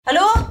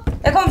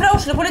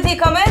Oslo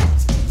politikammer.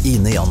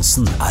 Ine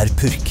Jansen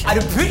purk.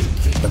 Du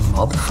purk? The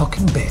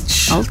motherfucking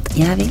bitch. Alt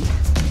jeg vil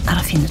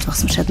å finne ut hva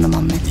som skjedde med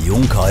mannen min.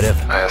 Jon Carew.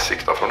 Jeg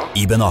sikta for noe?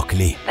 Iben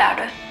Akeli. Det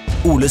du.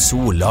 Ole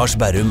So, Lars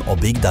Berrum og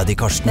Big Daddy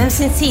Karsten. Hvem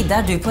sin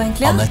side du på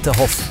egentlig? Annette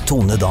Hoff,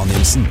 Tone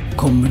Danielsen.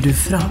 Kommer du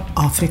fra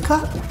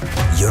Afrika?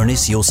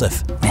 Jørnis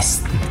Josef.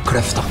 Nesten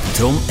kløfta.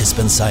 Trond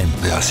Espen Seim.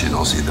 Det er synd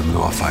å si det, men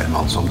det var feil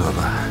mann som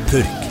døde.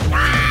 Purk.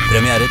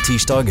 Premiere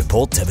tirsdag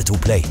på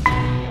TV2 Play.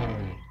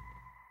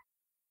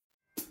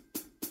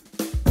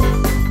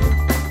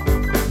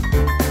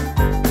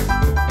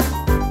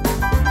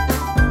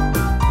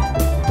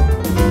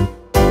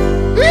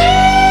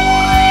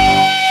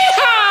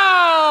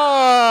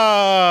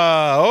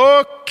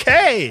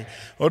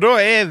 Og da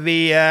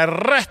vi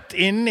rett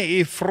inne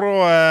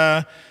ifra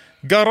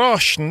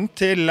garasjen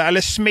til,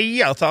 eller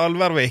smia til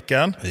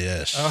Alverviken.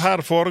 Yes. Og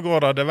her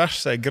foregår det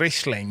diverse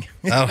grisling.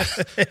 Ja,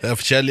 det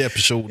forskjellige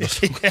episoder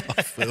som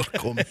har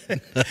forekommet.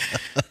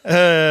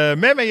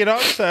 Med meg i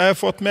dag så har jeg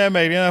fått med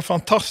meg denne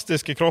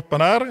fantastiske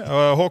kroppen her,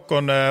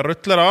 Haakon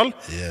Rutledal,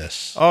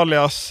 Yes.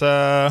 alias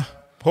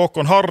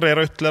Haakon Harry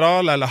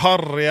Rutledal, eller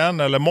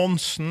Harryen, eller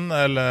Monsen,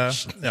 eller,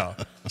 ja,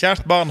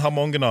 kjært barn har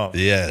mange navn.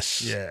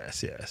 Yes.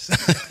 Yes.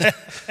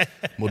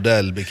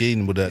 Modell,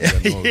 bikini-modell.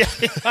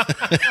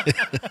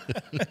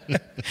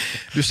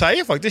 Du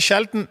sier faktisk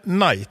sjelden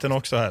nei til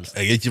noe som helst.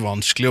 Jeg ikke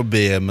vanskelig å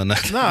be, men...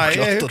 Nei,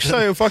 jeg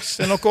husker jo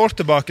faktisk noen år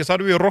tilbake, så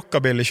hadde vi jo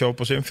rockabilly-show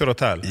på Sunnfjord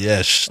Hotel.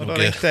 Yes, Og da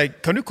ringte jeg,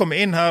 kan du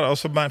komme inn her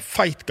altså med en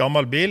feit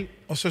gammel bil,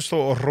 og så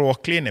stå og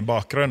råkline i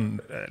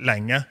bakgrunnen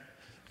lenge?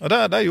 Og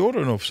det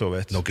gjorde du nå så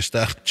vidt. Noe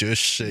sterkt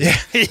kyss.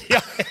 Ja.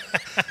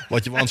 Var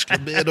ikke vanskelig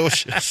å be da,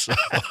 kyss.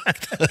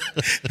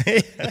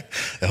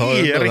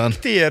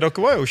 Riktige, dere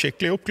var jo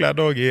skikkelig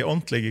oppkledd også i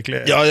ordentlige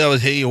klær. Ja,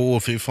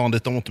 fy faen,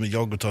 dette måtte vi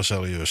jaggu ta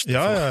seriøst.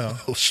 Ja.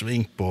 Og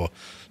sving på,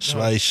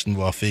 sveisen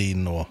var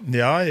fin, og...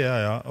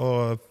 Ja,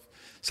 og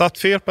satt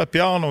fyr på et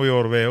piano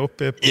gjorde vi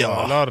oppe på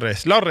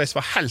Larris. Larris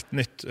var helt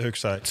nytt,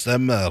 husker jeg.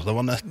 Stemmer, det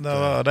var nett.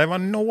 De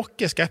var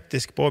noe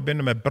skeptisk på å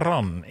begynne med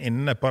brann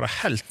inne på det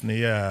helt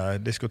nye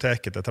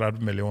diskoteket til 30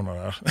 millioner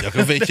der. Jeg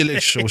kan ikke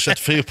liksom sette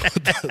fyr på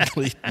det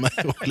dritt meg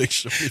og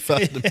liksom bli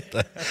ferdig med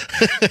det.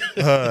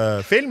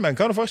 Filmen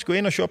kan du faktisk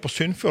gå inn og se på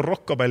Sunnfjord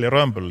Rockabilly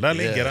Rumble.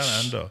 Der ligger den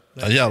enda.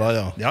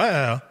 Ja.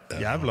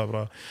 Jævla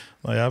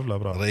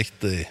bra.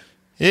 Riktig.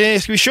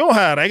 Skal vi se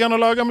her, jeg har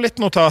laget med litt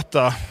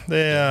notater.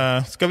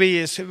 Skal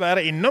vi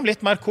være innom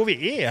litt mer hvor vi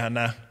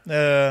henne?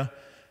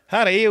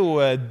 Her jo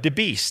The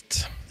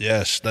Beast.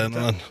 Yes, den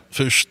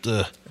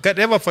første...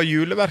 Det var fra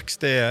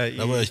juleverkstedet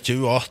Det var i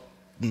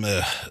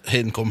 2018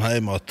 hen kom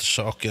hjem at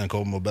saken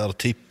kom og bare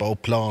tippet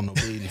opp plan og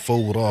bil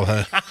for av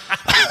her.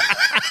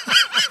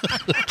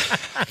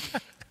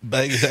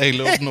 Begge jeg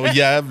låt noe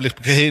jævlig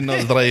på henne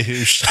og dreier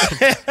huset.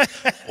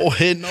 Og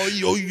henne,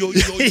 oi,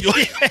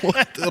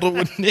 måtte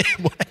roe ned,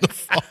 måtte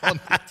faen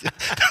ikke.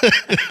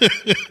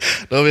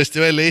 Da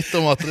visste jeg litt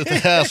om at dette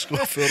her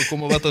skulle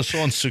forekomme og vært en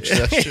sånn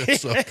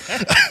suksess.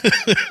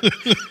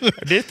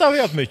 Dette har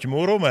vi hatt mye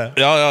moro med.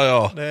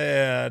 Ja.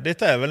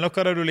 Dette vel noe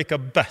av det du liker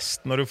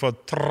best når du får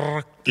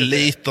trakk.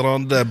 Litt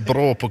rande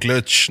brå på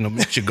kløtsjen og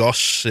mye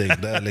gassing.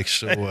 Det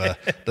liksom,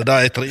 det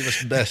der jeg trives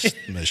best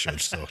med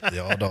selvsagt.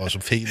 Ja, det var så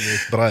fin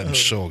litt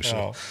brems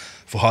også.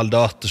 For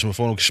halvdate som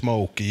får noe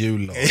smoke i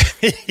jula.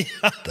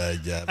 Det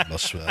jævla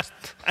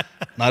svært.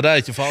 Nei,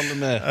 det ikke farlig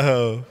med.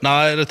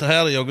 Nei, dette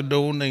her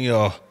jaggedoning,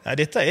 ja. Nei,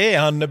 dette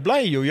han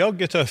ble jo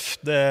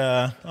jaggetøft.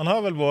 Han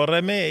har vel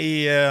vært med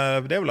i,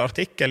 det vel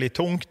artikkel i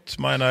Tungt,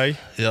 mener jeg.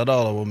 Ja,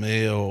 der har vært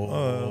med,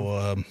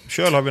 og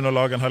selv har vi nå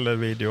laget en hel del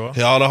videoer.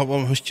 Ja, det har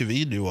vært mye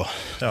videoer.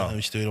 Ja.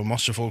 Det er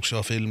masse folk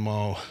som har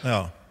filmet, og...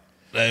 Ja.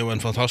 Det jo en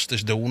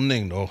fantastisk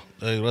doning da.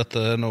 Det jo rett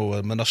noe,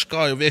 men det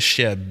skal jo være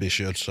skjebbi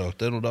selvsagt.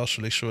 Det noe der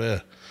som liksom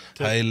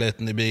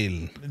helheten i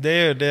bilen.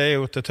 Det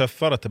jo til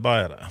tøffere til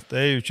bedre.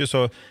 Det jo ikke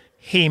så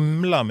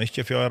himla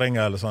mye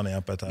fjøringer eller sånn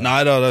igjen på et her.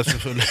 Nei da, det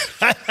selvfølgelig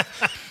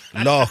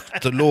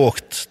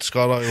lågt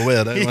skal det jo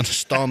være. Det jo en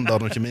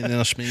standard når ikke min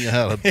inn og smie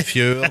her.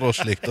 Fjør og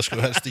slikt, det skal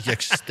jo helst ikke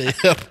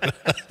eksistere.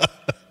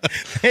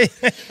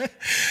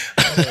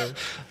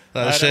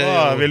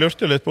 Vi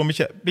lurte jo litt på om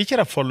ikke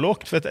det for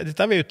lågt, for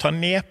dette vil jo ta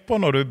ned på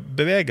når du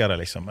beveger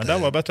deg liksom, men det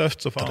var bare tøft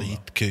så faen.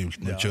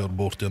 Dritkult når du kjører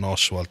bort i en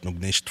asfalt når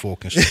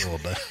gnistfåken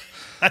står der.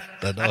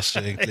 Det det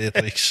som egentlig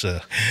trikset.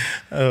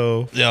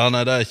 Ja,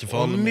 nei, det ikke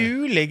farlig. Og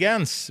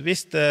muligens,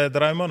 hvis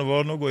drømmene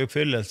våre nå går i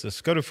oppfyllelse,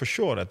 skal du få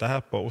se dette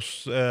her på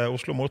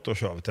Oslo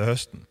Motorshow til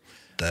høsten.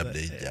 Det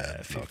blir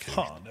jævlig kult.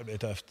 Faen, det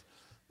blir tøft.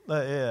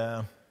 Det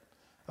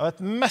et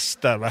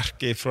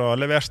mesterverk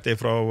levert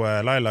fra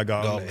Laila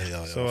Gali.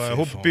 Så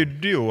hun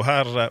bodde jo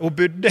her, hun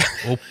bodde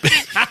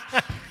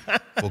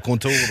på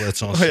kontoret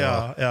sånn.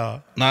 Ja.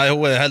 Nei,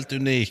 hun helt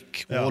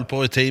unik. Hun holdt på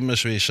i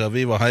timesvis.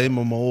 Vi var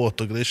hjemme og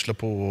måte og grisla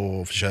på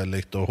og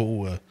forskjellig, og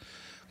hun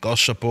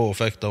gasset på og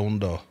fikk det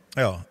under.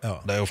 Ja.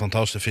 Det jo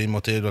fantastisk fin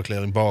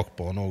materialklæring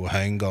bakpå, og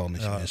hengeren,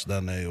 ikke minst.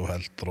 Den jo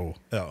helt rå.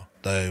 Ja.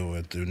 Det jo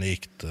et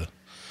unikt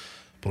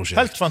prosjekt.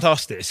 Helt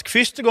fantastisk.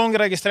 Første gang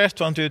registrert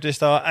fant ut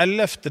hvis det var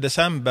 11.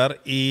 desember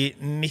i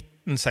 19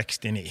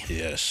 1969.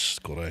 Yes,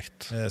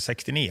 korrekt.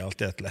 69 er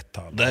alltid et lett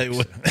tall. Det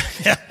jo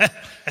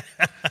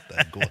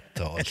det godt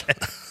tall.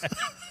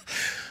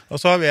 Og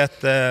så har vi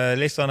et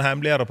litt sånn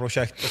hemmeligere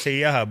prosjekt på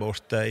siden her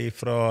borte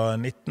fra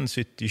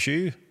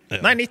 1977.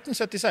 Nei,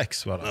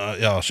 1976 var det.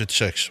 Ja,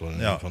 76 var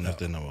det for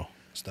nytt innover.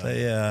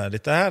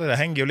 Dette her det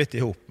henger jo litt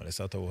ihop med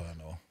disse to her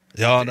nå.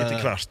 Ja,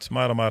 etter hvert,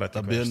 mer og mer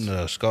etter hvert.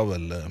 Det skal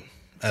vel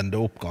ende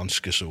opp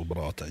ganske så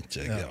bra,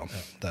 tenker jeg. Ja.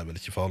 Det er vel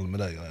ikke farlig med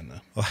deg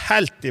greiene. Og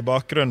helt i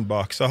bakgrunnen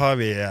bak så har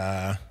vi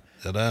ja,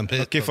 det er en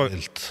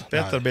Peter-bilt.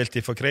 Peter-bilt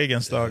fra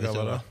krigens dager,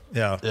 var det?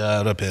 Ja,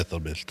 det er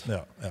Peter-bilt.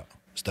 Ja.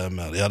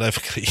 Stemmer. Ja, det er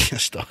for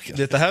krigens dager.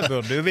 Dette her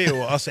burde vi jo,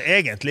 altså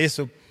egentlig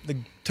så det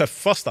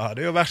tøffeste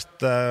hadde jo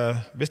vært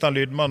hvis den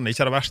lydmannen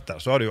ikke hadde vært der,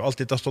 så hadde jo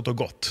alltid det stått og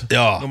gått.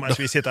 Ja. Nå mens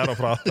vi sitter her og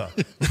prater.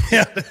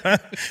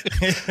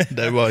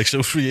 Det var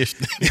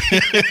eksosforgiftning.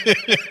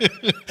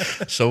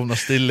 Sovna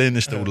stille inn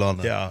i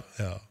stolene. Ja.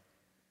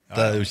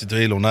 Det er jo ikke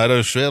tvil om. Nei, det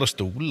er jo svære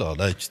stoler,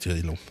 det er ikke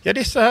tvil om. Ja,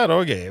 disse her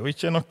også er jo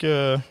ikke noe...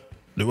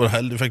 Du var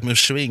heldig, du fikk med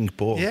sving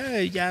på. Ja,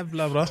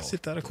 jævla bra.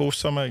 Sitter her og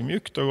koser meg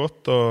mjukt og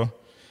godt, og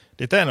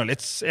dette er noe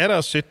litt... Er det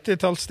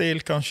 70-tallsstil,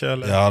 kanskje?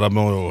 Eller? Ja, det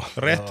må jo...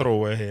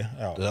 Retro,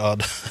 ja.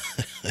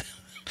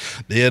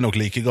 Det er nok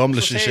like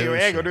gamle så ser jo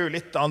jeg og du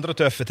litt andre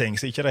tøffe ting,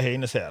 så ikke det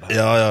hine ser.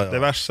 Ja.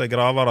 Diverse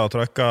gravere og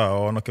trøkker,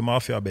 og noen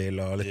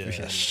mafiabiler og litt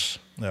forskjellig.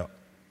 Ja.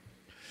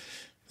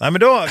 Nei, men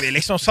da har vi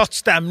liksom satt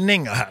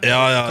stemninger her.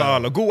 Ja.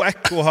 Og god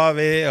ekko har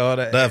vi. Og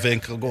det er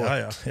fint å gå.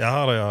 Ja.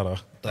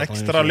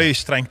 Ekstra lys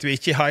trengte vi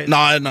ikke i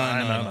Nei,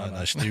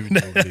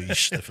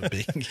 studiolys, det for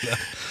bingle.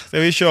 Skal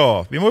vi se,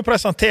 vi må jo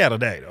presentere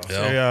deg da,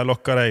 så jeg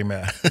lokker deg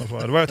med. Det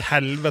var jo et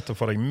helvete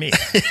for deg med.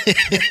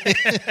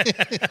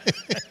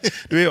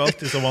 Du er jo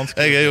alltid så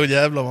vanskelig. Jeg er jo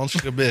jævla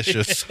vanskelig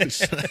B-kjøs.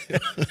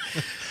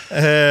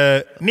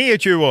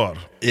 29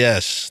 år.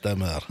 Yes,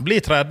 stemmer.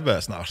 Blir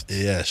 30 snart.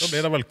 Yes. Da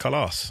blir det vel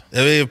kalas.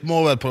 Ja, vi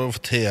må vel prøve å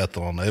få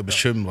teaterne. Jeg er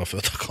bekymret for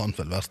at det kan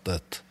vel vært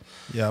et...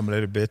 Ja, men det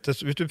er jo bitte.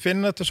 Hvis du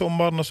finner til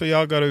sommeren, og så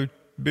jager du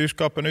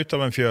budskapen ut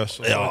av en fjøs,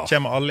 og så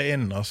kommer alle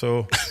inn, og så...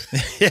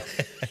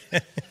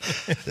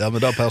 Ja, men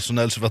da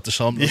personell som vært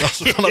samlet,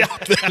 så kan det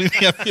godt være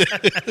igjen.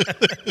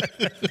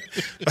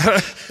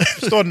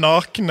 Står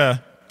nakne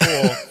på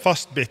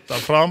fastbitter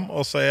fram,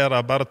 og så er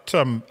det bare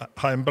tøm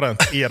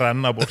heimbrent i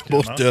renna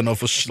bortgjørende. Og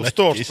så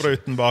står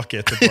spruten bak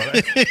etterpå deg.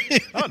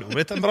 Ja, det har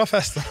blitt en bra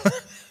fest.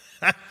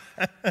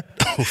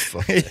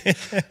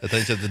 Jeg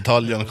tenker at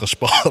detaljene kan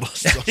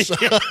spares.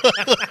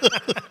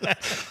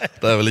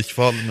 Det er vel ikke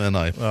farlig med,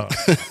 nei.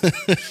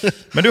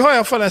 Men du har i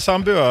hvert fall en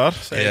samboer,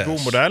 så er en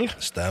god modell.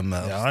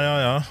 Stemmer.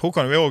 Ja. Hun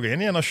kan jo også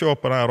inn igjen og se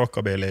på den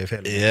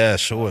rockabilly-filmen. Ja,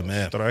 så er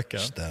med.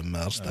 Strøken.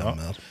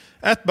 Stemmer.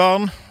 Et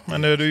barn,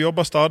 men du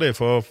jobber stadig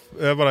for å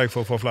øve deg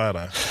for å få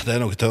flere. Det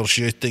er noe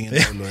tørrskyting,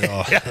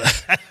 ja.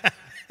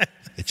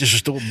 Ikke så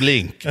stor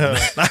blink.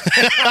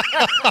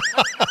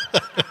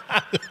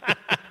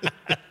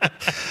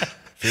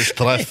 Først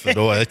treffer,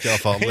 da er ikke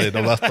farlig.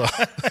 Da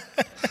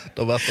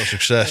blir det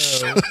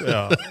suksess.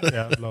 Ja,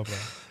 jævla bra.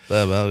 Det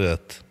er bare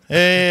rett.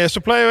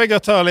 Så pleier jeg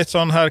å ta litt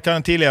sånn her hva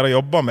jeg tidligere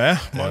jobbet med.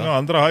 Mange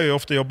andre har jo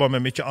ofte jobbet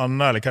med mye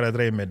annet, eller hva de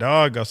driver med i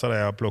dag. Altså, de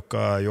har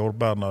plukket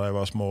jordbær når de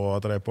var små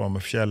og drev på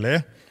med forskjellig.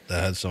 Det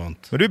er helt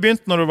sant. Men du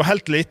begynte når du var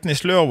helt liten i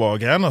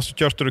Sløvågen, og så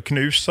kjørte du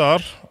knuser,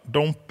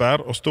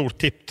 dumper og stor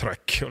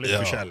tipptrykk og litt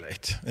forskjellig.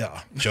 Ja.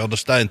 Kjørte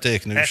stein til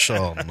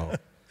knuseren og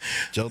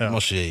kjørte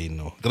maskin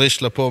og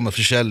grisla på med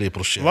forskjellige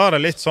prosjekter. Var det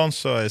litt sånn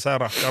så i seg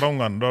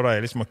rakkarongene, da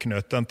de liksom har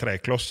knøtt en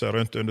treklosser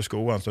rundt under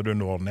skoen så du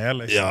når ned,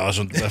 liksom? Ja,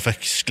 sånn, jeg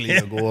fikk skli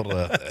og går.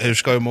 Jeg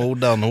husker jo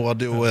moderen, hun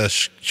hadde jo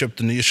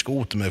kjøpt nye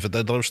sko til meg, for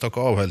de drev stakk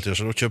av hele tiden,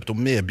 så da kjøpte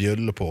hun med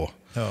bjølle på.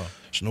 Ja.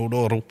 Så når hun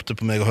da ropte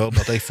på meg og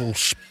hørte at jeg får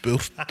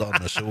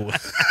spurtene, så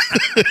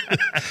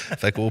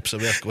fikk hun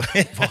observert hva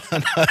jeg var.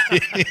 Nei,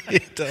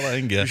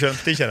 terrenget. Du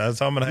skjønte ikke den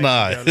sammenhengen?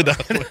 Nei, det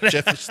var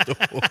ikke forstå.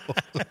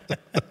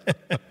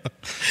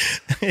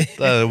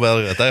 Det er jo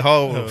bare rett. Jeg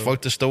har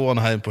faktisk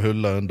stående hjemme på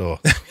hylla enda.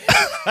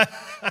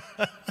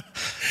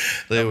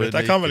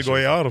 Det kan vel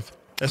gå i arv.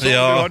 Du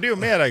hadde jo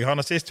med deg han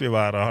sist vi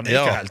var her. Han er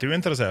ikke helt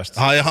uinteressert.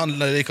 Nei, han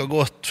liker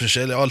godt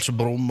forskjellig. Alt som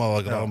brommer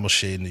og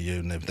gravemaskin i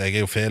juni. Jeg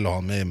er jo feil å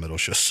ha med meg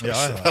og kjøsse. Det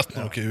har vært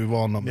noe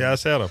uvaner.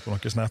 Jeg ser det på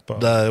noen snapper.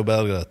 Det er jo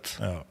bare greit.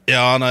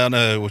 Ja, nei, han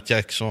er jo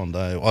kjekk sånn.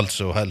 Det er jo alt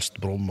som helst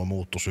brommer,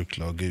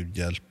 motorsykler.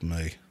 Gud hjelpe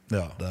meg.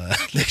 Ja. Det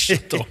er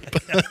liksom topp.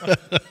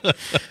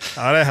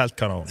 Ja, det er helt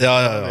kanon. Ja.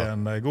 Det er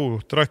en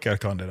god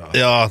trøkkerkandidat.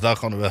 Ja, der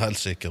kan du være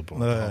helt sikker på.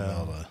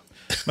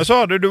 Men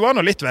så du var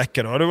nå litt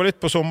vekke da. Du var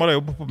litt på sommeren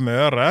oppe på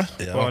Møre,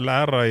 på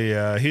lærer i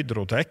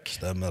Hydrotek.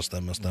 Stemmer.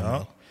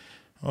 Ja.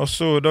 Og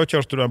så da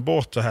kjørte du en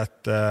båt som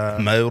hette...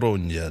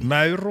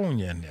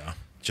 Mauronjen, ja.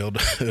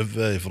 Kjørte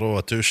over fra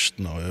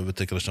Tusten og over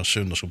til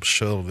Kristiansund og skulle på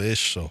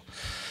service, og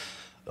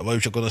det var jo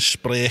ikke akkurat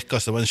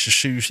sprekast, det var en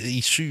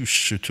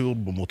Isuzu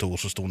turbomotor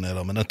som stod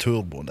nede, men den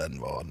turboen, den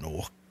var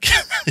nok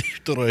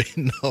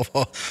lukterøyne og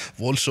var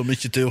voldsomt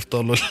mye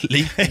turtall og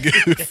lite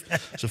guf.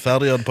 Så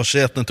ferdig hadde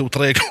passert den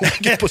 2-3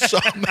 ganger på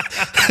samme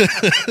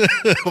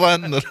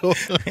renner.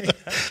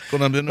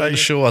 Kunne han begynne å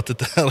se at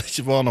dette her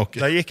ikke var noe.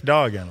 Det gikk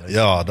dagen. Liksom.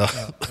 Ja, da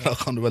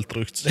kan du vel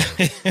trygt se.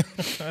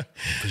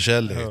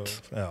 Forskjellig.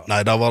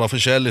 Nei, da var det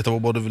forskjellig. Det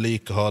var både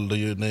vedlikehold og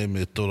you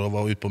name it, og da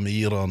var vi på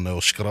Mirane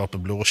og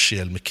skrape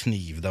blåskjell med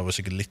kniv. Det var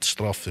sikkert litt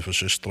straff for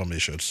søstra mi,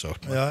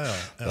 selvsagt. Ja.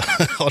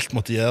 Alt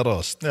måtte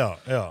gjøres. Ja.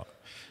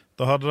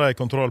 Da hadde de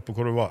kontroll på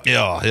hvor du var.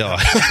 Ja.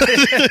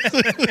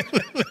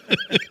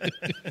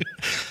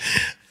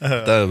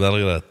 Det jo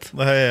veldig greit.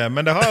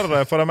 Men det har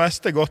for det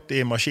meste gått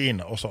i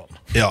maskiner og sånn.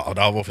 Ja,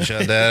 det har vært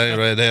forskjellig.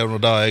 Det jo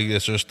noe da jeg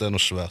synes det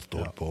noe svært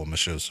å på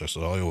med selvsagt.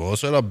 Og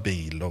så det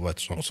bil, og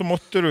vet sånn. Og så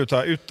måtte du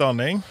ta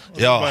utdanning, og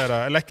så ble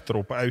det elektro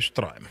på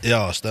Austrheim.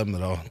 Ja, stemmer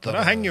da.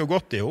 Det henger jo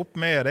godt ihop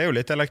med, det jo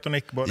litt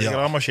elektronikk, både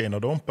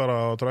gravemaskiner, dumpere,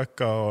 og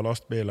trøkker, og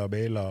lastbiler,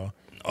 biler.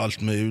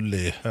 Alt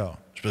mulig.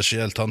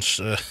 Spesielt hans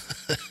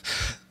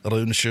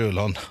Rune selv,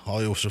 han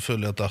har jo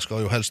selvfølgelig at det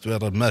skal jo helst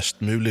være mest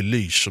mulig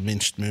lys og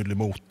minst mulig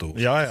motor.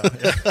 Ja.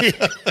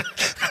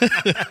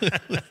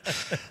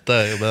 Det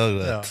jo bare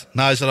rett.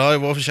 Nei, så det har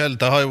jo vært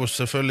forskjellig. Det har jo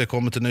selvfølgelig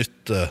kommet til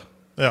nytte,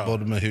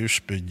 både med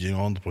husbygging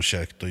og andre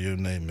prosjekt, og you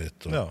name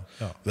it. Og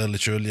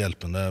veldig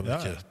kjølhjelpen, det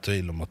ikke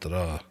tvil om at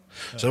det er.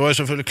 Så det var jo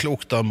selvfølgelig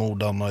klokt av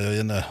moderne å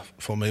gjerne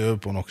få meg over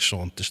på noe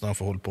sånt, i stedet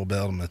for å holde på å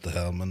bære med dette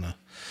her, men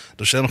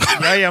da ser noe...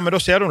 Ja, men da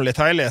ser du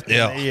litt helheten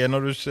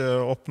når du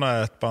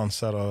åpner et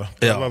panser og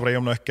prøver å vri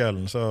om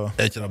nøkkelen, så...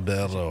 Ikke det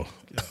bedre, og...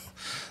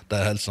 Det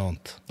helt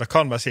sant. Det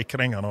kan være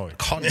sikringen også.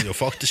 Kan jo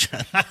faktisk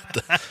kjenne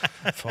det.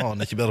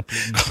 Faen, ikke bare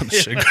pluggene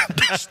seg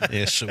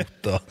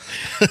nedsota.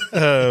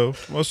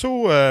 Og så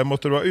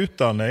måtte du ha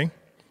utdanning.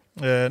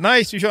 Nei,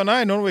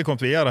 nå har vi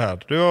kommet videre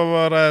her.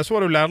 Så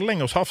var du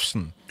lærling hos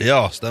Hafsen.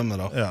 Ja, stemmer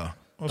da. Ja.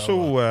 Og så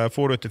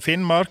får du til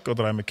Finnmark og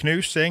drev med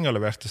knusing og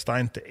leverte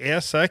stein til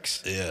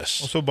E6. Yes.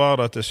 Og så bar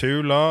det til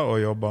Sula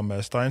og jobbet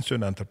med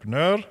Steinsund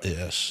entreprenør.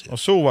 Yes.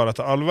 Og så var det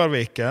til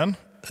Alverviken.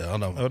 Ja,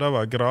 og det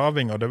var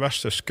graving og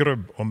diverse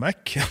skrubb og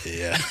mekk.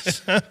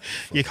 Yes.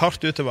 Gikk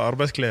hardt utover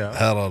arbeidskleder.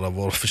 Her har det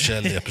vært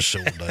forskjellige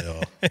episoder, ja.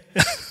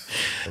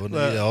 Det var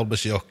nye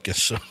arbeidsjakker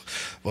som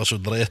var så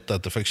dretet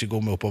at jeg fikk ikke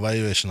gå med opp på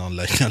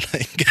veivesenanleggen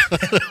lenger.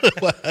 Det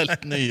var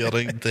helt ny og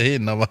ringte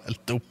inn og var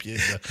helt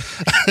oppgivet.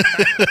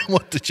 Jeg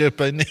måtte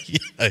kjøpe en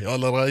ny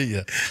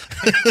allerede.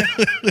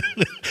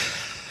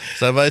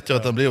 Så jeg vet jo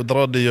at den blir jo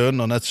dratt i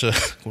gjennom, så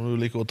kunne du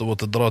like godt ha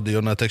vært dratt i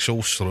gjennom et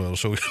eksosrør,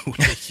 så jo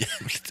det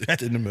jævlig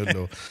ut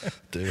innimellom.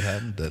 Det jo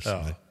hendelse.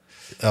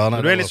 Ja,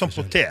 nei, du litt sånn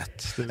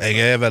potet.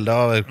 Jeg vel da,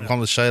 jeg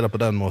kan vel si det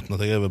på den måten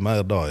at jeg vel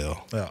mer da, ja.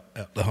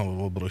 Det har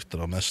vært brukt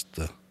det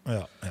meste.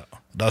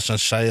 Det som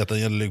jeg sier at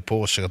den gjerne ligger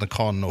på seg, at den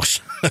kan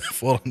også,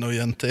 får den noe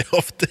igjen til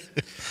ofte.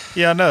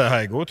 Ja, det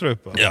har jeg god tro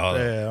på.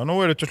 Og nå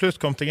du til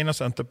slutt kommet deg inn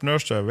hos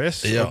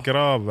Entreprenørservice og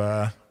grav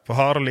for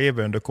harde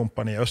livet under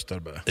Kompani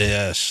Østerbø.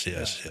 Yes,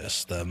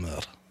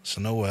 stemmer.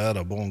 Så nå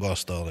det bånn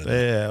gass der.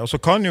 Og så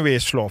kan jo vi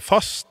slå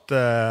fast...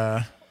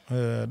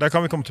 Der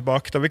kan vi komme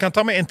tilbake til. Vi kan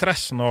ta med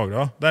interessen også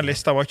da. Den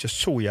lista var ikke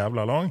så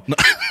jævla lang.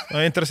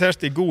 Jeg er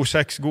interessert i god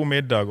sex, god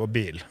middag og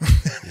bil.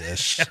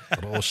 Yes,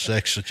 rå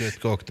sex og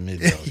kjøttkake til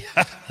middag.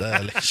 Det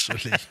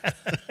liksom litt.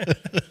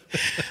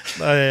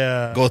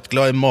 Godt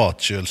glad i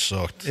mat,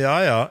 selvsagt.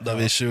 Ja. Det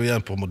viser jo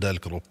igjen på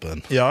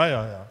modellkroppen. Ja.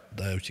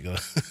 Det jo ikke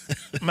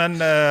greit. Men,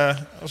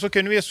 og så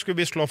skulle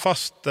vi slå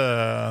fast,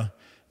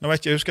 nå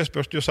vet jeg husker jeg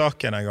spurte jo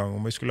saken en gang,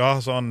 om vi skulle ha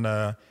sånn...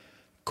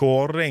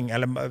 kåring,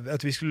 eller at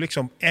vi skulle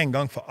liksom en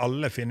gang for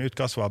alle finne ut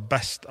hva som var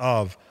best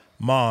av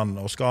MAN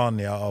og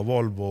Scania og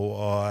Volvo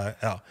og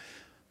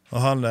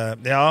han,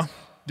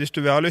 hvis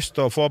du vil ha lyst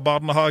til å få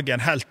barnehagen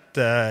helt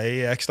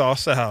i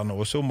ekstase her nå,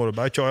 så må du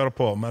bare kjøre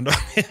på, men da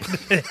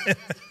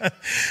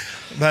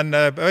men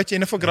jeg vet ikke,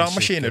 innenfor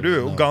gravemaskiner, du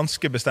jo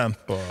ganske bestemt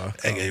på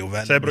jeg jo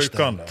veldig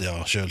bestemt, ja,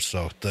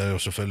 selvsagt. Det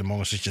jo selvfølgelig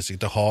mange som ikke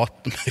sitter og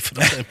hater meg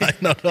for det jeg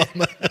mener da,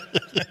 men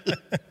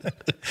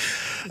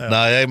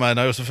Nei, jeg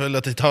mener jo selvfølgelig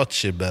at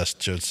Hitachi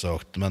best,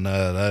 selvsagt, men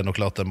det nok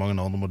klart det mange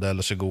andre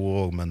modeller som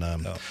gode også, men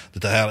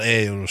dette her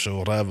jo så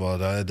ræva,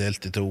 det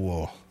delt i to,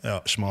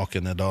 og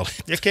smaken der.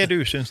 Hva du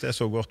synes det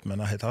så godt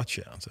med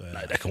Hitachi?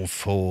 Nei, det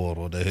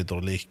komfort, og det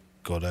hydraulikk,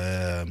 og det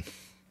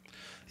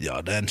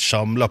det en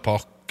samlet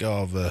pakke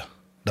av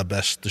det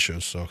beste,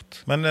 selvsagt.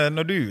 Men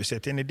når du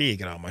sitter inne i de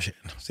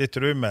gravemaskinen,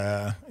 sitter du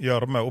med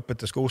gjørme oppe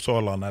til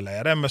skosålene,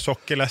 eller det med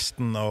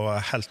sokkelesten og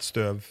helt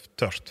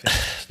støvtørt?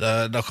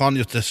 Det kan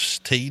jo til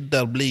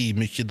tider bli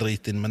mye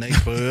drit inn, men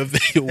jeg prøver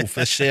jo,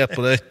 for jeg ser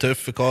på de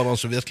tøffe karene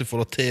som virkelig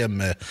får det til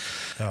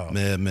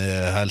med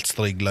helt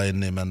strigla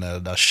inni, men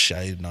det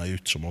skjegner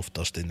ut som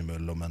oftest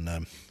innimellom,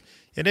 men...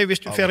 Ja, det hvis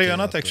du fer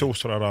gjennom et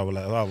eksosrør av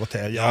og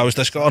til. Ja, hvis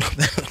jeg skal ha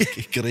noe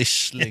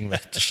grisling,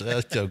 vet du, så det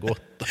ikke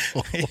godt.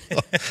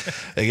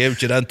 Jeg jo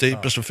ikke den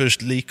typen som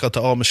først liker å ta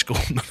av med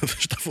skoene når du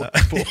først har fått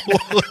det på.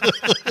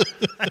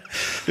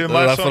 Du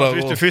mer sånn at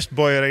hvis du først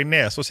bøyer deg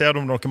ned, så ser du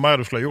om noe mer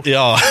du skulle ha gjort.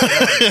 Ja.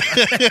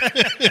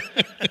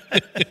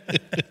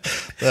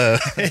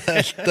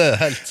 Det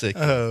helt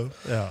sikkert.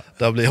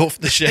 Det blir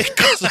ofte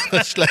sjekket, så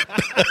jeg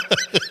slipper.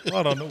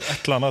 Var det noe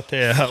et eller annet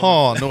til her?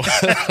 Nå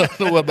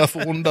jeg bare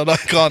for under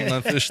den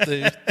kranen først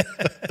ut.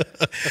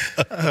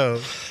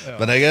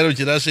 Men jeg jo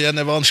ikke det som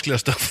igjen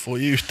vanskeligst å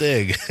få ut,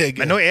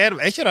 Men nå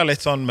ikke det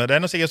litt sånn, det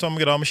noe sikkert som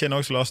gravemaskin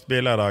også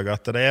lastbiler i dag,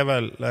 at det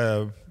vel,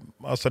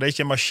 altså det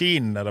ikke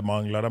maskinene det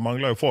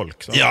mangler jo folk.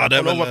 Så ja,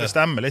 det får lov å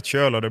bestemme litt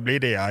selv, og det blir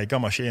det i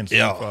egen maskin.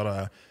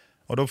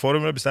 Og da får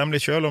du bestemme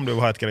litt selv om du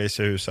vil ha et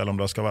grisehus, eller om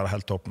det skal være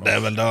helt topp nå. Det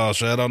vel da,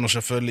 så det nå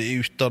selvfølgelig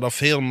ut av det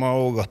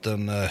firmaet også, at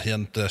en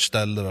jente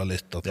steller det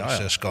litt, at det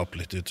ser skap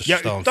litt ut. Ja,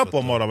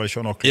 utenpå må det vel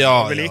se noe.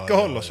 Vil ikke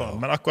holde og sånn,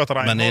 men akkurat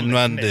renhold. Men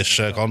innvendig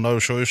kan det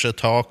jo se ut som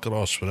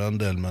takras for den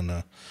del, men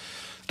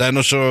det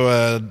noe så,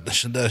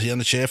 det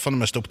gjerne sjefene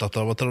mest opptatt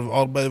av, at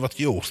arbeidet vært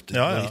gjort.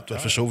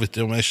 For så vidt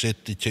om jeg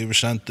sitter i 20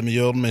 cent med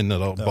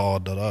hjørnminner og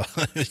bader,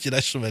 det ikke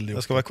det så veldig.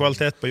 Det skal være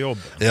kvalitet på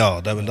jobb.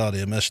 Ja, det vel det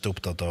de mest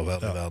opptatt av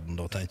her i verden,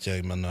 da, tenker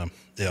jeg. Men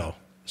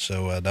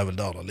så det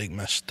vel der det ligger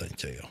mest,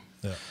 tenker jeg.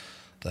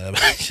 Det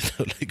vel ikke det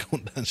å ligge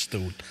under en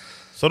stol.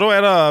 Så da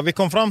det, vi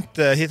kom frem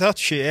til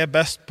Hitachi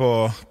best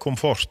på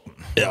komforten.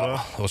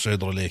 Ja, og så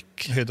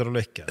hydraulikk.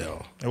 Hydraulikken.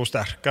 Er hun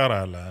sterkere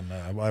eller en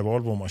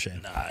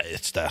Volvo-maskin? Nei,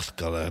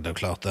 sterkere. Det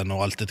klart, det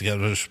noe alltid hva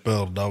du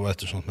spør da,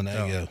 vet du sånt. Men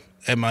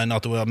jeg mener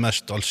at hun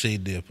mest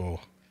allsidige på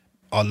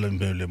alle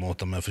mulige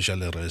måter med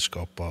forskjellige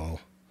redskaper.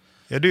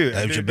 Ja, du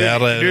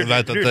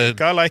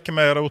liker å leke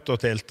med rot og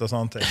tilt og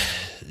sånne ting.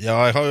 Ja,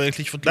 jeg har jo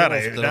egentlig ikke fått lov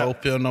til det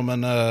opp gjennom,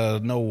 men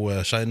nå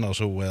senere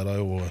så det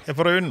jo... Jeg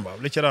får unnva,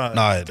 blir ikke det?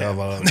 Nei, det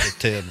var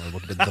irriterende, det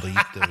måtte bli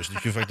drite. Hvis du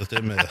ikke fikk det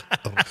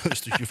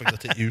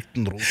til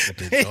uten rot og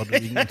tilt, så hadde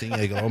du ingenting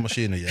i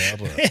gravemaskinen å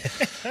gjøre.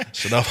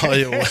 Så det var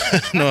jo,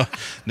 når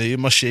nye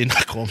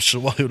maskiner kom, så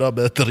var jo det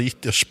bare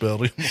drite å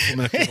spørre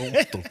om noe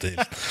rot og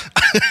tilt.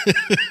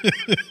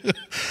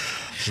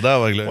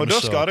 Og da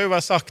skal det jo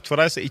være sagt, for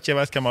de som ikke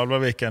vet hvem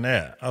Alvarviken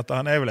at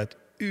han vel et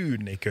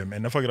unikum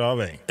innenfor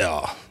graving.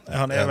 Ja.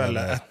 Han vel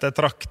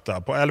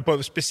ettertraktet,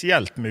 eller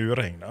spesielt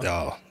muring. Da.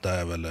 Ja, det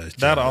vel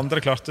ikke. Der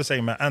andre klarte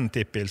seg med en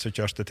tippbil som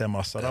kjørte til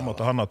massa, der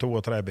måtte han ha 2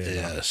 og 3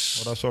 biler.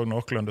 Og da så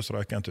noenlunde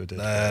strøkent ut.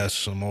 Det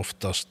som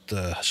oftest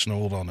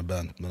snorene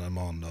bent med den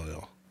mannen der,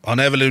 ja.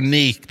 Han vel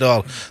unik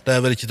der,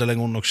 det vel ikke til å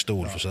legge under nok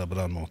stol, for å si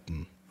på den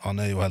måten. Han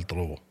jo helt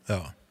rå.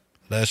 Ja.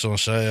 Det som han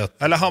sier at...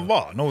 Eller han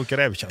var, nå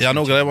grev ikke han. Ja,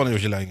 nå grev han jo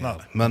ikke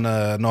lenger. Men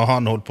når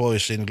han holdt på i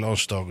sin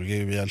glansdag, og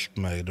Gud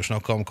hjelpe meg, du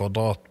snakket om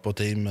kvadrat på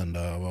timen,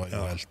 det var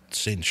jo helt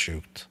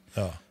sinnssykt.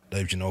 Ja. Det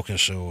jo ikke noen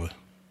så...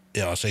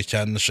 Ja, så jeg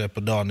kjenner seg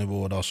på det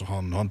nivået der som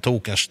han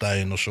tok en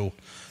stein, og så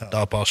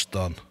der passet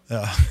han.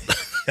 Ja.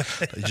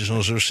 Det ikke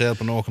sånn som du ser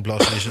på noen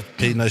plass, jeg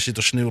sitter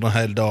og snur en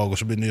hel dag, og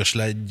så begynner jeg å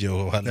sledge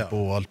og helle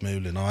på og alt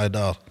mulig. Nei,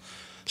 der...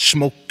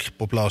 Smokk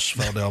på plass,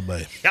 ferdig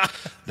arbeid.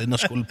 Denne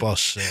skulle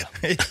passe.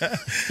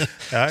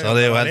 Så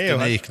det jo helt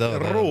unik.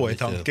 Han rå i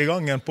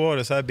tankegangen på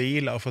det, så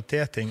biler og få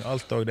til ting,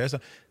 alt og det.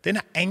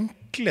 Denne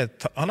enkle,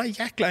 han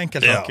jækla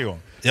enkel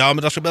tankegang. Ja, men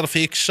det skal bare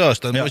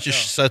fikses. Men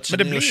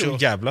det blir jo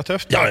jævla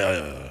tøft. Ja.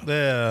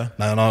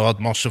 Nei, han har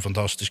hatt masse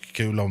fantastiske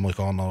kule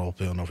amerikanere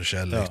oppi under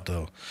forskjellig.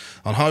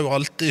 Han har jo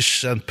alltid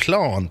en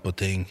plan på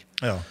ting.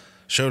 Ja.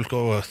 Selv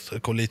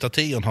hvor lite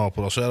tid han har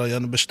på det, så det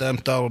gjerne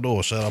bestemt der og da,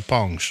 så det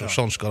pang, så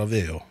sånn skal det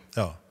være.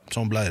 Ja.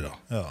 Sånn ble det.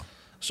 Ja.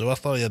 Så ble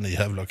det gjerne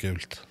jævla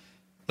kult.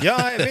 Ja,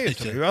 jeg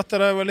vet jo at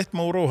det var litt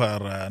moro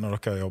her når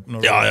dere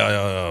jobber. Ja.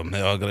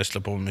 Jeg har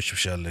grislet på mye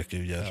forskjellig,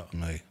 Gud hjelpe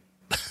meg.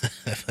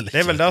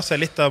 Det vel det som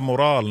litt av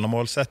moralen og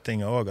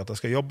målsettingen også, at det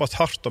skal jobbes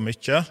hardt og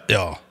mye,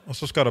 og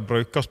så skal det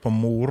brukes på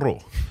moro.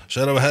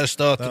 Så det jo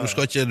helst at du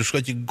skal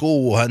ikke gå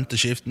og hente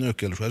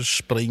skiftnøkkel, du skal ikke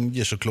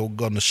springe så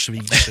kloggene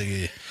svir seg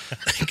i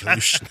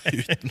grusen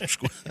uten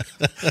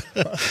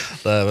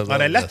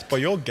Han lett på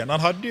joggen.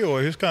 Han hadde jo,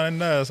 jeg husker en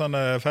sånn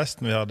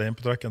festen vi hadde inne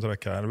på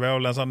Trøkken-Trøkken, det var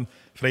jo en sånn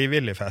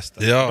frivillig fest.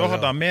 Da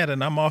hadde han med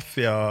den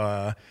mafia,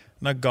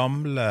 den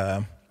gamle,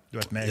 du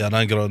vet meg. Ja,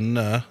 den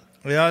grønne.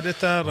 Ja,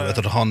 dette vet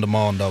du,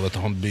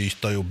 han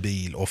byter jo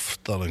bil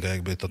oftere enn jeg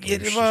byter til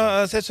det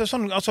var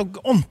sånn, altså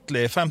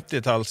ordentlig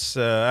 50-talls,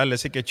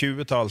 eller sikkert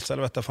 20-talls,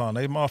 eller vet du faen,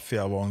 det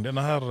mafiavogn.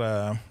 Denne her,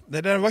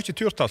 det var ikke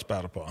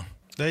turtallsbære på.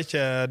 Det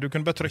ikke, du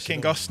kunne bare trykke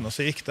inn gassen, og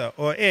så gikk det.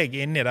 Og jeg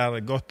inni der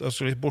gått og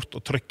så litt bort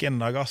og trykke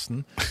inn den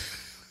gassen.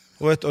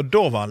 Og da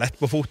var han lett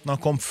på foten. Han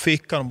kom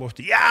fykende bort.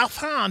 Ja,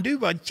 faen, du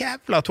var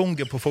jævla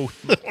tunge på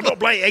foten. Og da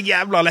ble jeg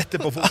jævla lette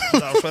på foten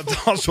der, for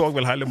han så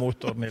vel hele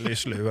motoren i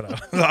lyslue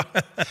der.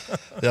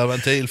 Ja,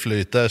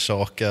 ventilflyt, det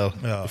saker.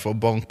 Du får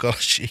banker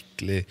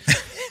skikkelig.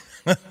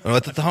 Men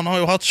vet du, han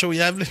har jo hatt så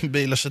jævlig med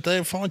biler, så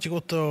det faen ikke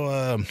godt å...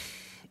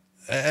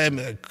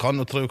 Jeg kan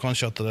jo tro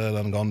kanskje at det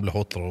den gamle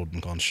hot roden,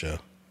 kanskje.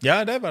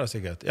 Ja, det var det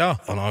sikkert, ja.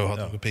 Han har jo hatt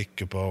noen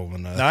pikker på,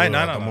 men Nei,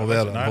 det må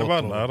være det en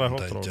var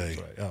hot rod,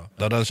 tenker jeg.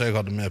 Det den som jeg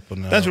hadde med på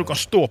den som du kan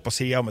stå på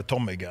siden med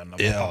Tommy Gunn.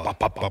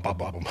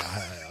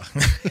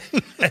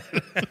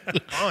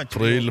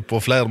 Pryler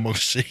på flere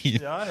magasin.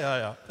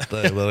 Ja.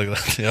 Det bare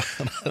greit, ja.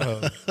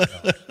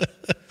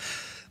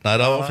 Nei,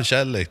 det var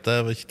forskjellig,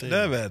 det var ikke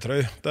det vil jeg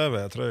tro. Det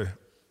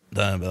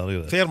er bare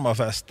greit.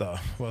 Firmafester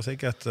var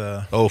sikkert...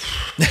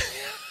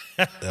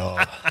 Ja.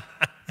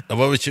 Det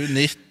var vel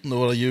 2019, det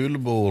var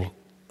julebord.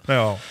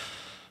 Ja.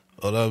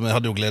 Og vi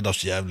hadde jo gledet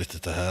oss jævlig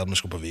til det her. Vi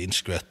skulle på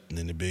vinskvetten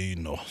inn i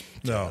byen, og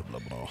jævla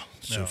bra.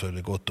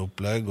 Selvfølgelig godt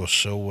opplegg. Og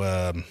så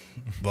var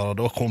det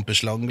da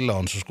kompis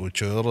Langeland som skulle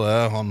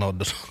kjøre. Han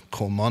hadde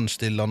kommet, han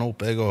stille han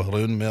opp. Jeg og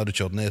Rune, vi hadde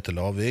kjørt ned til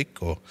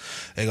Lavik, og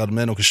jeg hadde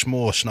med noen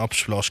små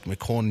snapsflasker med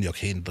konjak.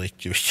 Hin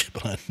drikker jo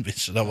ikke brennevin,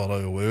 så da var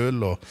det jo øl,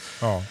 og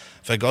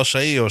fikk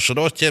gassa i oss. Så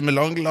da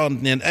kommer Langeland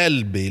i en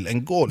elbil,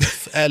 en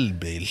Golf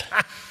elbil.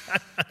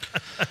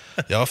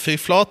 Ja, fy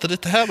flate,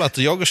 dette her vet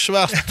du, jeg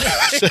svært.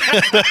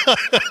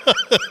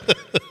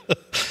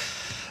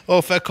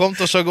 Og fikk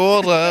kommet oss av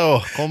gårde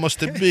og kom oss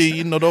til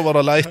byen, og da var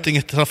det leiting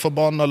etter den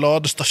forbanna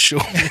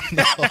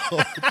ladestasjonen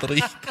og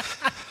drit.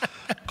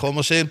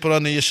 Kom oss inn på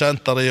det nye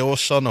senteret i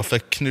Åsane og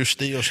fikk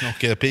knust i oss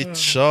noe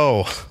pizza,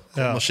 og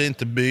kom oss inn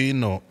til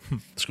byen og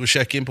skulle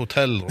sjekke inn på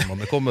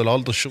hotellrommet. Vi kom vel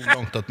aldri så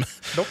langt at vi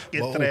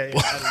var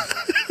oppe.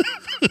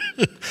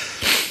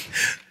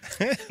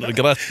 Det var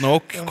greit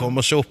nok,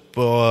 kom oss opp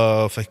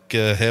og fikk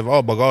heve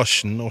av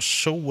bagasjen, og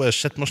så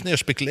sette vi oss ned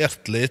og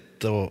spekulerte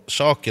litt, og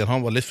saken,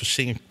 han var litt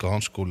forsinket, han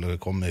skulle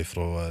komme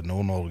fra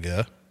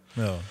Nord-Norge,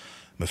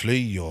 med fly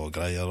og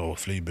greier, og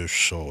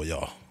flybuss, og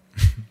ja.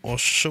 Og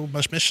så,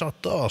 mens vi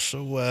satt der, så,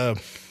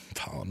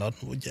 faen, det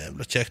var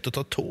jævlig kjekt å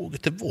ta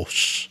toget til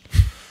Voss.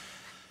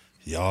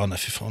 Ja, nei,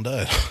 fy faen,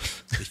 det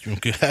ikke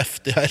noe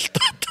heftig helt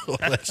tatt å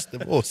reise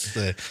til Voss.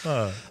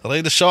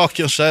 Ringde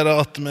saken og sier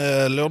at vi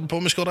lurte på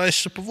om vi skal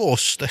reise på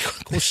Voss. Det er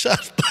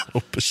konsert der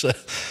oppe, så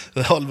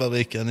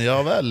Halverviken. Ja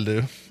vel, du.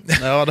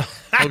 Ja, det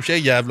har ikke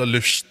jeg jævla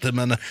lyst til,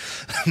 men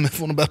vi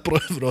får nå bare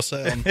prøve det,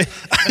 sier han.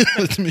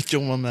 Vet mye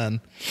om han, men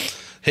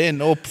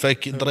henne opp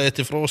fikk dreht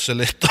ifra seg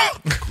litt,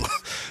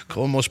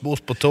 kom oss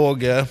bort på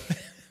toget.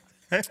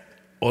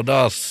 Og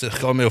der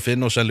skal vi jo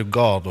finne oss en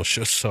lugar og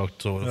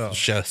selvsagt og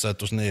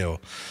sette oss ned,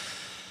 og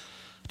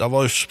det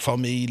var jo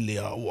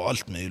familie og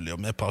alt mulig,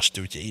 og vi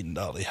passet jo ikke inn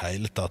der i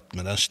hele tatt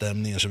med den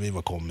stemningen som vi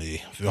var kommet i.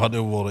 For vi hadde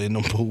jo vært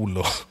innom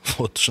pol og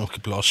fått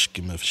sånne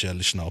plasker med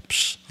forskjellig snaps.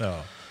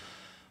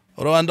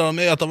 Og da enda det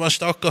med at det var en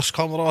stakkars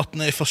kamerat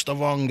nede fra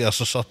Stavanger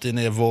som satt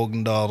inn i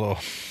vågen der, og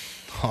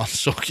han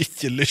så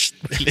ikke lyst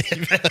med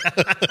livet.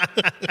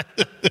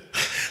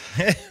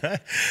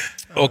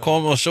 Og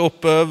kom oss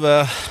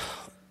oppover,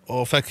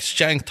 og fikk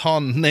skjenkt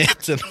han ned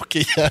til noe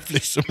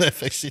jævlig som jeg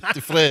fikk sitte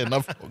i freden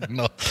av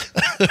vogna.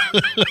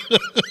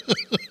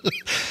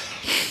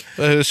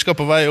 Jeg husker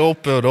på vei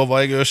opp, og da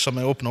var jeg øsa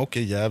meg opp noe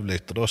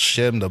jævlig, og da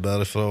kommer det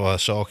bare fra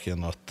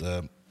saken at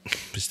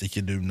hvis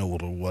ikke du nå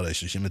roer deg,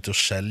 så kommer jeg til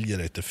å selge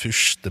deg til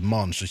første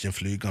mann som kommer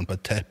flygende på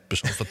et teppe,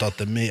 som får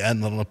tatt det med en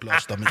eller annen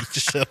plass der vi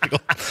ikke ser det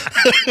godt.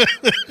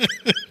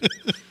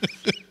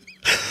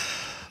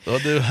 Ja,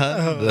 du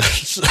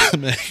hendelse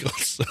meg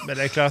også. Men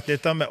det er klart,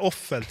 dette med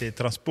offentlig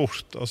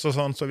transport, og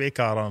sånn som vi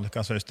karene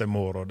kan synes det er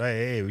moro, det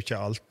er jo ikke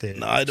alltid...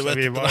 Nei, du vet,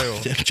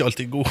 det er ikke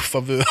alltid god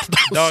favør.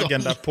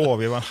 Dagen derpå,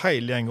 vi var en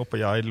hel gjeng oppe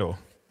på Geilo,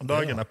 og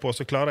dagen derpå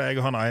så klarer jeg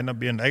og han ene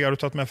begynne. Jeg hadde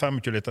tatt med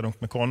 25 liter dunk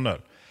med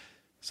konnel.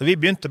 Så vi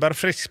begynte bare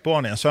frisk på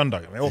han i en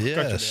søndag. Vi orket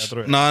ikke det, jeg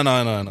tror jeg. Nei.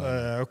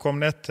 Og kom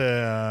ned til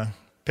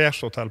Pers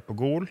hotell på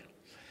Gol,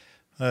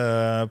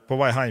 på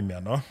vei hjem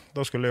igjen da.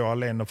 Da skulle jo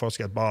alle inn og få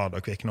seg et bad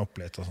og kvikkne opp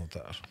litt og sånt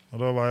der. Og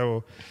da var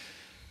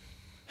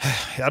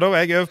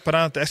jeg over på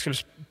den at jeg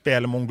skulle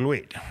spille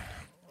mongoloid.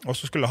 Og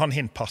så skulle han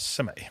hin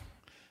passe meg.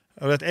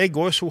 Og jeg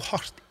går jo så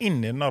hardt inn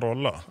i denne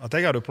rollen at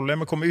jeg hadde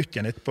problemer med å komme ut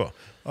igjen etterpå.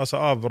 Altså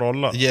av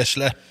rollen. Jeg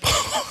slipper.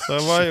 Det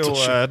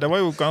var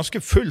jo ganske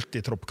fullt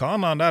i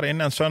Tropicana der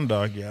inne en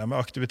søndag med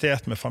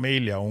aktivitet med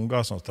familie og unger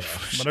og sånt der.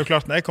 Men det er jo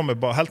klart, når jeg kommer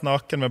helt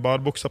naken med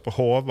badebukser på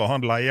hodet, og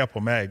han leier på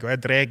meg, og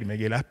jeg dreg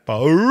meg i leppa,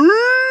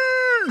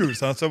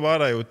 så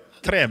var det jo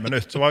 3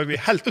 minutter, så var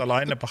vi helt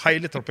alene på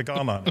hele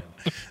Tropicana.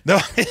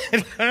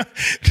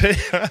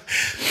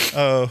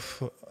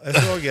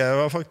 Jeg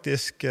var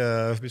faktisk,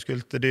 vi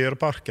skulle til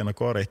Dyreparken og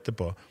kåre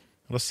etterpå,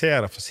 og da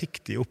ser jeg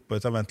forsiktig opp på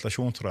et av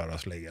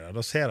ventilasjonsrøret som ligger der.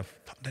 Da ser jeg,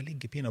 det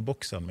ligger pina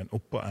boksen min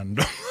oppå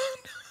enda.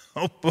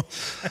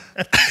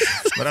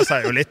 Men det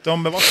sier jo litt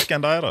om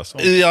bevasken deres.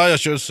 Ja,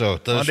 jeg synes så.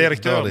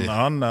 Direktøren,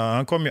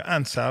 han kom jo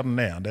en særden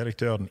ned,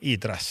 direktøren i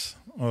dress,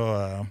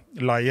 og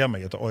leier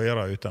meg etter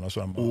øyre uten å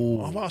svømme.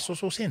 Han var så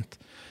sint.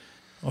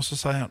 Og så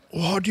sier han,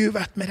 du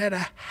vet med det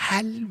der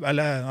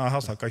eller, han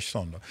sa ikke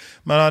sånn da.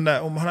 Men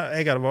om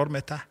jeg hadde vært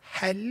med til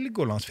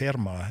Helgolands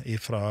firma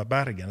fra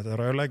Bergen, et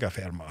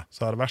rørleggerfirma,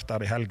 så hadde jeg vært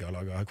der i helga og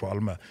laget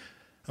kvalme.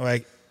 Og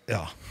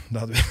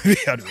vi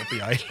hadde vært på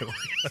Geilo.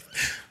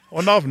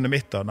 Og navnet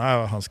mitt da, nei,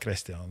 Hans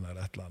Christian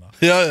eller et eller annet.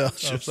 Ja.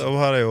 Så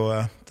var det jo,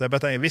 så jeg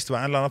bare tenkte, hvis det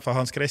var en eller annen fra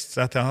Hans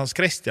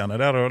Christian,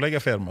 det der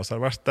rørleggerfirma, så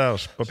hadde vært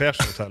der på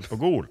Pershotell på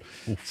Gol,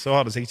 så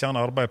hadde sikkert ikke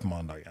han arbeid på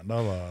mandagen.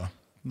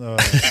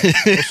 Og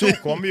så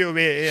kom jo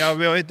vi,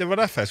 det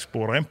var derfor jeg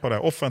sporet inn på det,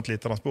 offentlig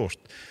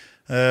transport.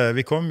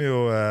 Vi kom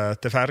jo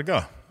til Ferga,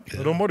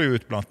 og da må du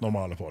ut blant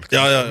normale folk.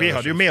 Vi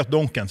hadde jo med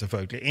Donken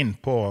selvfølgelig inn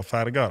på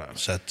Ferga der.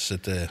 Sett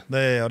det.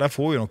 Og der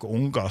får jo noen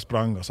unger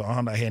sprang, og så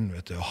han der hen,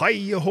 vet du,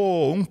 hei og hå,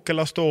 onkel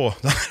stå.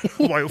 Det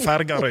var jo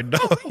Ferga rydda.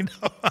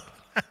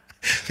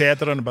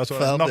 Fedrene bare så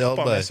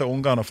nappa med seg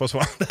ungene og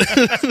forsvant.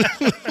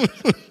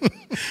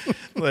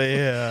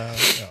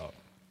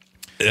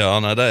 Ja,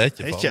 nei, det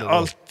ikke farlig. Ikke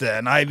alt,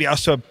 nei, vi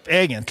altså,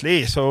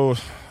 egentlig, så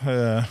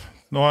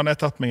nå har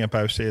jeg tatt meg en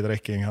pause i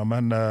drikking her,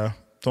 men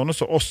sånne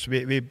som oss,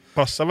 vi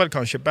passer vel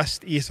kanskje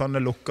best i sånne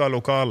lukka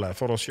lokaler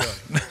for oss selv.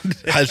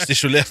 Helst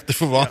isolerte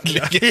for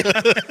vanlige.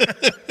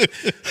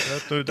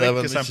 Du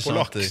drikker seg en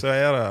polakk, så det...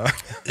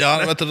 Ja,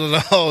 vet du,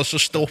 så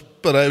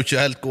stopper det jo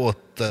ikke helt godt.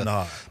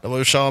 Det var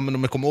jo sammen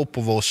når vi kom opp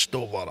på Voss,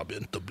 da var det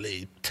begynt å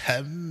bli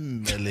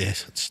temmelig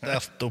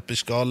sterkt opp i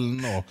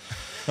skallen, og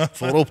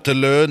for opp til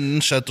lønnen,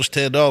 sett oss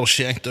til der og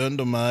skjenkte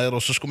enda mer,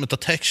 og så skulle vi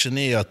ta taxi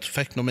ned,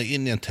 fikk nå meg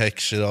inn i en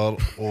taxi der,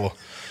 og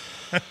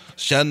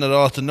kjenner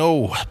da at nå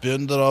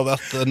begynner det å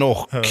være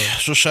nok.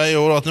 Så sier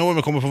hun at nå er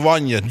vi kommet på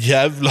vannet,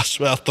 jævla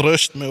svært,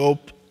 røst meg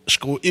opp,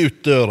 sko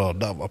ut døra,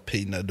 der var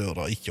pinne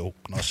døra ikke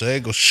åpnet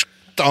seg, og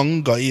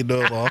stanga i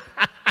døra,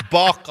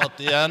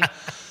 bakat igjen,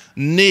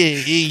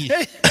 ned i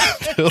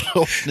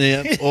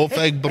døråpningen, og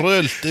fikk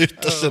brølt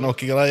ut av seg noen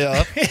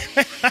greier.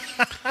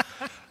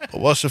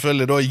 Og var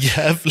selvfølgelig da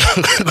jævla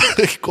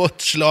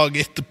godt slag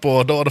etterpå,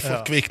 da hadde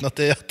folk kviknet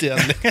det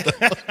igjen litt.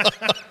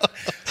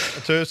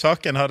 Jeg tror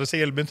saken hadde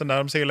sikkert begynt å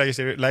nærme seg å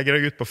legge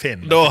deg ut på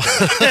Finn.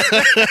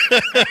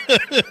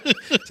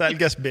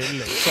 Selges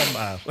billig, som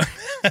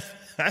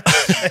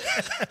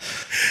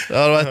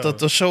Ja, du vet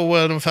at så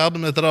er de ferdig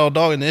med det der, og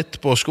dagen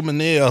etterpå skulle vi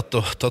ned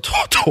og ta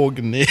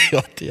toget ned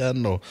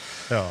igjen.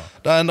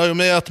 Det enda jo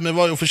med at vi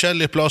var jo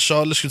forskjellige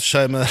plasser, alle skulle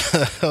si, men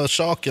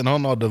saken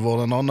han hadde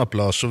vært en annen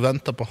plass, og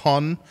ventet på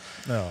han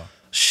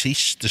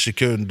siste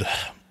sekund.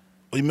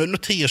 Og i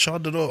mellomtiden så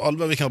hadde da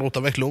Alveviken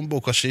rota vekk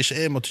lommeboka si, så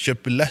jeg måtte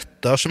kjøpe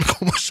billetter som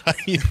kom og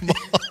si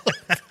mat.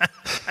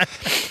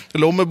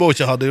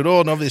 Lommeboka hadde jo da,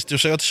 han visste jo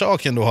seg at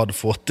saken da hadde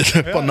fått i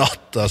løpet av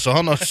natta, så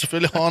han hadde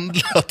selvfølgelig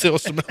handlet til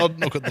oss som hadde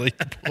noe å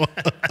drikke på.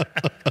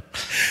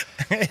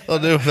 Og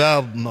det er jo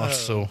verden,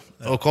 altså.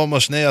 Og kom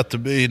oss ned til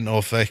byen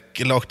og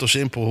fikk lagt oss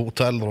inn på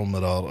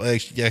hotellrommet der, og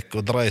jeg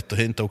gikk og dreit og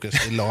hintet oss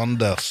stille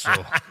Anders,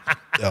 og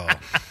ja...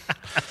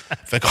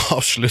 Fikk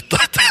avsluttet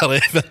dette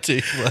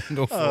eventyret en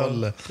gang for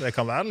alle. Det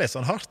kan være litt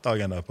sånn hardt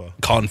dagen der på.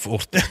 Kan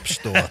fort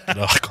oppstå at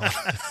det kan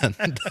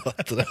hende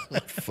at det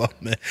faen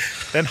meg.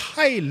 Det er en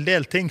hel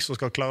del ting som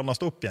skal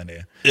klarnes opp igjen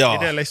i. I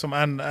det liksom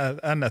en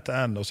etter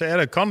en. Og så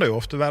kan det jo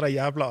ofte være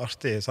jævla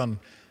artig sånn,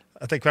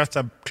 etter hvert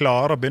som jeg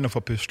klarer å begynne å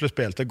få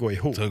puslespill til å gå i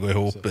hop. Til å gå i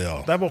hop, ja.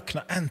 Der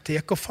våkner en til,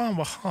 hva faen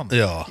var han?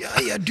 Ja,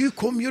 du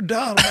kom jo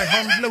der med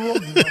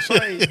handlevogn, og så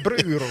er jeg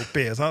brur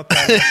oppi, sant?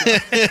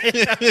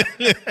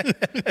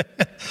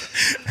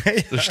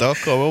 Du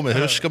snakker om, jeg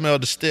husker vi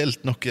hadde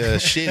stilt noe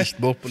skilt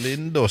bort på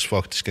Lindås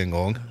faktisk en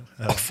gang,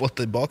 og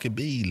fått det bak i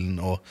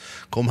bilen, og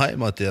kom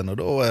hjem igjen,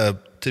 og da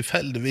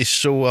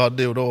tilfeldigvis så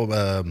hadde jo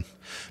da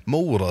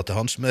mora til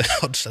han som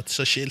hadde sett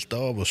seg skilt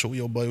av, og så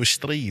jobbet jo i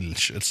Strilen,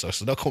 så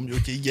da kom jo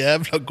ikke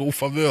jævla god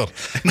favør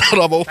når det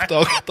var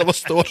oppdaget at det var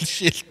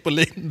stålskilt på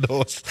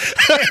Lindås.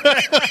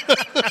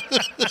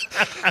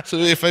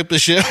 Så vi fikk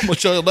beskjed om å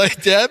kjøre det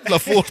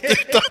jævla fort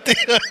ut av det.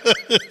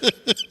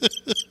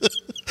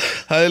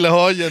 Hele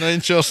hagen og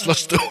innkjørsler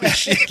stod i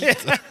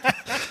skilt.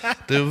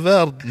 Det er jo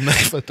verden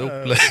jeg fikk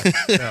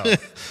oppleve.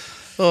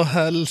 Å,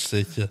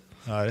 helsike.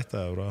 Ja,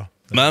 dette er jo bra.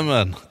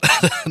 Men.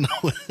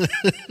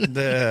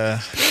 Det,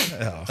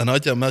 En har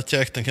ikke mer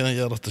kjekt enn kan jeg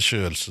gjøre det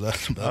selv, så det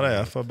er bare...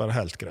 Ja, det er bare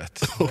helt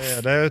greit.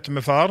 Det er ute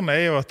med faren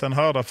er jo at en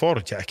har det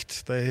for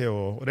kjekt. Det er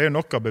jo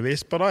noe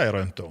bevis på det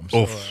rundt om.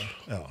 Så,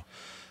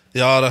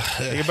 jeg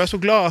er bare så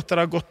glad at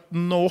det har gått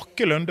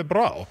noenlunde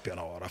bra opp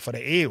gjennom året, for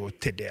det er jo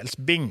til dels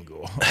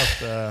bingo. At,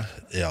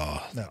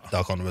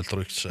 det kan du vel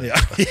trygt si.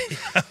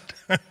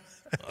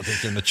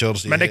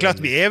 Men det er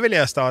klart, vi er vel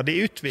i stadig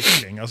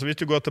utvikling. Altså, hvis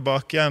du går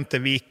tilbake igjen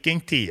til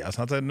vikingtida,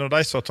 når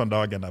de satt sånn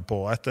dagene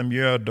på, etter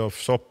mjød og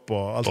sopp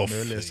og alt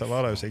mulig, så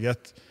var det jo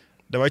sikkert...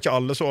 Det var ikke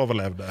alle som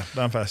overlevde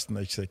den festen,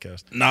 ikke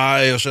sikkert.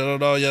 Nei, og så er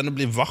det da gjerne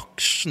bli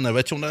voksen. Jeg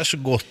vet ikke om det er så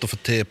godt å få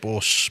til på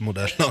oss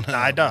modellene.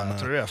 Nei, det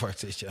tror jeg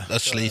faktisk ikke. Det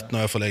er sliten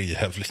når jeg får legge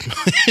jævlig.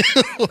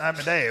 Nei,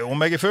 men det er jo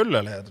om jeg er full,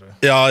 eller heter det?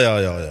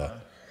 Ja.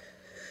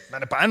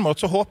 Men på en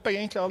måte så håper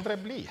jeg egentlig aldri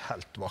bli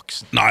helt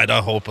voksen. Nei,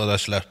 da håper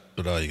jeg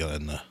slipper det i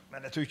greiene.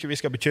 Men jeg tror ikke vi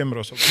skal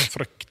bekymre oss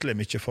fryktelig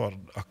mye for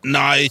akkurat.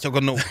 Nei, ikke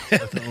akkurat nå.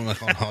 Jeg tror vi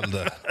kan holde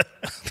det.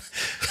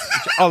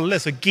 Ikke alle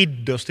som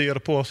gidder å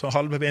styre på så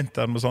halve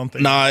vinteren med sånt.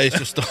 Nei,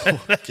 ikke stå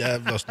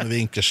jævlast med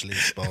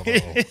vinkelsliper.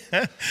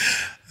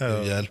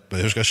 Hjelp.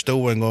 Jeg husker jeg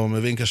stod en gang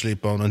med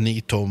vinkelsliperen og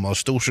 9-tommer,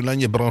 stod så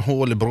lenge brann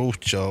hål I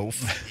brotja, og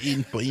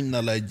inn på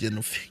innerleggen,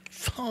 og fikk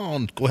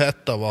faen hvor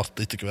hetta vart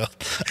etter hvert.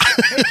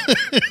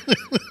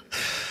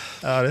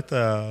 Ja, dette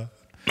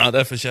Nei,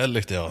 det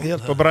forskjellig, ja.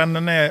 Helt på å brenne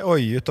ned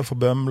utenfor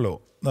Bømlo.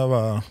 Da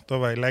var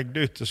jeg legget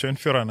ut til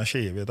Sunnfjord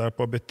Energi. Vi der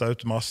på å bytte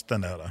ut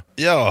masten nede.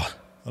 Ja.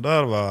 Og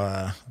der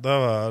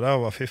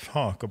var fy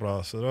faen hvor bra.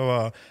 Så det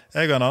var,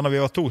 jeg og en annen,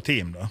 vi var 2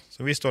 team da.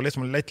 Så vi står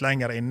liksom litt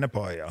lenger inne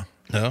på øya.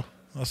 Ja.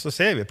 Og så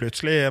ser vi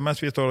plutselig, mens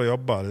vi står og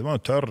jobber, det var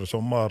en tørr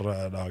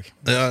sommerdag.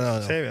 Ja.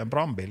 Så ser vi en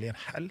brannbil I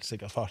en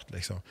helsike fart,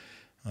 liksom.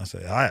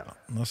 Altså, ja.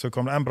 Og så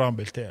kom det en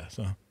brannbil til,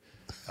 så...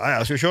 Ja,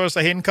 jeg skulle se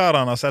disse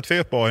hinnkarene har sett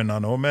fyr på øynene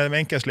nå med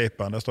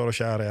vinkelslippen. Det står og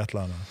skjærer I et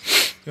eller annet.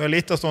 Det var en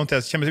liten stund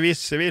til, så kommer vi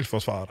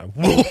sivilforsvaret.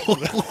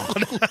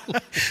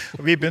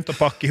 Og vi begynte å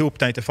pakke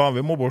ihop, tenkte, faen,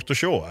 vi må bort og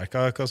se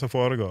hva som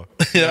foregår.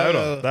 Ja,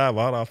 der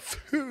var det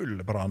full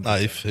brann.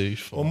 Nei, fy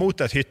faen. Og mot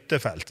et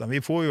hyttefelt.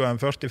 Vi får jo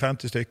en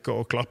 40-50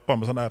 stykker og klappa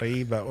med sånne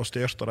rive og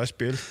styrt, og de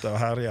spylte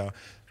og herja.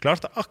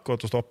 Klarte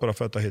akkurat å stoppe det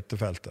født av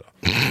hyttefeltet.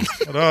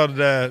 Og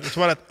så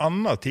var det et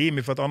annet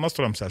team for et annet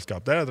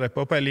strømselskap. Der drev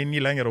på en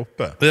linje lenger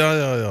oppe. Ja.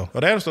 Og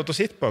de hadde stått og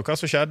sitt på hva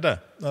som skjedde.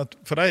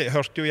 For de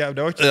hørte jo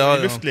det var ikke I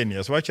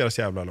luftlinje, så var ikke det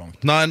så jævla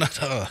langt. Nei.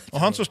 Og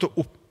han som stod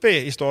oppe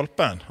I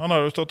stolpen, han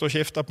hadde stått og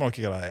skiftet på noen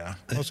greier.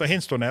 Og så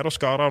hin stod nede og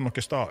skar av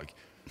noe stag.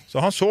 Så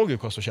han så jo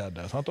hva som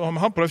skjedde. Og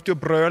han prøvde jo å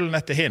brøle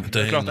ned til hin.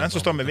 Det klart, en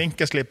som står med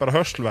vinkelslipper og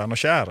hørselvern og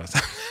skjærer.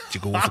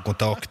 Ikke god for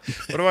kontakt.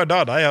 Og det var da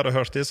de hadde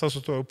hørt disse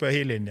som stod oppe I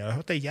hi-linja. Jeg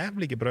hørte en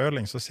jævlig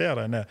brøling, så ser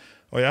de ned.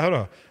 Og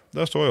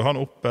der står jo han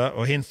oppe,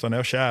 og hin står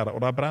ned og skjærer,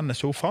 og der brenner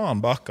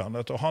sofaen bak han.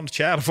 Og han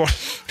skjærer for...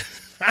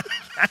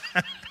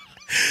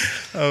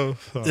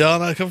 Ja,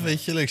 nei, hvorfor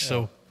ikke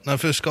liksom? Når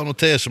jeg først skal noe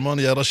til, så må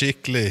han gjøre det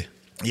skikkelig.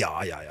 Ja.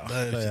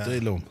 Det jo ikke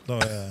tvil om. Det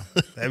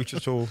jo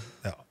ikke så...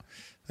 Ja.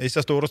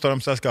 Disse store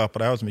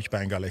strømselskaper, de har så mye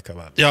penger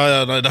likevel.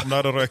 Ja, nei. Om det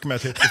hadde røket med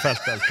et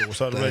hyttefelt eller to,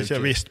 så hadde det ikke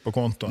visst på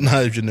kontoen.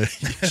 Nei, ikke nøye,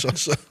 sånn.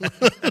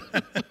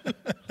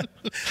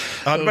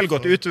 Det hadde vel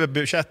gått utover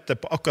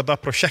budsjettet på akkurat det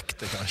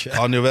prosjektet, kanskje.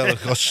 Han jo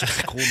vært hva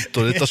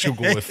konto dette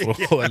skulle gå ifra,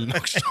 eller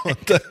noe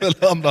sånt. Det vel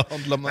han det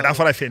handler med. Men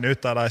derfor de finner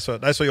ut av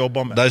de som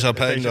jobber med. De som har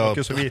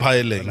penger,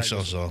 peiling,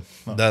 så.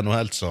 Det noe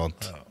helt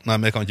sant.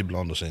 Nei, vi kan ikke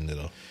blande oss inn I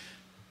det.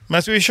 Men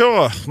skal vi se,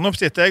 nå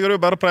sitter jeg og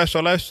du bare prater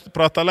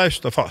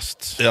løst og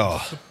fast. Ja.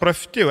 Så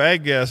prøvde jo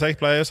jeg, så jeg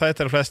pleier å si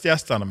til de fleste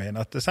gjestene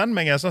mine, at send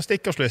meg en sånn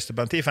stikkordsliste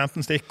på en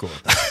 10-15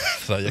 stikkord.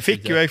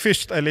 Fikk jo jeg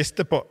først en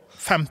liste på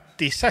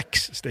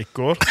 56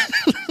 stikkord.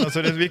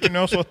 Altså vi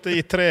kunne jo sittet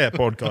I 3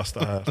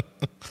 podcaster her.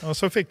 Og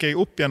så fikk jeg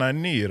opp igjen en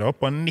ny da,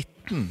 på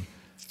 19.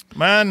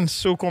 Men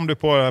så kom du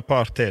på et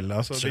par til.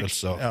 Altså,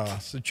 ja,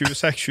 så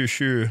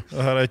 26-27,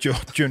 og her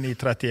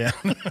 28-29-31.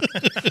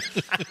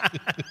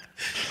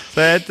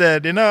 Så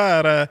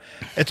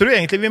jeg tror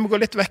egentlig vi må gå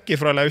litt vekk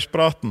fra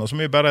løspraten, og så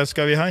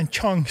skal vi ha en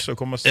chans å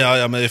komme oss. Ja,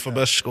 men vi får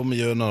bare komme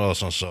gjennom det,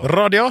 sånn så.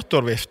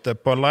 Radiatorvifte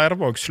på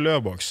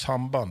Leirvåg-Sløvåg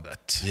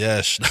sambandet.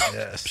 Yes.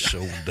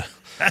 Episode.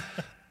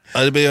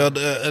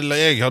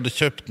 Jeg hadde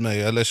kjøpt meg,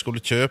 eller jeg skulle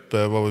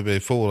kjøpe, vi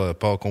får et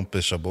par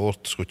kompiser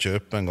bort, skulle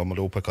kjøpe en gammel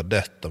Opel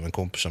Kadett av en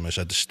kompis som jeg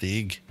heter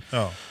Stig.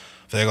 Ja.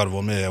 For jeg hadde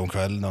vært med om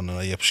kveldene når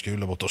jeg gikk på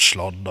skole bort og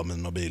sladda med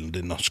denne bilen.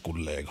 Denne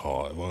skulle jeg ha.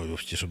 Jeg var jo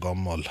ikke så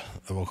gammel.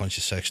 Jeg var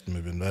kanskje 16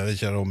 med bunnen. Jeg vet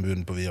ikke om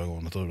bunnen på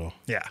videregående, tror du da?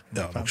 Ja,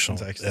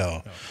 15-16.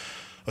 Ja.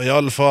 Og I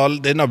alle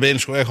fall, denne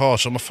bilen skulle jeg ha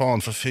som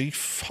faen, for fy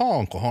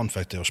faen hvor han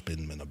fikk til å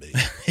spinne med denne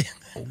bilen.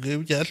 Å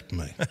Gud, hjelp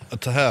meg.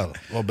 Dette her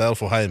var bare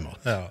for heimat.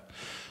 Ja.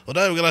 Og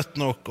det jo greit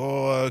nok,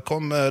 og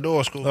kom da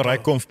og skulle... Og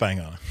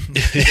reikomfpengene.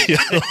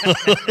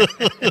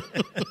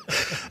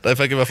 De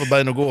fikk I hvert fall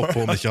bein å gå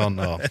på, med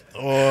kjanna.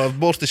 Og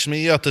bort I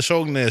smia til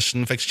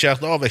Sognesen, fikk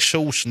skjert av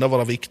eksosen, det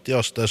var det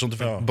viktigste, sånn at du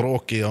fikk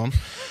bråk I han.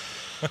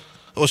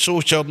 Og så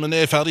kjørte vi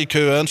ned I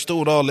ferjekøen,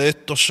 stod der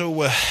litt, og så,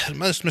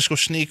 mens vi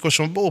skulle snike oss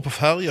ombord på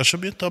ferja, så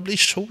begynte det å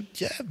bli så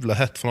jævla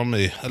hett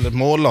fremme I, eller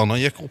målene,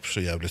 han gikk opp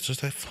så jævlig, så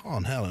jeg tenkte,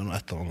 faen, her noe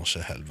et eller annet å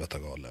se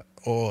helvete gale.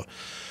 Og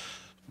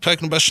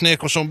fikk nå bare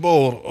snek oss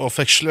ombord, og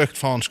fikk sløkt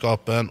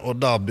faenskapen, og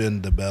da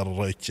begynte bare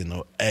røyken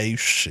å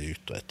ause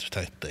ut, og jeg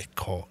tenkte,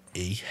 hva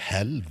I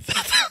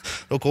helvete?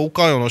 Da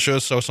koka jo noe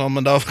kjøtsak sammen,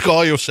 men da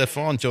ga jo seg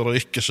faen ikke å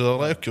røyke, så det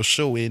røyk jo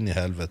så inn I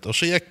helvete. Og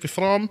så gikk vi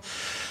fram,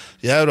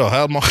 ja da,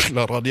 her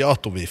mangler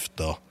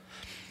radiatorvifta.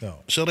 Ja.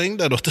 Så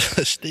ringde jeg da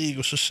til Stig,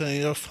 og så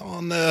sier jeg,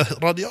 faen,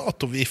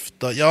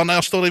 radiatorvifta. Ja, nei,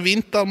 jeg står I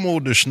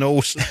vintermodus nå,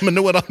 men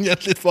nå den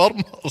gitt litt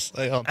varmere,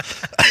 sier han.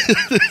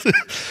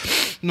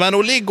 Men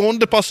hun ligger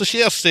under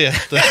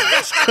passasjersetet.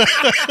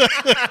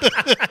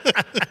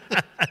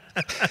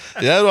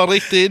 Ja, du har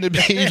riktig inn I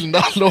bilen,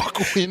 da lå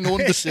hun inn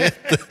under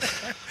setet.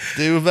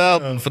 Det jo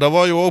verden, for det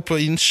var jo også på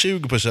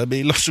innsuget på seg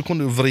biler, så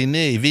kunne du vri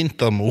ned I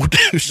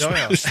vintermodus.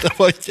 Ja. Det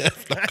var ikke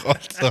jævla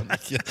kaldt, sånn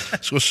ikke.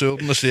 Så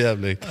sørne så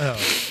jævlig.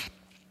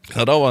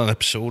 Ja, da var en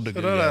episode.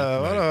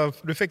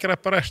 Du fikk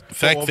reparert på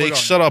overgangen. Fikk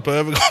fikse det på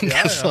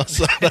overgangen, sånn.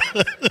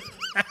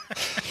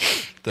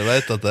 Du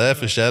vet at det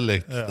forskjellig.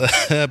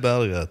 Det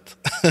bare greit.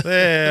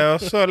 Det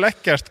også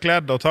lekkert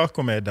kledd å ta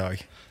med I dag.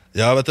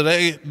 Ja, vet du,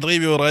 jeg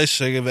driver jo og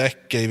reiser jeg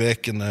vekk I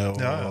vekene,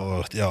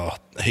 og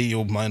jeg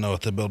jobber mener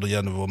at jeg burde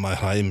gjerne være mer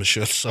hjemme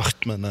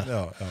selvsagt, men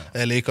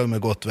jeg liker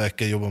meg godt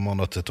vekk, jeg jobber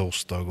mandag til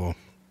torsdag, og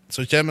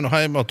så kommer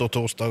jeg hjemme til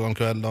torsdag om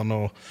kvelden,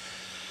 og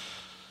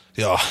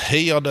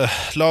jeg hadde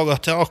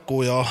laget taco,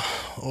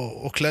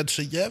 og kledd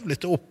så jævlig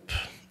opp,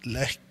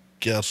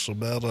 lekker, så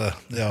bare,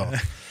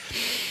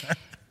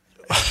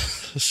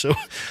 så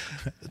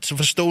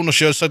forstod nå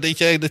selvsagt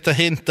ikke jeg dette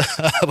hintet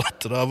her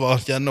at det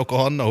var Jenny og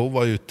Hanna hun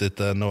var ute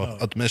etter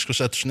og at vi skulle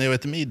sette oss ned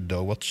etter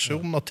middag og at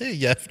surna til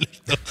jævlig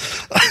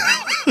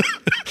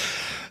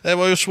jeg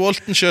var jo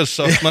svolten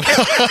selvsagt men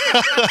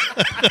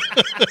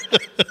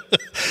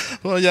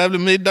det var jævlig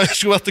middag jeg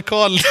skulle vært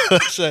kald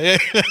sier jeg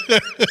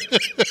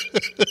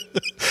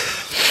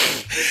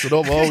så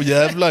da var hun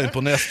jævla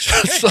imponert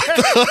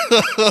selvsagt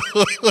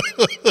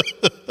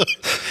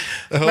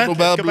Men skal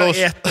bare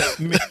ete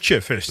mye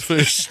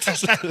først.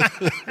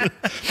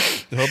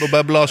 Jeg hadde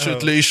bare blåst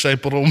ut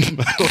lyset på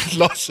rommet og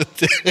lasset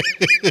til.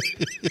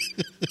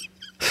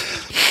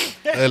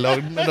 Jeg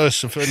lagde meg da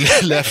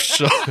selvfølgelig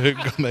lefse og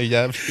hugget meg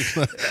jævlig.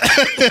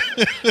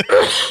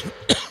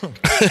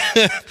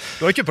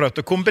 Du har ikke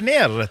prøvd å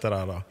kombinere dette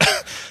der da?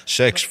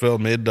 6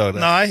 før middag.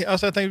 Det. Nei,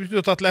 altså jeg tenkte du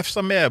hadde tatt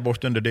lefse med bort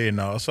under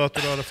dyna, og så at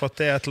du hadde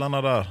fått til et eller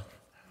annet der.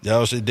 Ja,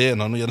 altså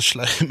ideen har nå gjerne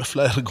slei med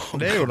flere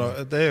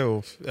ganger. Det er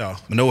jo,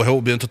 Men nå har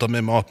hun begynt å ta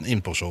med maten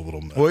inn på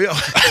soverommet. Åja.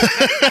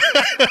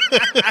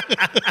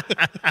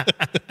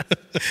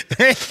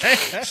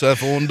 Så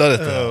jeg får under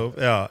dette.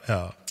 Ja.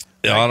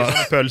 Det er ikke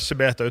sånne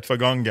pølsebeter ut fra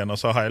gangen, og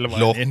så hele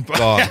veien inn på.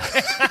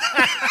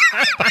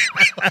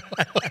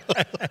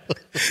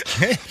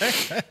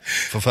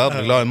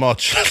 Forferdelig glad I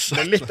mat. Du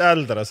er litt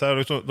eldre, så er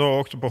du da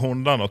også på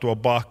hundene at du har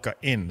baket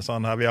inn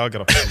sånn her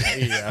Viagra-pille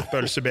I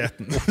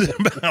pølsebeten.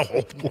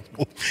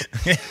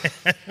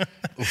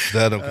 Uff,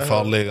 det er noe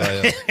farlig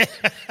greier.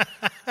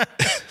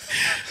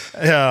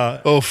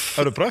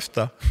 Har du prøvd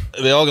det?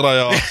 Viagra,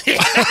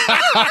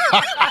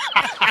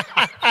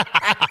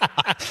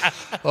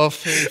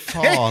 fy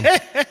faen.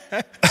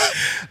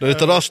 Når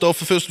dette der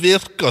stoffet først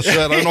virker, så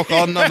det noe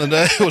annet, men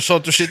det jo sånn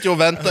at du sitter og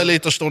venter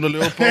litt og står og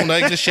lurer på om det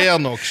egentlig skjer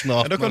noe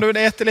snart. Da kan du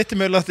ete litt I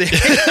mellomtid.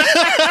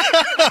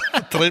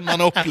 Trimmer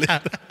man opp litt.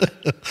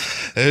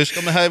 Jeg husker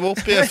vi heiv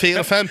opp I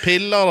 4-5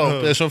 piller,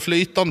 sånn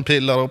flytende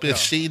piller, opp I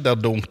et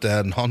siderdunk til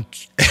en.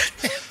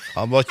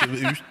 Han var ikke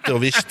ute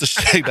og visste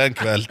seg den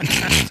kvelden.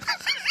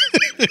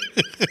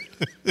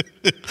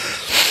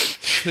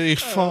 Fy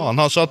faen,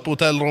 han satt på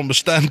hotellrommet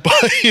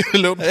standby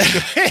Han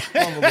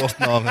var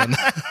godt av henne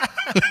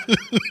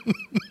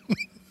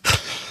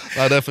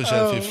Nei, det får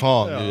ikke fy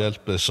faen Du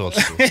hjelper så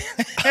Det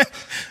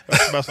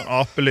bare sånn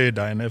apelyd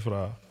der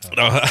innifra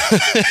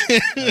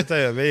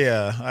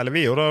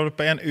Vi gjorde det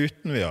på en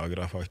uten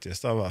Viagra faktisk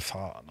Det var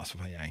faen,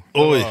 altså for en gjeng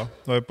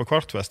Det var på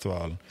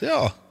Kvartfestivalen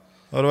Ja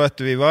Og da vet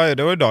du, det var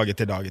jo dag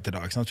til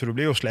dag, så du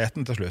blir jo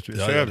sleten til slutt. Vi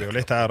søver jo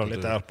litt her og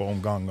litt der på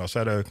omgang, og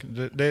så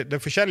det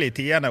forskjellige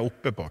tidene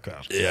oppe på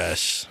hver.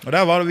 Yes. Og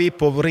der var vi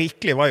på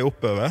rikelig vei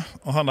oppover,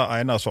 og han der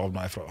ene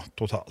sovna ifra,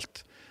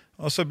 totalt.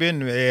 Og så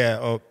begynner vi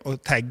å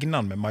tegne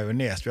han med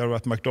majones. Vi hadde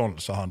vært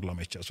McDonald's og handlet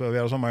mye, så vi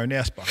hadde sånn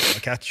majonespakke,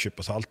 ketchup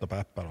og salt og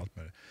pepper og alt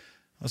mulig.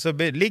 Og så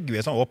ligger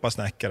vi sånn åpne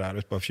snekker der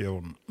ute på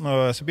fjorden,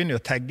 og så begynner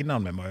vi å tegne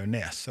han med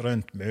majones,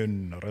 rundt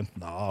munnen og rundt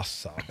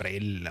nasa,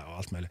 briller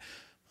og alt mulig.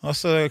 Og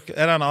så det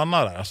en annen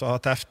der som har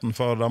teften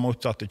for det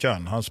motsatte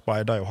kjønn. Han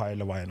speider jo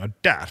hele veien, og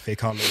der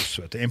fikk han løs.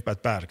 Inn på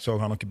et berg så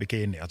han noen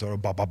bikini, og så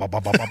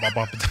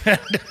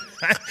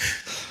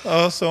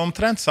Og så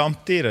omtrent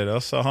samtidig, da,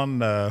 så han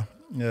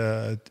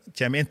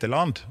kommer inn til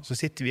land, så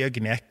sitter vi og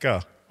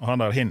gneker, og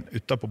han der hin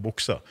ute på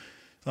buksa.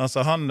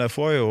 Altså, han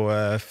får jo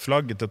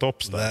flagget til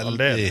topps der,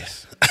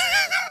 aldeles.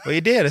 Og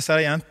I det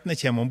disse jentene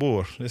kommer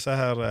ombord, disse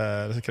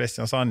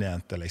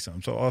Kristiansand-jenter,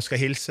 liksom, så, og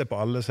skal hilse på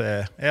alle som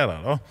der,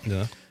 da.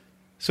 Ja.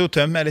 Så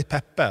tømmer jeg litt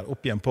pepper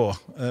opp igjen på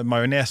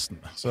majonesen,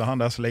 så han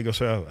der som ligger og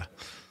søver.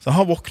 Så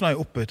han våkner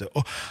jo opp ute,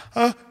 og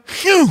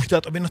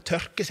begynner å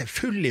tørke seg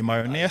full I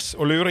majones,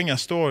 og luringen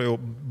står jo,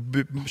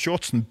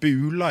 shortsen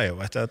buler jo,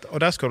 vet du,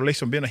 og der skal du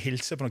liksom begynne å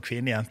hilse på noen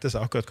kvinnejenter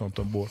som akkurat kom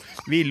ombord.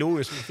 Vi lo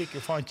jo, så vi fikk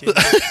jo faen ikke.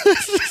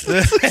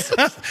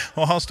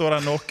 Og han står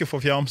der noe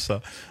for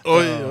fjamsa.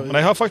 Men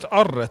jeg har faktisk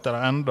arr etter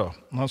det enda.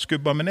 Han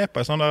skubber meg ned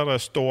på en sånn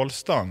der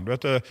stålstang, du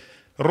vet det,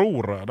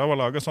 roret, det var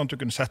laget sånn at du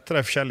kunne sette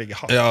deg forskjellige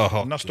hakk.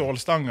 Denne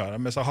stålstanger,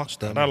 med så hakk,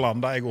 der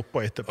landet jeg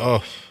oppå etterpå.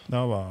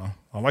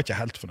 Han var ikke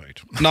helt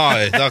fornøyd.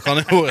 Nei, det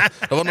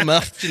var noe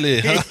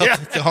merkelig.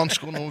 Han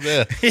skulle noe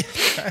ved.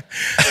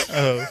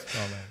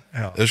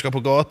 Jeg husker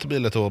på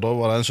gatebildet, da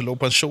var det en som lå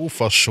på en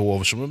sofa og sov,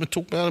 så vi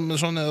tok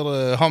med sånn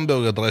her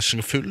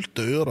hamburgerdressing og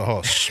fulgte øret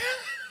hans.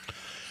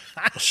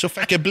 Så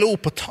fikk jeg blod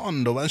på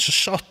tann, og en som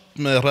satt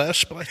med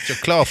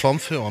rævsprekker klar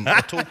framfor han,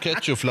 og tok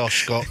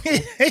ketchupflasker og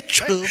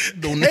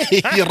kjørte ned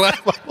I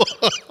ræva.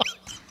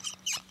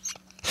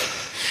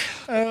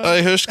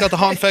 Jeg husker at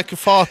han fikk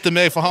fat I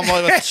meg, for han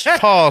var jo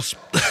et par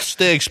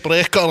steg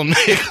sprekere enn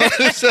meg.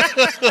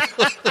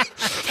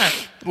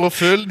 Og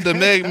fyllde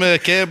meg med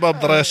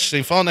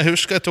kebabdressing. Faen, jeg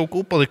husker jeg tok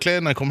opp av de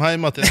klærne jeg kom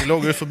hjem til. Jeg lå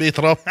ut forbi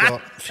trappa.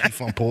 Fy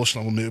faen,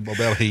 påsen var mye,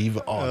 bare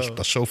hive alt.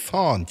 Det så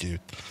faen ikke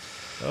ut.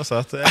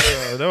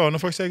 Det var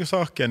faktisk jeg og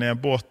Saken i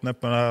en båt nede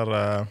på den her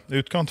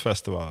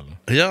utkantfestivalen.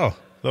 Ja.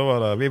 Da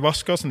var det, vi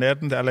vasket oss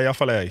nedentil, eller i hvert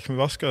fall jeg, vi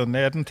vasket oss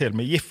nedentil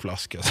med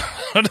giftflasker.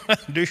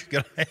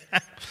 Duschgreier.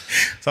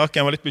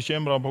 Saken var litt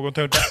bekymret på å gå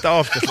til dette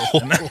av til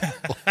slutt.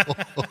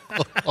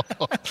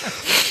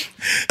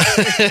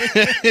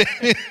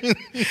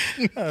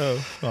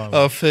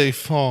 Ja, fy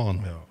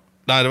faen.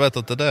 Nei, du vet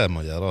at det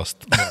må gjøres.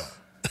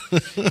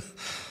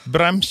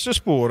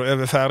 Bremsespor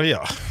over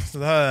ferja.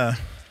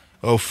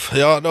 Uff,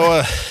 ja,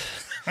 da...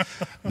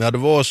 Vi hadde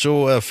vært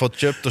så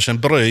fått kjøpt oss en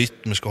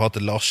brøyt. Vi skulle ha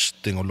til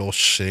lasting og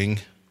lossing.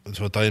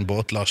 Så ta inn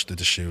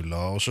båtlastet til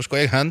skjula. Og så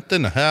skulle jeg hente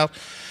henne her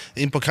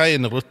inn på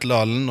kaien i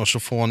Rutledalen, og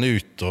så få henne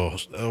ut. Og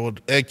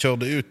jeg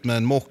kjørte ut med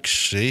en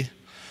Moxi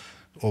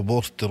og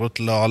bort til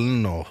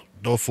Rutledalen, og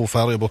da får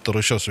ferja bort til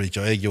Rysjasvik,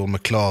 og jeg gjorde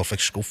meg klar,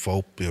 fikk skuffa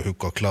oppi og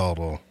hukka klar,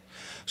 og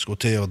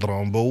skulle til å dra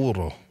ombord,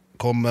 og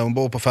kom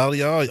ombord på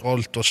ferja,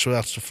 alt var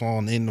svært så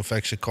faen, inn og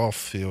fikk seg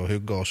kaffe og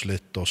hugga oss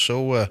litt, og så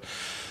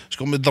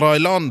skulle vi dra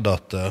i land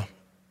etter.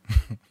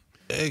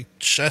 Jeg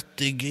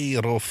sette i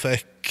gir og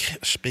fikk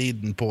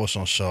speeden på,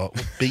 som sa, og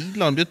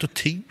bilene begynte å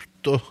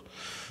tute, og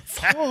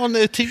faen,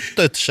 jeg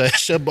tutet seg, jeg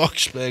ser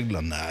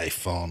bakspegler, nei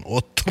faen,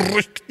 og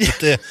trykte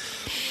til,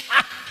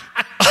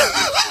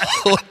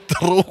 og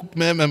drog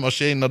med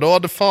maskinen, og da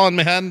hadde faen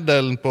med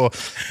hendelen på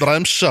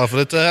bremsa, for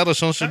dette her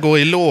sånn som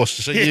går i lås,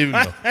 så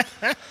hjulet.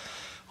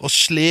 Og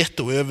slet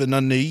over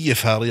den nye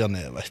ferja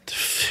ned, vet du.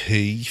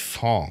 Fy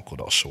faen, hvor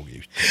det så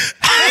ut.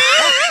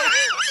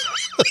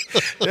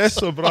 Det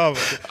så bra,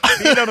 vet du.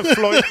 Bilene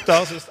fløyta,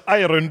 så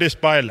en runde i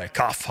speilet.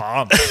 Hva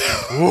faen?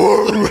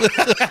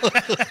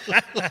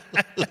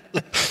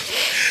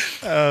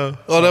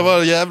 Og det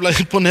var jævla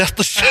imponert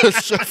selv,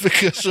 så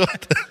fikk jeg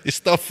sånn, i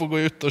stedet for å gå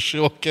ut og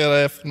se hva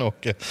det for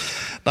noe.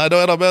 Nei,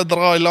 da det bare å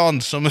dra i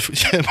land, så vi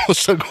kommer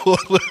oss av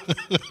gårde.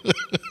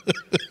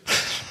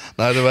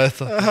 Nei, du vet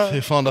det. Fy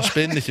faen, det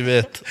spinner ikke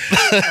vet.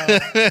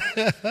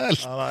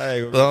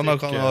 Denne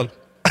kanal.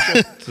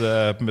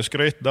 Med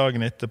skryt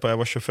dagen etterpå, jeg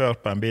var sjåfør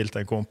på en bil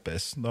til en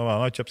kompis. Da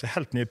var han kjøpt seg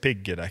helt nye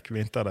piggedekk,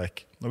 vinterdekk.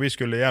 Og vi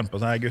skulle igjen på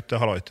sånn her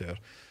guttehalvøytur.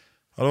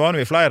 Og da var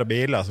vi flere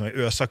biler som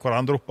vi øsa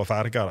hverandre opp på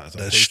ferger.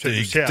 Det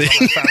stygt.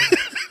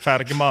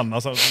 Fergemann,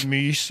 altså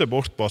myse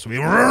bort på oss, og vi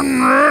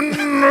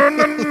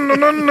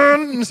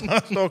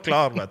står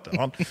klar, vet du.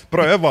 Han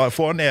prøver å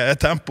få ned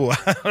tempoet,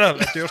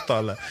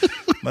 turtallet.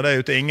 Men det er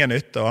jo til ingen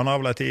nytte, og han har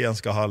vel en tid han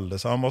skal holde,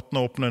 så han måtte nå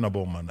åpne under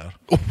bommen der.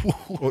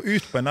 Og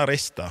ut på en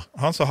rista,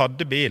 han som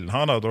hadde bilen,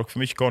 han hadde drukket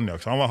for mye konjak,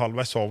 så han var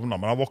halvveis sovna,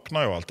 men han våkna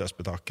jo alt det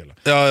spektakkelet.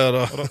 Ja, ja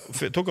da. Og da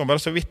tok han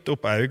bare så vidt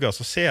opp øynene,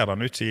 så ser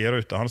han ut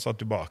sideruta, han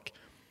satt jo bak.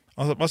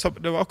 Altså,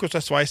 det var akkurat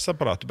så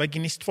sveiseapparat. Bare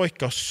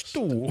gnistfolka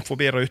sto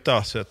forbi ruta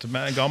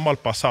med en gammel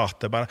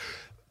Passat.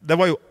 Det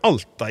var jo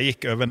alt da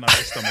gikk over den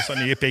lista med så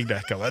nye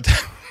piggdekker, vet du.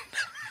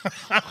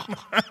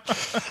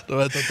 Du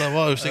vet at det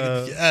var jo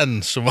sikkert ikke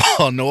en som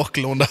var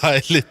noenlunde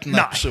en liten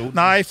episode.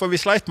 Nei, for vi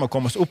sleit med å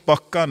komme oss opp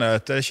bakkene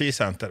til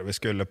skisenteret vi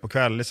skulle på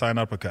kveld, litt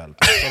senere på kveld.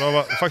 Så det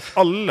var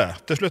faktisk alle,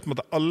 til slutt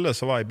måtte alle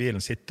som var i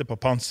bilen sitte på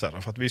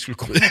panseret for at vi skulle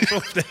komme oss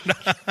opp til det.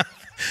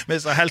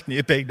 Med så helt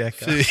nye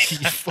piggdekker. Fy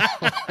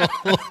faen.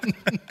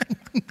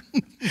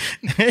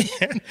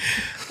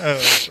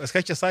 Jeg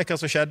skal ikke si hva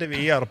som skjedde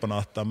videre på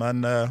natta,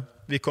 men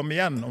vi kom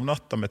igjen om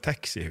natta med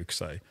taxi,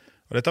 husker jeg.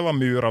 Og dette var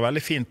muret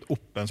veldig fint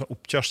opp, en sånn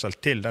oppkjørsel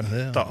til den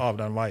hytta av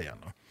den veien.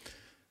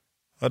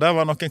 Og der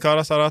var noen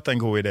karer som hadde hatt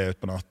en god idé ut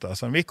på natta.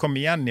 Så vi kom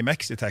igjen i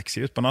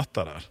Maxi-taxi ut på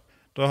natta der.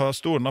 Da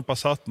stod den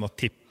Passaten og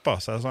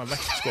tippet seg sånn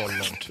vektskål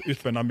ut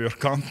på den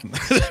murkanten.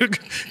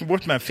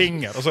 Bort med en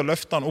finger, og så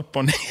løftet han opp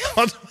og ned.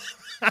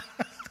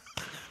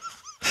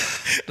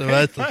 Du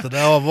vet at det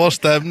var vår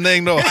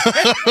stemning da.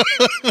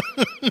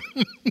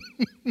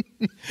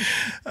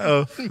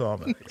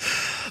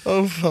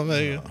 Faen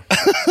meg.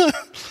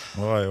 Det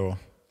var jo,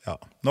 ja.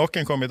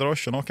 Noen kom i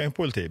drosje, noen i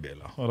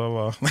politibiler. Og det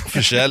var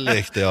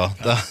forskjellig, ja.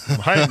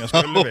 Heim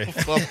skulle vi.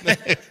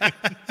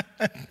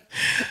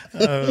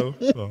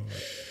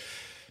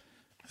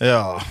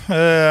 Ja,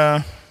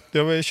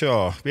 det var ikke.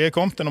 Vi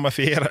kommet til nummer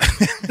 4.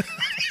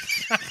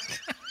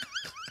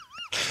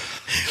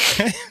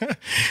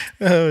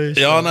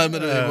 Ja, nei, men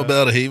det var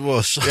bare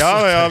hive oss.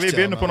 Ja, vi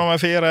begynner på nummer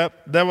 4.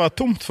 Det var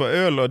tomt for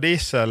øl og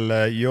diesel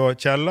i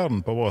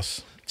kjelleren på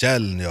Voss.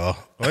 Kjellen, ja.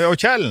 Og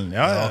Kjellen,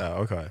 ja,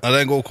 ok. Ja, det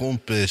er en god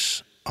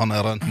kompis. Han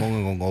har rent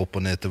mange ganger opp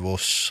og ned til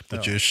Voss, på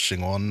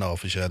kyssing og annet og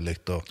forskjellig.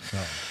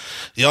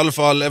 I alle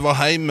fall, jeg var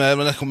hjemme,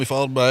 men jeg kom i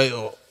farbeid,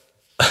 og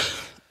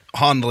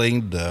han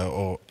ringde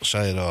og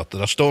sier at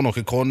det står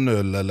noe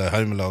konnull eller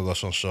heimelager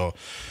sånn så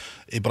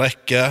i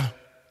brekket,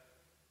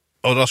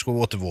 og det skulle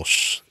gå til Voss.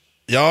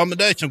 Ja, men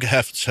det er ikke noe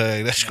heft, sier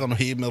jeg. Det skal nå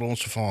hive meg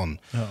rundt så faen.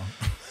 Ja.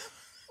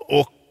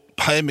 Og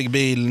hjemme i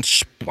bilen,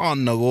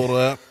 spann av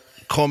gårde,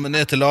 kom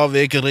ned til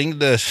Lavik,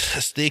 ringde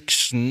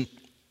Stiksen.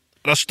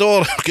 Det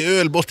står noe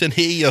øl bort til en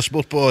hias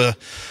bort på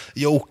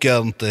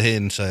jokeren til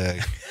henne, sier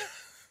jeg.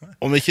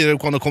 om ikke du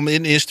kunne komme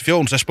inn I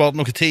Istefjorden, så jeg sparte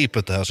noe tid på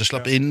dette her, så jeg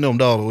slapp innom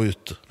der og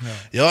ut.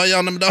 Ja,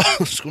 men da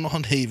skulle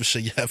han hive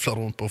seg jævla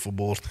rundt på å få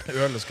bort.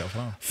 Ølet skal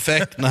fram.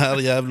 Fikk denne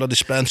her jævla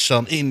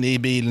dispenseren inn I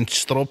bilen,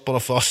 stropper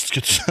det fast,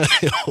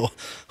 og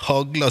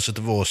hagla seg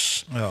til vås.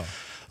 Ja.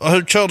 Og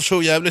han kjørte så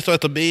jævlig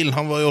etter bilen,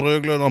 han var jo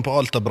rødglødende på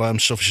alt av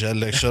brems og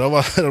forskjellig, så det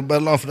var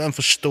bare la for den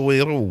for stå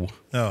I ro.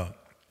 Ja.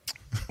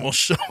 Og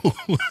så,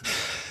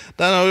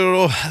 den har jo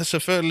da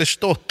selvfølgelig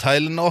stått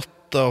hele natt,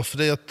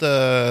 fordi at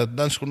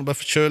den skulle bare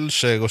forkjøle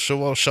seg, og så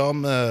var det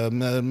samme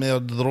med å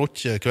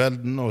drokke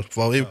kvelden, og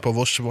var jo på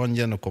Vossevann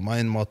igjen og kom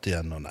inn mat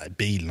igjen, og nei,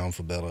 bilen han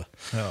får bedre.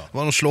 Det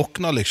var noe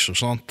slokna liksom,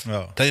 sant?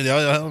 Tenkte, ja,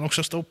 her er noe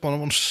som stod på, det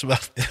var noe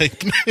svært,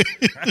 tenkte vi.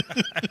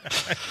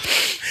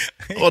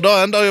 Og da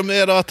enda jo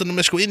med at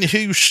når vi skulle inn I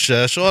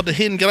huset, så hadde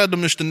hin greid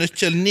å miste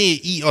nøkkelen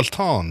ned I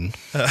altanen.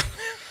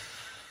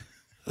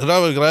 Det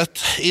var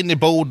greit, inn I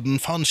boden,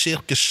 fann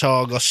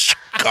sirkessaga,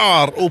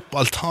 skar opp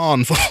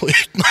altanen for å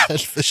uten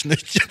helfes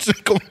nøkkel som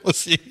kom og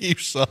si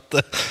huset.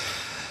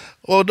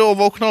 Og da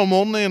våkna om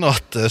morgenen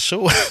at så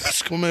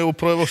skulle vi jo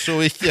prøve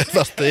så ikke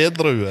vært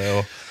edrue.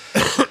 Og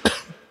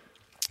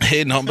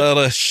hin han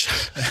bare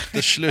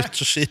til slutt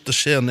så sitter og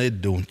ser ned I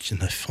dunken.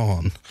 Nei,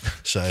 faen,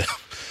 sier jeg.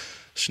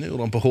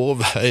 Snur han på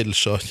hovedet hele,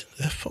 så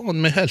det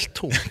faen meg helt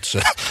tomt, så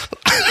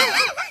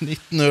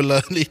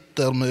 19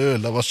 liter med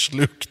øl, det var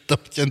slukt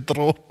av ikke en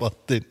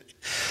dråpat inn.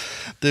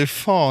 Det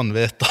faen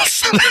vet,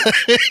 altså,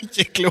 det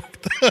ikke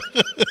klokt.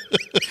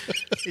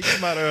 Ikke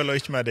mer øl og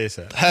ikke mer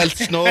disse.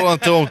 Helt snorrende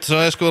tomt,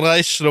 så jeg skulle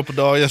reise da på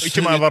dagen.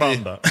 Ikke mer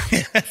varandre.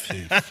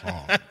 Fy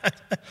faen.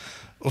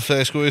 Og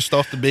så jeg skulle jo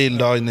starte bilen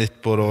dagen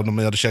etterpå da, når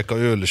vi hadde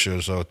sjekket ølet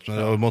selvsagt.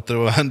 Men da måtte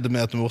det jo hende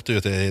med at vi måtte jo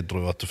til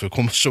Edru, for jeg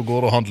kom så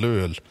går og handle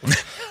øl.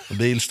 Og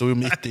bilen stod jo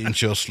midt I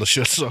innkjørselen,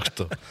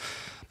 selvsagt.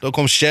 Da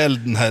kom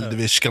Sjelden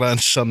heldigvis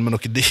skrensen med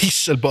noe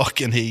diesel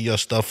bak en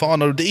hias der.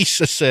 Faen, har du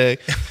diesel,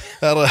 seg?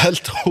 Her det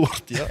helt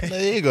hårdt. Ja,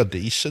 nei, jeg har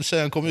diesel,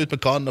 seg. Han kom ut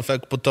med kanna,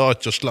 fikk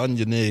potat og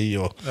slange ned I,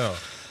 og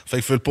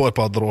fikk fylt på et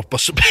par dråper,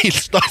 så bil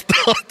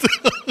startet.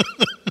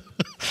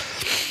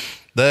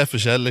 Det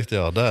forskjellig,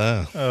 ja, det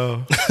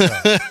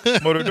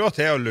Må du da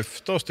til å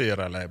lufte og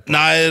styre, eller?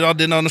 Nei,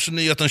 den er så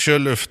ny at den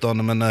selv luftene,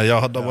 men ja,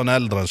 da var en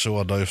eldre enn så,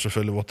 da har jo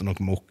selvfølgelig vært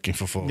noe mokking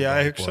for folk. Ja,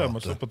 jeg husker jeg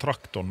måtte stå på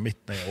traktoren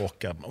midt ned I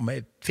åkeren, og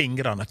med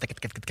fingrene,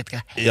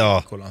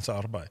 hvordan så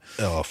arbeid.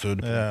 Ja,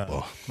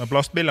 fullpumpa. Men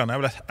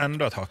plastbilene vel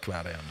enda et hakk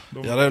hver igjen.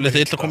 Ja, det jo litt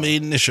helt å komme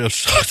inn I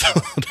selvsagt.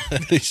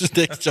 Det ikke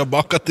stikker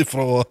bakket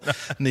ifra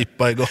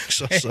nippa I gang,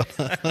 så.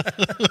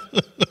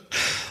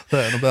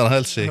 Det noe bare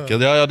helt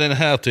sikkert. Ja, den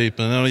her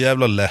typen, den noe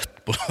jævla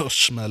lett på å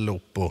smelle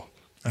opp og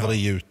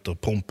vri ut og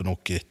pumpe noe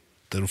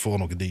etter du får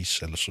noe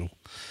diesel eller så.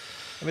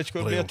 Jeg vet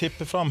ikke hvor det blir å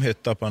tippe fram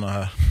hytta på denne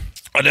her.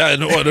 Ja, det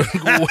noe det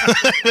god.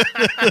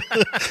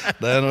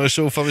 Det noe I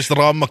så fall hvis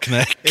rammer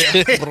knekk.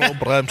 Bra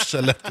brems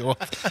eller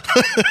godt.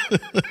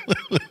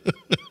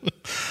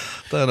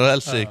 Det noe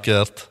helt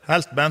sikkert.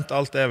 Helt bent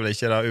alt vel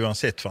ikke det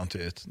uansett, fant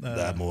vi ut.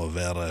 Det må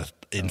være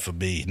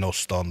innforbi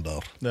norsk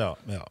standard. Ja.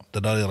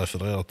 Det der jeg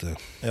refererer til.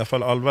 I hvert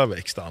fall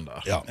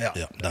Alvervik-standard. Ja,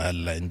 det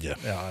lenge.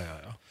 Ja.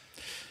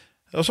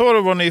 Og så var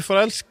du vår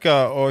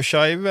nyforelsket og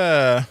skeive...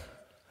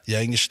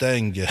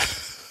 Gjengestenge.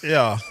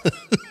 Ja,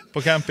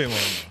 på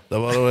campingvognen. Det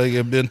var da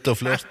jeg begynte å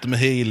flørte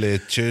med Healy,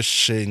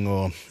 kyssing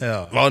og... Det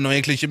var nå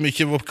egentlig ikke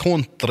mye på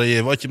country,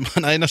 det var ikke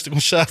en eneste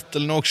konsert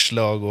eller noe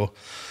slag, og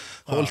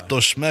holdt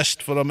oss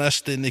mest for det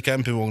meste inn I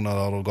campingvognen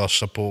der og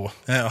gasset på.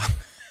 Ja.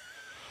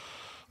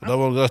 Og det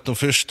var greit, og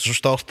først så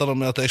startet det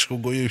med at jeg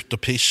skulle gå ut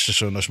og pisse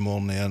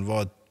søndagsmorgen igjen,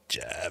 var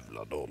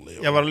jævla dårlig.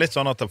 Ja, var det litt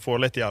sånn at det får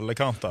litt I alle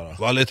kanter da?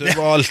 Det var litt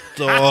overalt,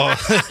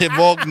 og I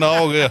vogna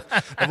også.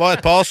 Det var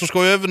et par som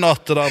skulle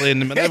overnatte der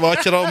inne, men det var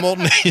ikke det om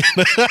morgenen.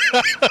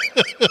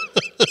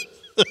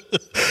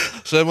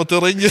 Så jeg måtte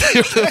ringe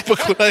dem og løpe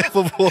hvor jeg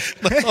var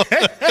våkna.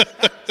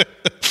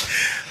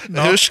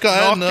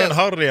 Naken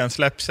Harryen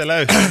slipper seg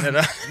løs inn I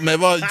det. Vi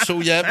var så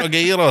jævla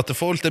gira at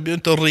folk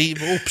begynte å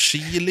rive opp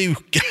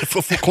skiluken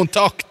for å få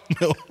kontakt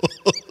med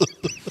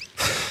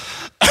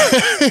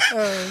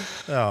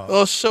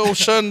Og så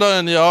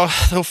søndagen,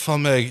 for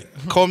meg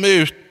kom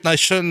ut, nei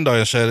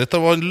søndagen sier jeg,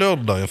 dette var en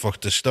lørdag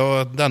faktisk, det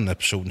var den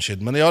episoden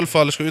siden, men I alle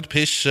fall jeg skulle ut og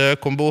pisse,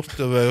 kom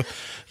bortover,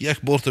 gikk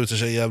bortover til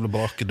seg jævla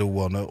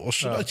brakedoene, og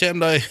så da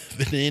kom det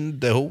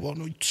venninne, hun var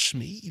noe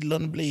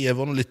smilende blid, jeg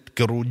var noe litt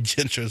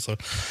grudgen,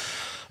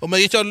 om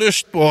jeg ikke hadde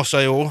lyst på,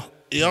 sier hun,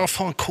 ja,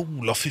 faen,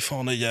 cola, fy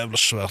faen, det jævla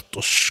svært,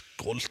 og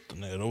skolte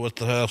ned, og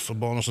etter her, for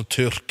bare noe sånn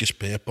tyrkisk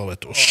peper,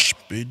 vet du, og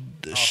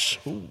spydde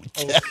så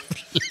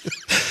jævlig.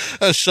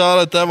 Jeg sa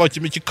at det var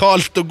ikke mye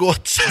kaldt og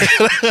godt, sier jeg.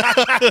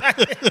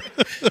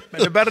 Men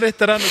det bare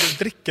dette der når du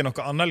drikker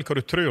noe annet eller hva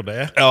du tror det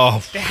Ja.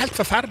 Det helt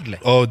forferdelig.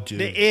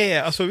 Det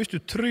altså, hvis du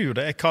tror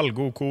det kald,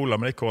 god cola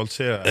med det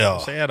kålsyre,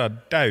 så det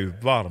død,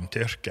 varm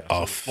tyrke.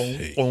 Ja,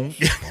 fy faen.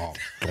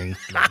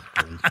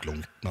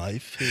 Nei,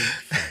 fy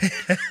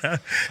faen.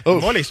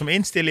 Du må liksom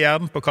innstille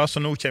hjernen på hva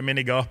som nå kommer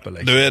inn I gapet.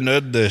 Liksom. Du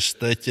nøddes,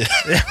 det ikke...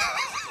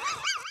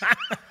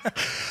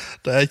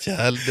 Det ikke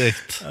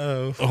heldigt.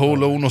 Hun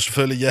lå nå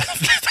selvfølgelig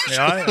jævligt.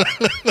 Ja.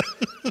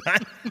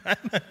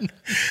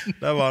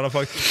 Det var det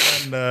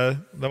faktisk, men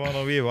det var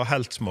når vi var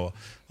helt små.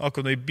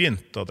 Akkurat når vi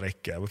begynte å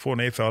drikke. Vi får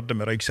ned i Førde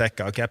med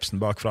ryggsekker og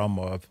kepsen bak frem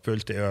og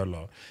fullt i øl.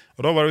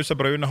 Og da var det jo så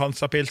brune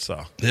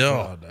Hansa-pilser. Ja.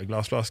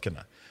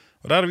 Glasflaskene.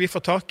 Og der vi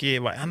får tak i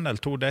var 1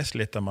 eller 2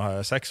 desiliter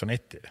med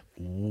 96.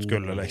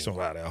 Skulle liksom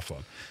være i hvert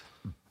fall.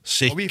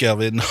 Sikker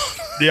vinner.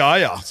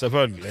 Ja,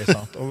 selvfølgelig.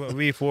 Sant? Og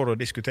vi får og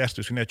diskuterte,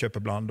 du skulle ned og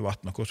kjøpe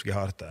blandevatten, og hvordan skulle jeg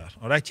ha dette her.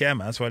 Og de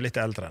kommer en som er litt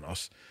eldre enn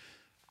oss.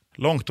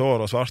 Langt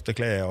hår og svarte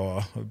klær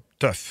og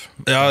tøff.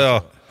 Ja.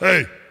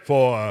 Hei,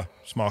 få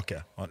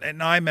smake.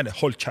 Nei, men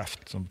hold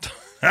kjeft.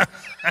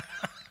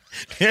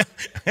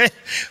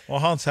 Og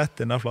han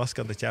setter denne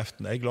flasken til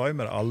kjeften. Jeg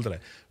glemmer det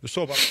aldri. Du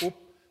så bare opp,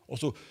 og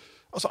så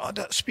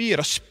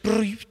spyret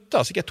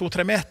spruta sikkert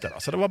 2-3 meter.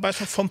 Så det var bare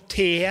sånn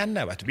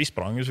fontene. Vet du. Vi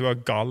sprang jo så vi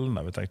var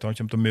galne. Vi tenkte han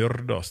kommer til å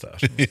myrde oss der.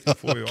 Så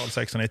får vi jo all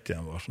 96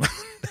 igjen vår.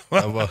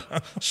 Jeg var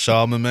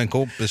sammen med en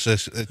kompis.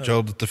 Jeg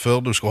kjørte til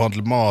Førde, skulle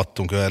handle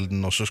mat om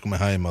kvelden, og så skulle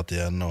vi hjem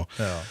igjen. Og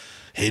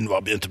hun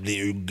var begynt å bli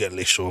uggen,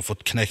 liksom, og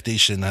fått knekt i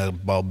sin her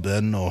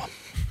babben, og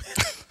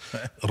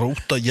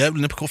rota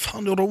jævlig ned på hvor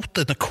faen du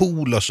rota etter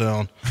cola, sier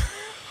han.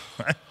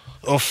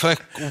 Og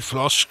fikk opp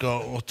flaska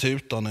og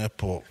tuta ned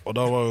på. Og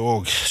det var jo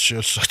også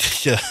selvsagt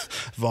ikke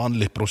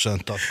vanlig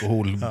prosent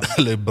alkohol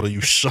eller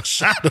brus.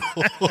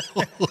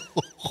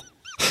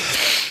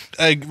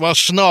 Jeg var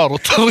snar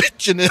og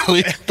trykke ned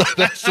rytta.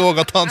 Jeg så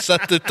at han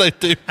sette ut i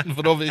tuten,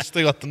 for da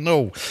visste jeg at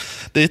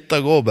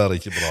dette går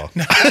bare ikke bra.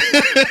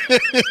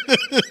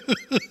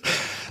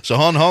 Så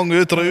han hang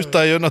ut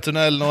ruta gjennom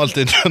tunnelen og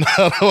alt innan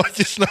her. Det var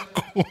ikke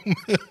snakk om.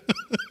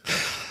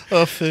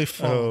 Å, fy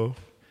faen.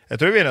 Jeg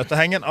tror vi er nødt til å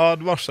henge en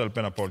advarsel på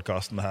denne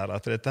podcasten her,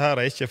 at dette her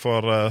er ikke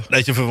for... det er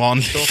ikke for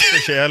vanlig.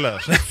 Stofte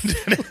sjeler.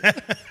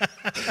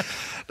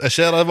 Det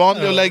skjer det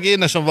vanlig å legge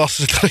inn en sånn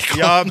varseltrykk.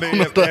 Ja,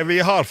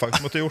 vi har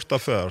faktisk måttet gjort det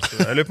før.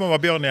 Jeg lurer på om det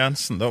var Bjørn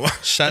Jensen. Det var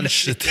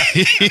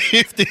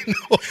sensitivt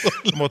innhold.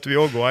 Så måtte vi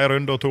også gå en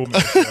runde og 2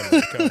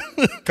 minutter.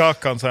 Hva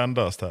kan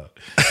sendes her?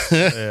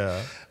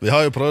 Ja. Vi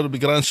har jo prøvd å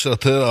begrense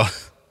det til det.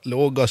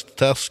 Lågast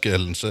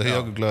terskelen, så jeg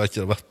er glad ikke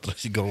det har vært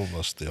ikke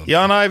grovast.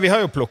 Ja, nei, vi har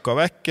jo plukket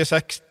vekk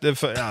 60...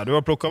 Ja, du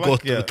har plukket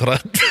vekk... Godt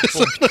over 30.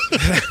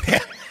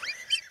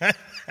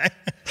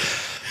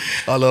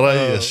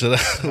 Allerede, så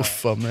det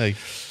uffa meg.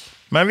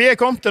 Men vi er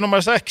kommet til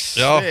nummer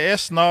 6. Ja. Det er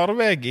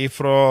snarveg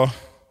ifra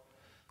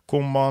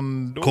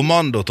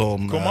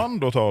Kommandotårnet.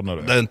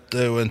 Det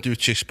er jo en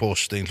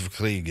utkikkspost for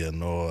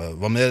krigen.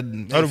 Og var med...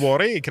 Har du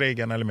vært i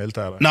krigen eller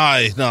militæret?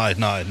 Nei.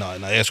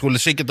 Jeg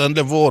skulle sikkert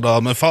endelig vært der,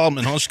 men far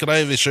min han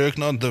skrev i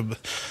søknaden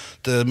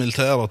til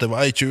militæret at det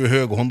var 1,20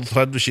 høy og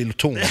 130 kilo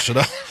tung, så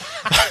da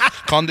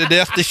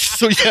kandiderte ikke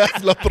så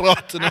jævla bra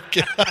til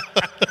noe.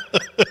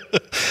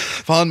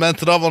 For han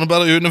mente da var det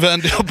bare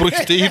unødvendig å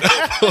bruke tid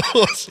på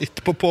å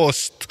sitte på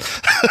post.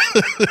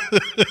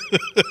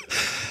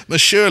 Men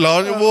selv har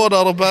han jo vært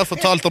der og bare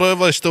fortalt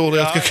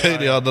røverhistorier at hva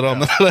de hadde da.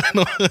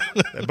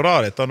 Det er bra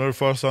dette når du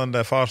får sånn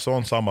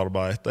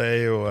far-son-samarbeid. Det er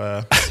jo...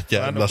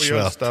 Jævla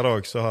svært. Der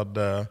også, så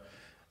hadde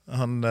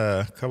han...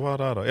 hva var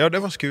det da? Ja,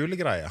 det var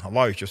skolegreier. Han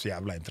var jo ikke så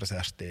jævla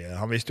interessert i...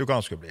 Han visste jo hva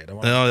han skulle bli. Det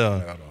var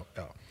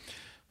ja.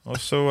 Og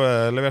så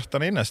leverte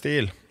han inn en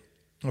stil.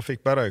 Og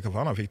fikk bare... Hva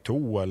faen? Han fikk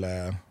 2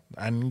 eller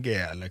NG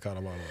eller hva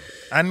det var.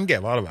 NG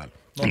var det vel.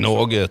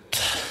 Något.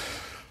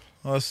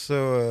 Og så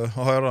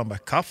hører han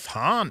bare, hva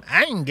faen,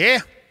 NG?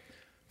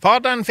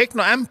 Faderen fikk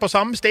noe M på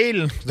samme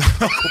stilen.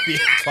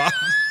 Kopiert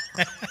faen.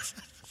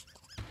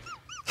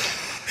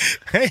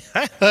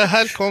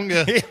 Helt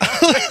konge.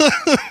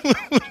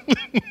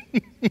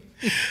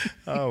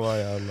 Hva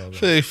jævla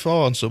bra. Fy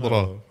faen, så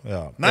bra.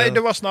 Ja. Nei,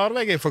 det var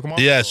snarveg for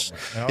kommando. Yes.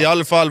 Ja. I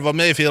alle fall var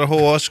med i 4H,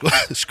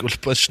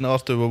 skulle på en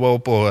snartur, var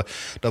på,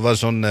 det var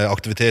en sånn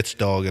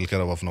aktivitetsdag, eller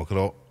hva det var for noe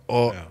da.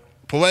 Og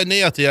på vei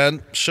ned igjen,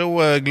 så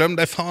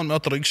glemte jeg faen med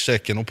at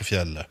ryggsekken opp på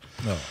fjellet.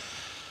 Ja.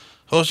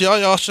 Og så,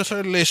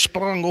 selvfølgelig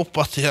sprang opp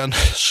at igjen.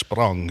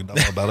 Sprang, det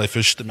var bare i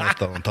første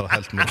meteren, tar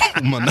helt med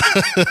ro, men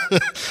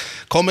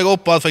kom jeg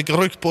opp at jeg fikk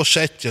rykt på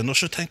sekken, og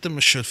så tenkte jeg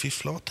meg selv, fy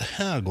flate,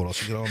 her går det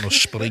så grann å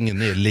springe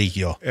ned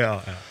lia. Ja.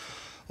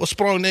 Og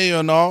sprang ned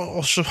gjennom,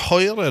 og så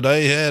hører jeg de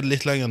her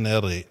litt lenger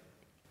nede i,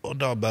 og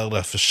da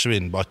bare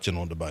forsvinner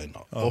bakken under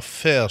beina. Ja. Og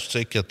fer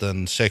sikkert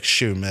en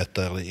 6-7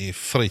 meter i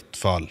fritt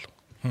fall.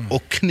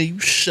 Og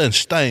knuse en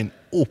stein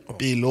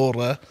opp i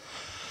låret.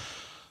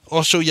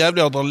 Og så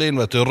jævlig adrenalin,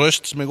 vet du,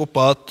 røst meg opp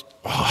at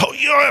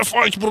jeg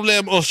får ikke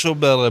problem, og så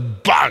bare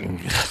bang,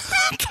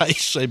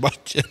 teisa i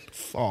bakken.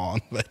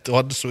 Faen, vet du,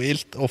 hadde så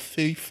ilt,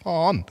 fy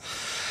faen.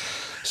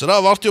 Så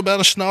da ble det jo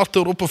bare snart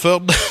opp på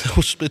Førde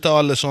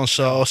hospitalet, sånn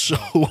så, og så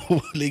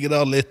ligger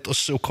der litt, og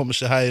så kommer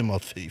seg hjem,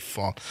 at fy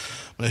faen.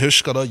 Men jeg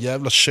husker da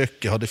jævla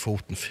søkket jeg hadde i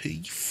foten, fy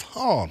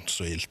faen,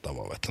 så ilt det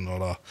var, vet du, når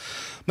det...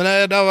 Men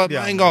det var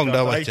en gang,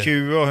 det var ikke...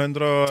 20 og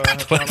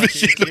 130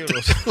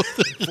 kilo, så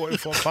får jo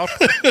få fart.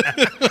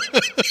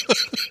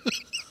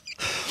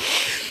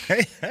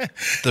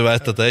 Du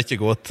vet at det ikke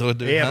godt.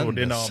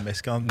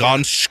 Aerodynamisk.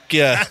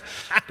 Ganske.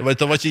 Du vet,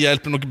 det var ikke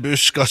hjelp noen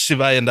buskas I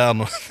veien der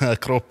når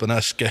kroppen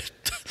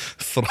skjøtt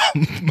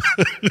fram.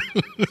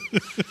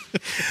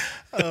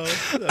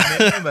 Det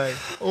minner meg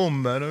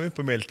om når vi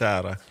på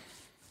militæret.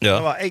 Ja.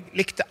 Jeg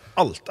likte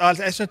alt.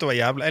 Altså, jeg synes det var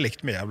jævlig. Jeg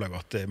likte meg jævlig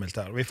godt I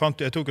militæret.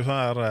 Jeg tok en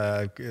sånn her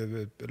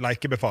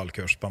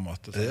lekebefalkurs på en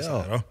måte.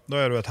 Da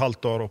du et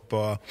halvt år opp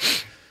på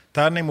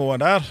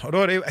terningmoen der, og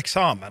da det jo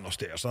eksamen og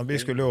styr. Så vi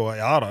skulle jo,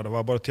 det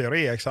var både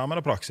teorieksamen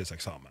og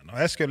praksiseksamen. Og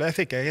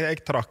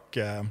jeg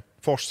trakk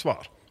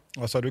forsvar.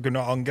 Altså du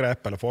kunne ha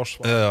angrep eller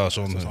forsvar. Ja,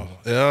 sånn.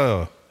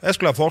 Ja. Jeg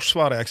skulle ha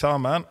forsvar I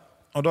eksamen,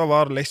 og da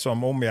var det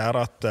liksom om å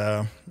gjøre at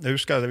jeg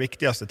husker det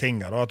viktigste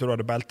tinget, da, at du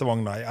hadde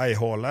beltevogna I ei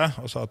håle,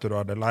 og så at du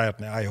hadde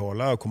leiren I ei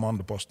håle, og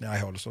kommandoposten I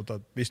ei håle, så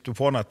at hvis du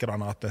får ned et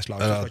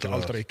granatslag, så skal ikke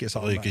alt ryke I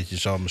sammen. Ryker ikke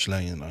I samme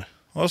slengen, nei.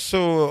 Og så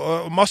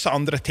og masse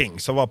andre ting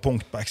som var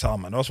punkt på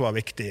eksamen, og som var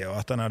viktig, og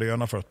at den hadde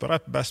gjennomført på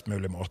rett best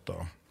mulig måte.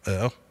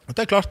 Ja. Og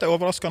det klarte jeg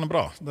overraskende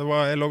bra. Det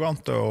var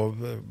elegant og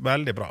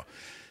veldig bra.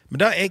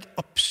 Men det jeg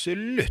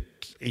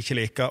absolutt ikke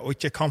liker, og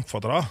ikke kan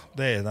fordra,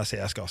 det den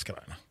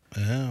CS-gassgreiene.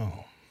 Ja.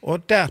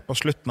 Og der på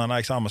slutten av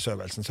denne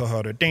eksamensøvelsen så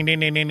hører du ding,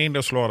 ding, ding, ding, ding,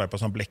 da slår jeg på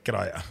sånn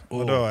blikkgreie.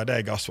 Og da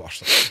det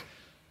gassvarsel.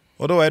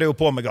 Og da det jo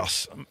på med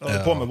gass.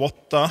 På med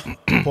votter,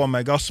 på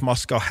med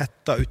gassmasker,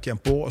 hetta ut igjen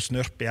på og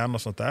snurp igjen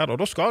og sånt der. Og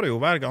da skal det jo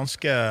være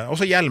ganske... Og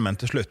så hjelmen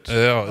til slutt.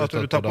 Ja, at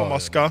du tar på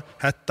masker,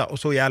 hetta, og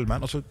så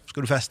hjelmen, og så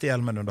skal du feste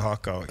hjelmen under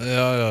haka også.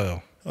 Ja.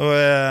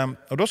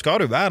 Og da skal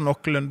det jo være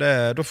noenlunde...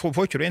 Da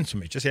får ikke du inn så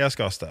mye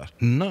CS-gass der.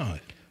 Nei.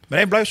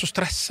 Men jeg ble jo så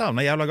stresset av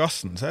den jævla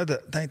gassen, så jeg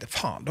tenkte,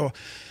 faen, da...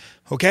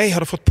 Ok, jeg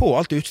hadde fått på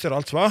alt utstyr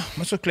og alt var,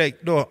 men så skulle jeg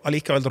da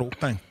allikevel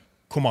rope en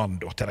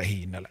kommando til de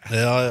hin, eller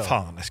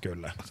faen jeg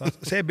skulle.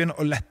 Så jeg begynner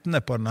å lette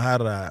ned på denne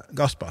her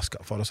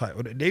gassbaska, for å si.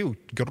 Og det jo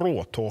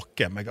grå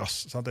tåke med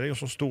gass, sant? Det jo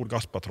så stor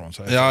gasspatron,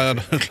 så det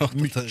klart.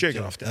 Mye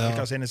kraftig, jeg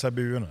kan se inn I seg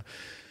buene.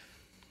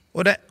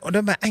 Og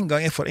det med en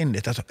gang jeg får inn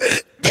litt, så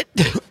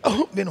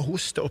begynner å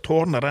hoste, og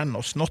tårene renner,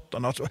 og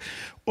snottene,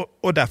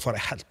 og der får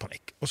jeg helt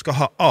panikk, og skal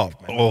ha av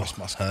med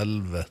gassmasken.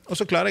 Helvete. Og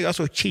så klarer jeg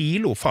altså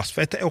kilo fast,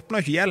 for jeg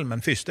åpner ikke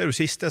hjelmen først, det jo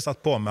siste jeg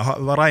satt på med,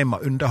 var reima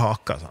under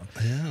haka. Sånn.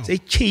 Ja. Så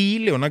jeg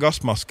kilo under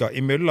gassmaska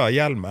imellom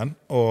hjelmen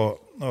og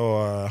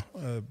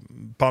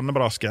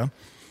pannebrasken,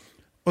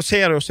 og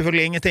ser jo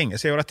selvfølgelig ingenting,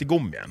 jeg ser jo rett I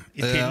gummien,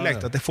 I tillegg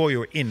til at jeg får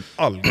jo inn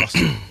all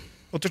gassen.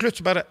 Og til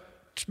slutt så bare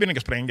begynner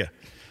jeg å springe.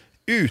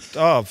 Ut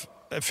av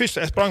først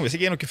jeg sprang hvis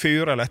jeg noe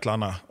fyr eller et eller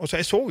annet og så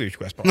jeg så jo ikke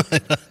hvor jeg sprang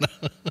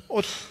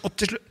og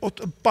til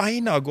slutt og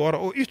beina går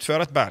og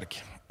utfører et berg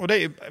og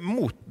det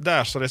mot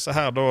der så disse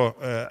her da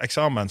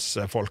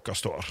eksamensfolka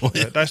står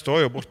de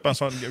står jo bort på en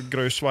sånn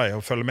grusvei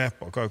og følger med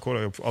på hvor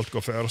alt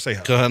går før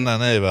seg her hva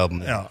hender I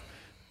verden ja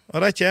og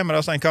der kommer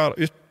det en kar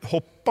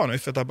hoppende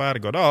ut etter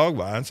berget og det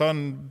var en sånn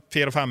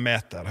 4-5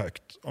 meter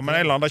høyt men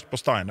jeg landet ikke på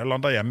stein, jeg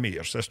landet I en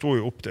myr så jeg stod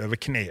jo opp til over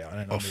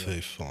knæene fy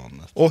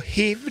faen og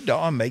hivde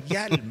av meg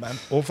hjelmen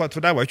og for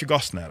der var jo ikke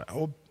gass nede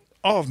og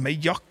av meg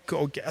jakke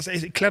og altså,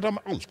 jeg kledde av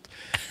meg alt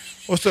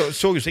og så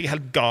jo sikkert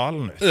helt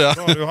galen ut da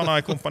hadde jo han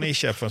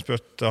kompanisjefen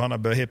spurt han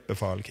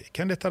befal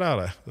hvem dette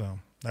der så,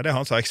 nei, det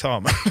han sa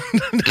eksamen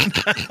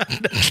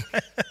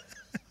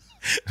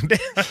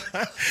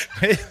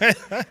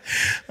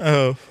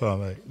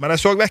Men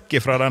jeg så vekk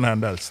fra den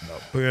hendelsen da,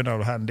 på grunn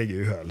av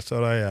hendige uheld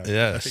så det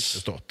jeg fikk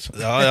forstått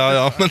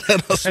ja, men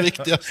det det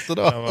viktigste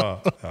da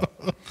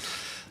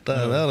det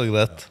det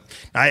greit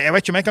Nei, jeg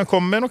vet ikke om jeg kan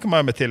komme med noe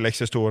mer med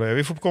tilleggshistorie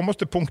Vi får komme oss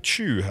til punkt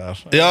 7 her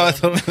Ja,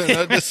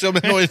 det ser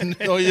vi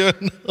nå gjør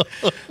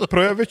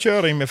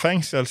Prøvekjøring med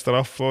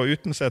fengselsstraff og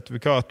uten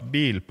sertifikat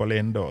bil på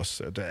Lindås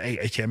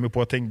Jeg kommer jo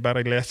på ting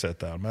bare jeg leser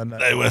etter men,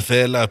 Det jo en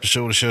feil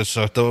episode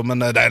selvsagt men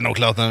det nok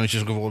klart det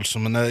ikke så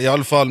voldsomt men I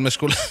alle fall vi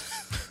skulle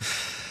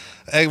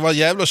Jeg var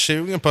jævla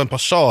sugen på en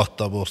Passat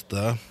der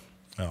borte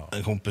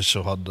en kompis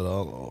som hadde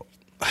der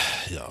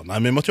nei,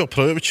 vi måtte jo ha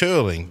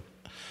prøvekjøring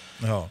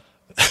Ja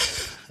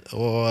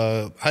og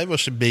jeg var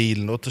ikke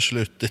bilen og til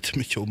slutt etter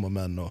mye om og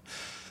menn og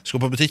skal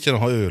på butikken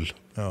og ha øl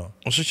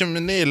og så kommer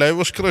vi ned I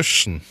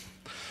Lauvåskryssen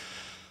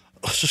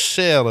og så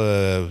ser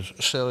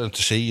jeg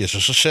til siden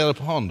så ser jeg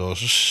på han da og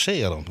så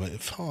ser han på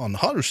meg faen,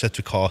 har du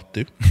sertifikat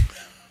du?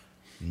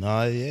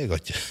 Nei, jeg har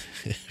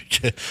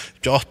ikke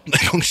 18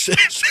 en gang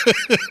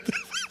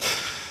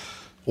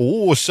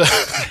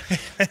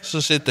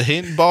så sitter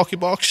hin bak I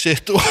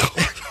baksetet og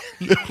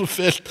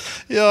lurefelt.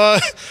 Ja,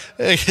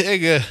 jeg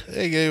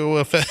jo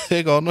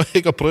jeg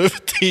har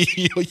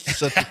prøvetid og ikke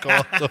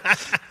sertifikat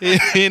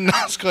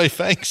innan skal I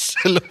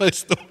fengsel og jeg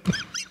står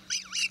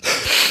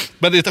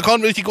men dette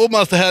kan vel ikke gå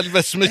med til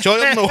helvete som jeg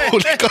kjører nå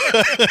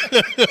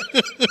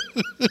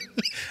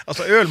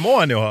Altså øl må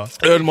en jo ha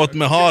Øl måtte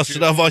vi ha, så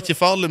det var ikke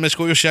farlig vi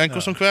skulle jo skjenke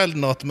oss om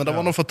kvelden men det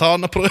var noe for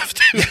tane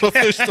prøvetid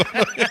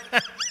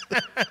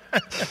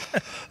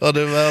Ja,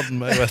 det verden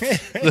jeg vet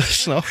det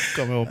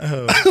snakker vi om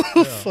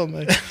for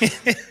meg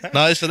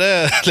Nei, så det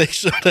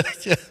liksom det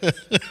ikke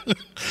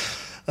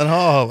En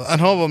har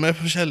vært med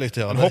på forskjellig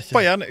til Han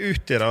hopper gjerne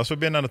ut I det, og så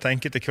begynner han å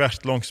tenke til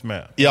hvert langs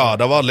med Ja,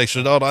 det var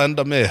liksom det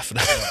enda med for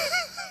det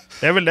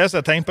Det vel det som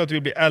jeg tenker på at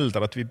vi blir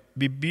eldre, at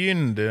vi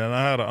begynner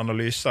denne her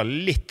analysen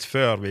litt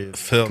før vi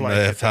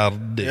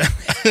ferdig.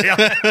 Ja.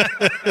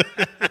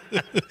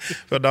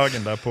 Før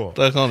dagen derpå.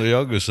 Det kan du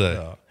jaggu si.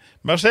 Ja.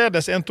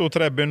 Mercedes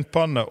 123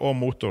 bunnpanne og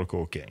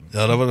motorkoking.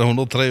 Ja, det var det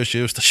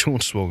 123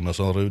 stasjonsvogner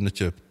som Rune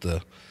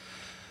kjøpte.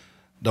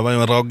 Det var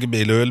jo en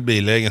raggebil,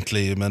 ølbil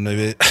egentlig, men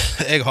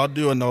jeg hadde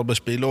jo en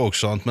arbeidsbil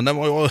også, sant? Men den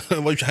var jo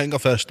ikke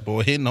hengefest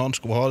på. Han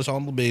skulle ha disse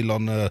andre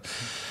bilene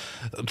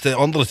til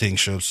andre ting,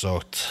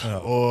 selvsagt.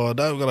 Ja. Og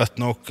det er jo greit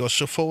nok. Og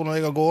så får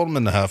jeg av gård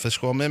med det her, for jeg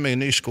skulle ha med meg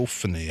en ny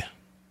skuffen i.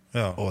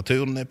 Ja. Og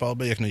turen ned på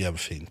arbeid gikk noe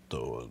jævlig fint,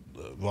 og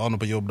var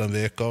nå på jobb den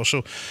veka, og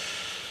så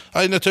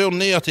ene turen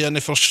ned igjen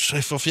fra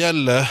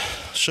fjellet,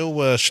 så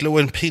slo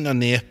en pinne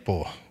ned på,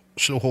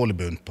 slo hål i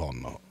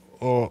bunnpanna,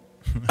 og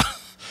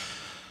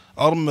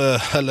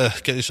eller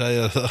hva jeg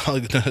sier,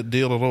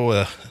 dyre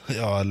råd,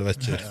 ja, eller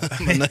vet ikke,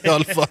 men i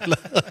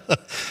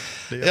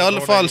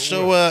alle fall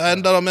så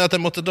enda det med at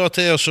jeg måtte dra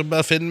til, og så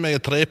bare finne meg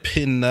en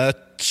trepinne,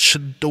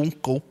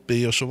 dunke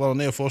oppi, og så var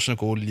det ned og få seg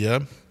noe olje,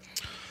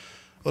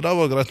 og det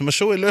var greit, men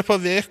så i løpet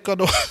av veka,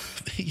 da,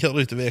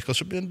 videre ut i veka,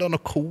 så begynte han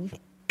å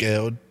koke,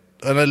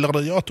 eller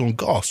radiatoren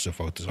ga seg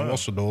faktisk, han var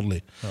så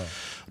dårlig. Ja.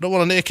 Da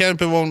var det ned i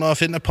campingvogna,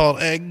 finne et par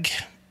egg,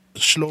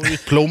 slå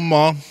ut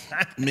plommer,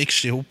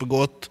 mikse i hopet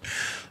godt,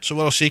 så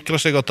var det å sikre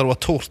seg at det var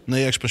tort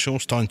ned i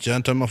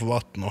ekspansjonstanken, tømmer for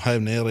vatten og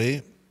heiv ned i.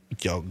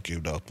 Ja,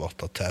 gud, det var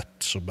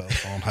tett, så bare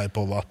faen heiv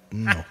på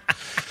vatten.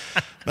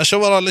 Men så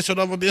var det liksom,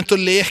 da var begynt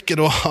å leke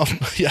da, av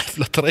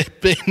jævla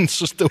trepinn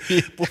som stod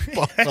i på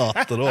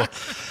pannatet da.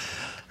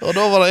 Og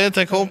da var det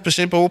en kompis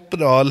inn på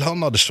Rutledal,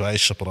 han hadde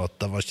sveiset på det,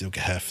 det var ikke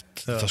noe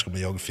heft, det skulle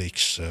vi jagge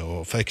fikse,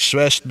 og fikk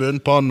svest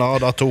bunnpanna,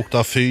 og da tok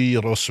det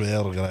fyr og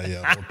svære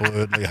greier, og på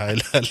ødelig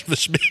hele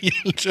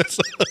helvesbilen.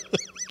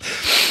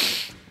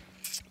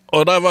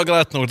 Og det var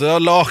greit nok, det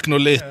var lagt noe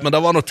litt, men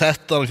det var noe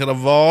tettere enn hva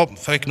det var,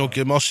 fikk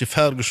noe masse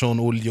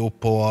Ferguson-olje opp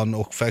på han,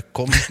 og fikk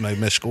kommet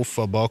meg med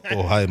skuffa bak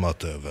og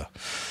heimat over.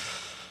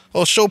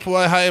 Og så på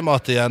vei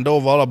heimat igjen, da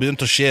var det begynt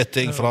å skje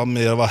ting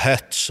fremme, det var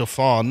hets og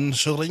faen.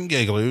 Så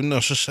ringer jeg Rune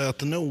og så sier jeg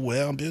at nå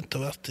han begynt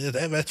å være,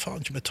 jeg vet faen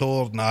ikke med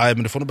tår. Nei,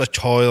 men du får nå bare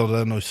kjøre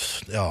den, og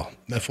ja,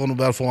 vi får nå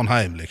bare få han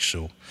hjem,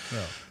 liksom.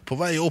 Ja. På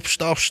vei opp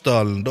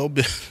Stavsdalen, da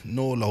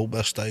nåla hun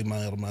bare steg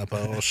mer og mer på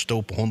å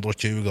stå på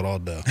 120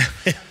 grader.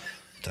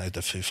 Jeg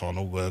tenkte, fy faen,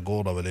 nå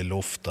går det vel i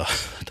lufta,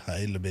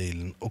 hele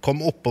bilen. Og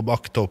kom opp på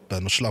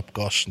bakktoppen og slapp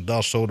gassen.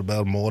 Der så du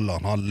bare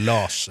måleren, han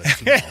la seg.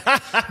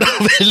 Da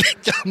ville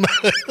ikke han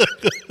mer.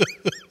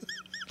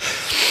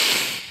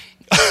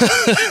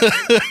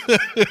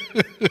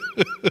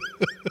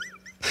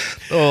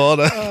 Da var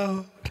det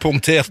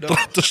punktert,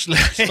 rett og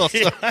slett.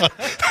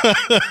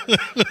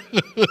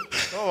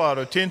 Da var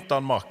du tynt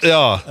han maks.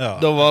 Ja,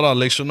 da var det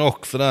liksom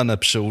nok for den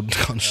episoden,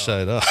 kan du si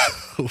det.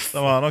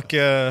 Det var nok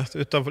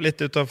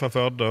litt utenfor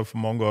Førde for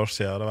mange år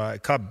siden. Det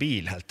var, hva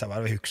bil helt det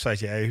var? Jeg husker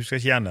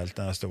ikke igjen helt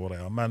den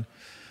historien. Men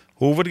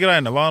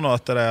hovedgreiene var nå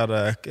at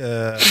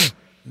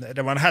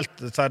det var en helt,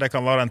 så det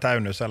kan være en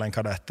Taunus eller en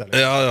Kadett.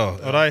 Ja.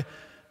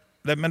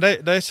 Og men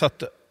de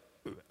satte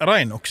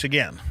ren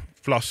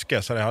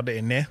oksygenflaske som de hadde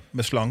inni,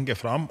 med slange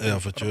fram,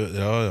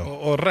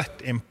 og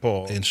rett inn på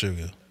en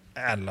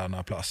eller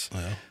annen plass.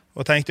 Ja.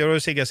 Og tenkte jo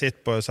sikkert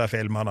sitt på disse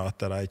filmene at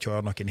de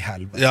kjører noen i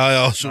helvete.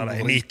 Ja, så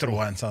de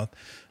nitroen, sant?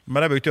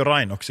 Men de brukte jo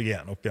ren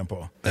oksygen opp igjen på.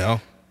 Ja.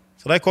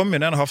 Så de kom jo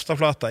ned i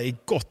Hafstadflata i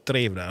godt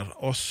driv der,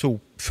 og så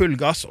full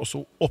gass, og så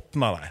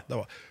åpnet de. Det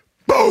var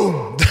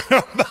BOOM!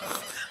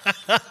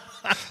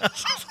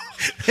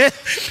 Jeg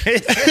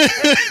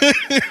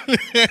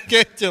er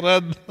ikke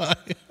redd,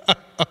 nei.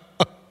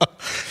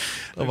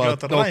 Det var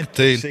nok rent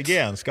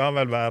oksygen skal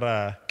vel være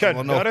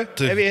kødder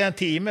du? Er vi i en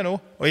time nå?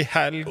 Og i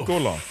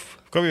Helgoland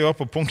skal vi være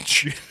på punkt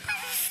 7.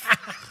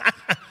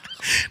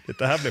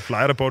 Dette her blir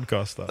flere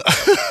podcaster.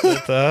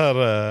 Dette her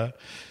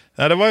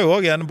det var jo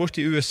også en bort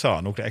i USA,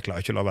 noe jeg klarer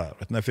ikke å la være.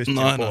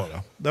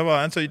 Det var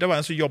en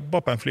som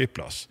jobbet på en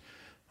flyplass.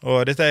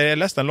 Og jeg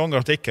leste en lang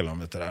artikkel om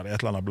dette der i et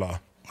eller annet blad.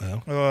 Ja.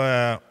 Og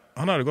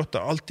han hadde gått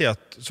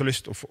alltid så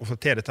lyst å få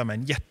til dette med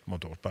en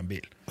jetmotor på en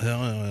bil. Ja.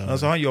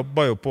 Altså, han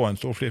jobbet jo på en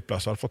stor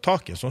flyplass og hadde fått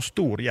tak i en sånn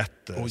stor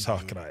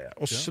jetsakgreie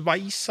og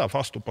sveiset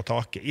fast opp på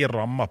taket i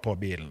rammer på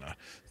bilene.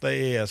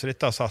 Så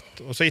dette har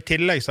satt. Og så i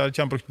tillegg så hadde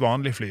ikke han brukt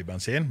vanlig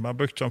flybensin, men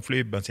han brukt sånn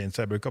flybensin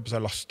som jeg bruker på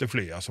seg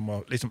lasteflyer, som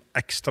var liksom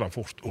ekstra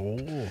fort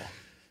opp.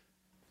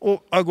 Og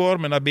han går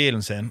med den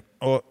bilen sin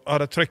og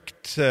hadde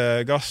trykt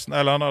gassen,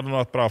 eller han hadde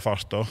nå et bra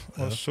fart da,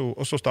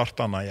 og så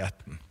startet han av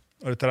jetten.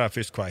 Og dette der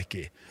først kveik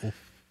i.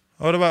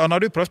 Og han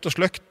hadde jo prøvd å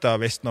sløkte,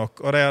 visst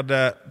nok, og de hadde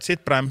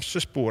sitt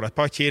bremsespor et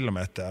par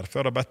kilometer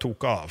før det bare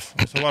tok av.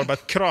 Og så var det bare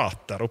et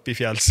krater oppe i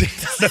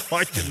fjellsiden. Det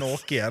var ikke noe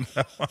igjen.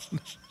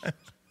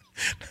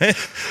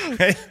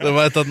 Du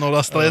vet at når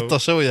det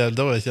streter så igjen,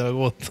 da var ikke det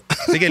godt.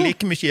 Det er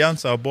like mye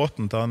igjen av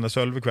båten til han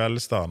Sølve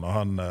Kveldestad, og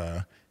han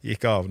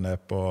gikk av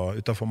ned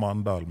utenfor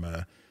Mandal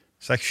med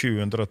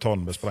 600-700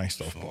 tonn med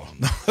sprengstoff på.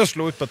 Han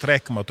slo ut på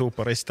 3,2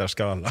 på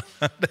Richter-skala.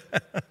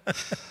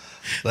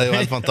 Det er jo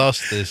helt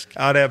fantastisk.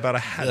 Ja, det er bare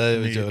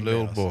helt nydelig.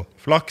 Altså.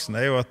 Flaksen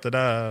er jo at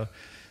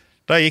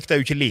Da gikk det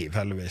jo ikke liv,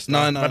 heldigvis.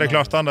 Men det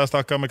klart, han der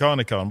stakkar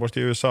mekanikeren borte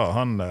I USA,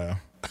 han...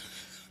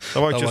 Det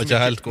var ikke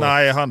helt godt.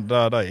 Nei,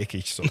 det gikk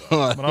ikke så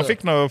bra. Men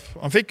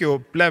han fikk jo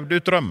levd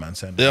ut drømmen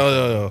sin. Ja.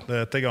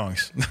 Det til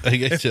gangs.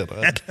 Jeg ikke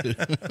redd.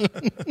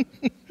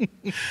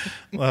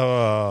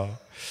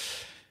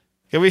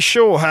 Skal vi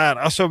se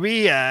her, altså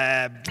Vi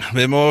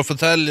må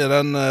fortelle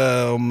den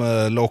om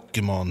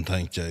Lokkemann,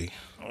 tenker jeg.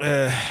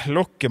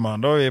 Lokkemann,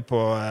 da vi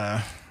på...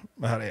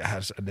 Her,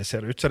 det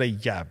ser ut som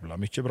det jævla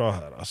mye bra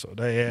her, altså.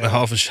 Vi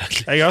har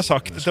forskjellig. Jeg har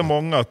sagt til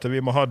mange at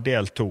vi må ha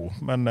del 2,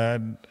 men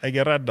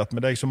jeg redd at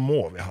med deg så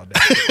må vi ha del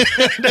 2.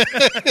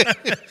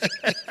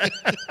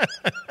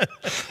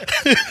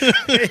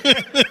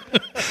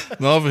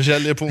 Vi har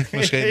forskjellige punkt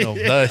vi skal innom.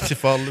 Det ikke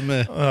farlig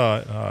med.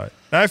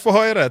 Nei, få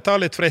høre. Ta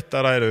litt fritt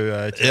av deg, du.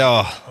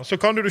 Ja. Så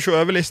kan du se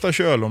over lista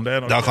selv om det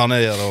noe. Det kan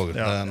jeg gjøre også.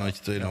 Det noe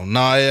ikke tvil om.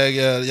 Nei,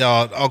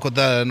 akkurat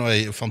det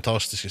noe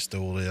fantastisk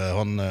historie.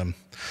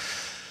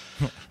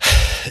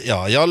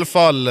 I alle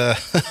fall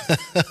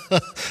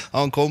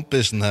han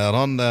kompisen her,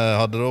 han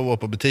hadde da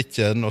vært på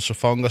butikken og så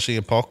fanget seg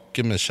en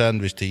pakke med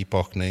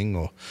sandwich-tipakning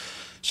og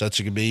sett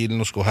seg I bilen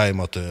og skulle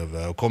hjem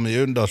over og kom I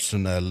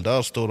Understunnel,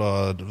 der stod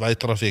det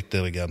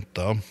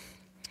veitrafikkdirigenter.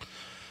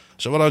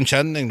 Så var det en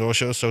kjenning da,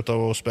 selvsagt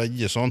av å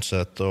spegge sånn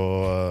sett,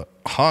 og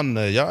han,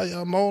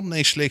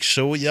 morning slik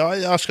så,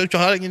 skal du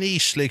ikke ha ingen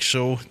is slik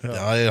så?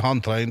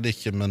 Han trengte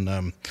ikke, men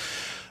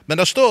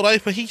det står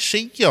der på his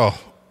sida.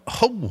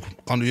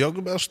 Kan du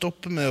jagge bare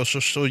stoppe med og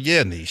så gi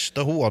en is?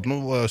 Da hun hadde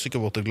nå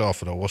sikkert vært glad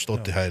for det. Hun har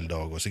stått I hele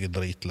dag og sikkert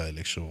dritlei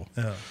liksom.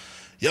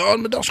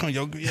 Men da skal han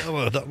jagge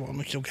gjøre det. Det var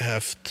nok noe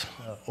heft.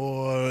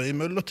 Og I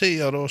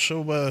mellomtida da så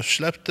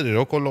slepte de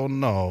da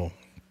kolonna og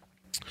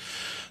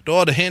da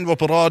hadde hen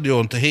vært på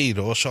radioen til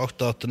Hido og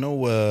sagt at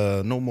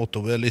nå måtte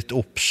hun være litt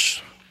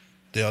opps.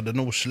 De hadde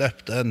nå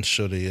slept en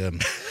så de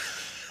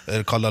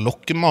kaller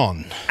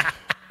Lokkemann.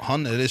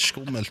 Han litt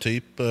skummel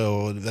type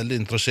og veldig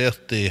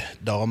interessert I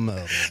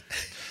damer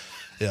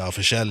og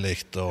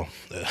forskjelligt og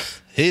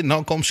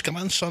han kom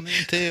skrensene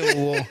inn til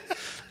og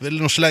ville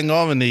nå slenge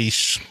av en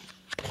is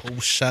og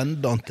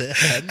sendte han til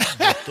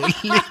helvete og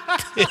litt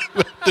til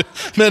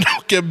med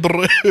noe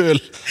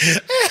brøl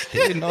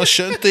han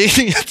skjønte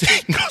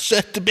ingenting og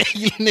sette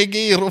bilen I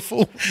gir og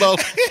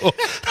fotbart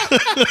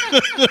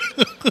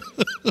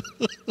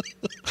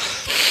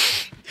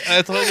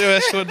Jeg trodde jo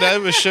jeg skulle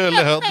døve selv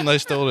I hørte denne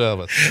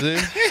historien. Det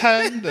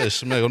hendes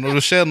meg, og når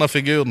du ser denne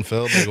figuren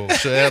før deg også,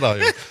 så det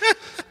jo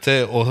til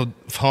å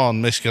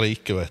faen meg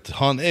skrike, vet du.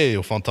 Han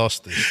jo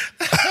fantastisk.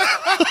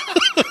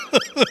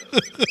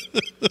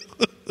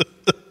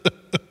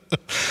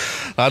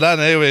 Ja,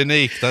 den jo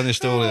unik, den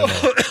historien.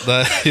 Det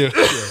jo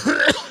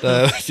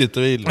ikke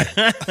tvil.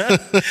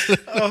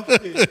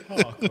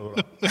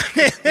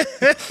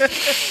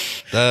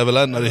 Det vel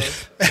en av de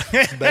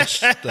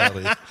beste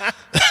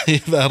I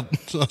verden,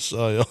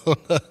 altså,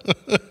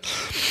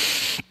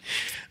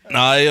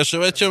 Nei, så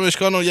vet ikke om vi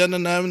skal nå gjerne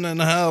nevne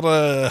denne her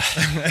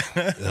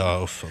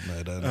for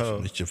meg, det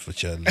for mye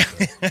forskjellig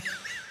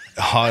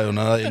Jeg har jo den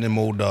inne I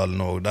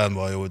Modalen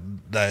også,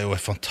 det jo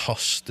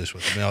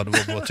fantastisk Vi hadde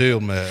vært på tur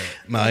med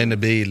ene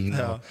bilen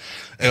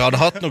Jeg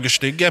hadde hatt noen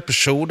stygge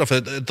episoder For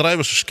jeg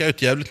drev og så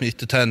skjøt jævlig med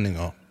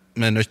ettertenninger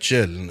med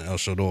nøkkelen,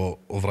 altså da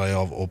og vrei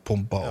av og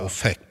pumpa og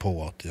fikk på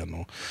at igjen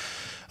og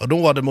da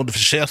hadde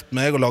modifisert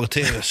meg og laget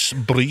til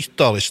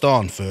bryter I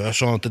stedet for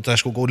sånn at det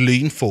skulle gå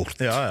lynfort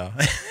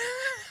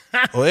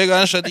og jeg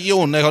har sett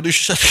Jon, jeg hadde jo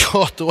ikke sett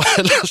Kato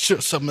ellers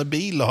så med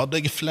biler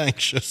hadde jeg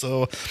flanksje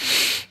så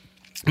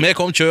vi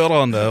kom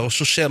kjørende og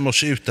så ser vi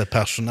oss ut et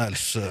personell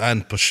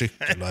en på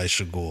sykkel og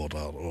som går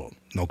der og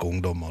noen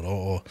ungdommer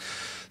og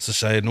så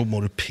sier jeg, nå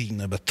må du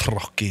pine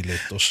betrakke I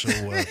litt og så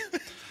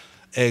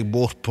jeg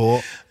bort på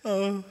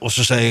og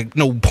så sier jeg,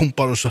 nå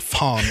pumper du så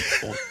faen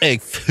og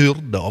jeg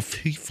fyrde av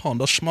fy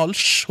faen, det smalt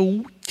så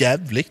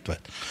jævlig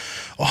vet.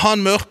 Og han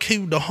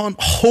mørkhuda, han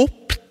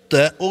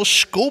hoppte og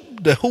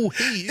skobde ho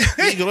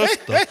I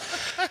grøfta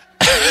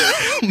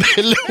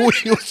men hun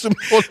jo som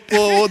holdt på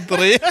å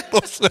drepe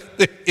oss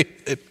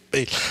I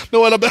bil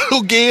nå det bare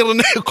å gire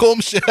ned og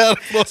kom seg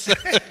herfra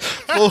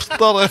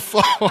fortere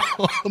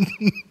faen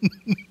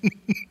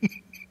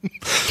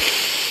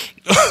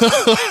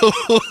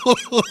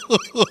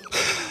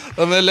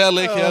Men jeg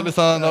like jævlig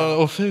sånn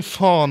fy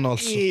faen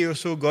altså Det jo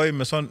så gøy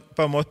med sånn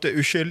på en måte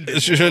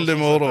uskyldig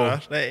moro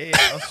Det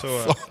altså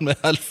faen meg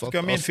helt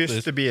fantastisk Min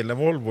første bil, en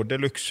Volvo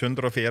Deluxe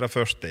 144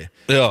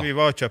 Vi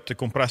var og kjøpte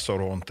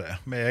kompressorhånd til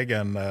med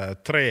egen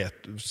 3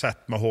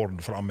 sett med horn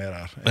framme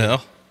der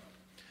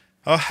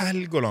Ja,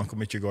 Helgoland hvor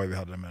mye gøy vi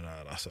hadde med det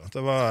der, altså. Det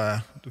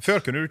var,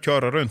 før kunne du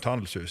kjøre rundt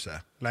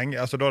handelshuset, lenge,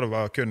 altså da det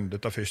var kun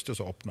dette første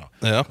som åpnet.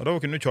 Og da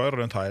kunne du kjøre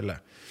rundt hele.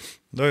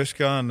 Da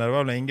husker jeg, det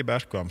var vel Inge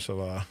Bergkvam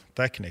som var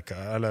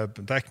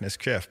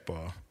teknisk sjef på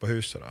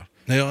huset der.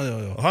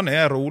 Og han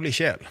en rolig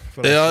sjel,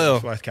 for jeg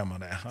vet hvem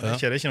han Han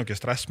det ikke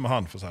noe stress med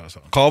han, for å si det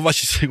sånn. Hva var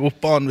ikke seg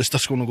opp av han hvis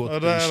det skulle gå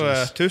til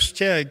huset?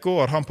 Tuskje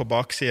går han på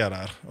baksiden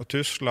der, og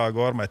tusla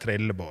går med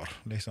trillebår,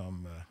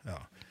 liksom,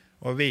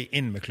 Og vi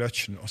inn med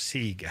kløtsjen og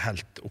siger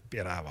helt opp I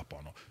ræva på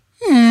han.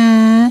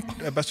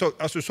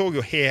 Du så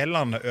jo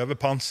helene over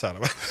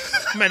panseret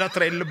med den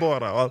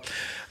trillebåret og alt.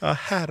 Ja,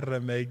 herre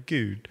meg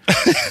Gud.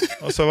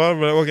 Og så var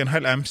det også en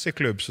hel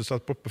MC-klubb som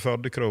satt på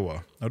Førdekroa,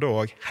 og da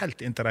også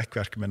helt inn til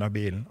rekkverket med den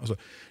bilen. Og så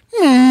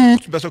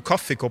bare så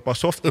kaffekopper og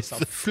softis,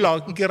 han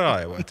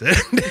flagret jo, vet du.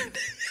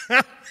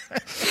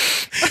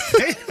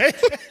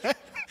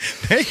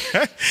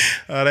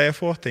 Ja, det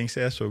få ting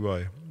som så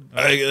gøy.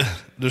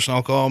 Du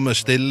snakker om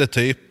stille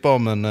typer,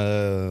 men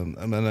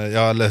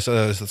ja,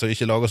 så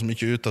ikke lager så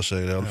mye ut av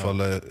seg. I alle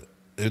fall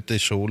ute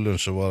i Solund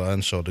så var det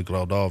en som hadde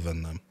gravd av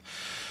en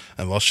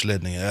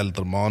vassledning, en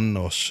eldre mann,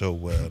 og så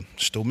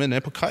stod vi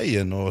ned på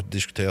kajen og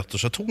diskuterte,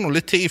 så tog det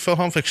litt tid før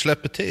han fikk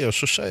slippe til, og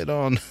så sier det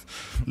han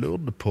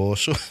lurte på, og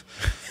så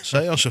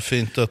sier han så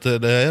fint at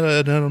det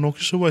er noe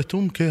som vet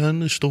om hva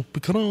henne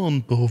stopper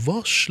kran på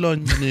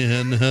vasslangen i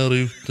henne her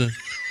ute.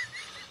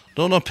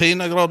 Da har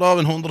Pina gravd av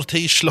en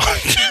 110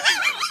 slag.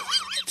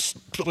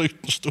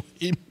 Spruten stod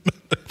himmel.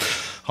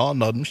 Han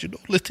hadde ikke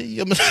dårlig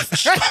tid, men det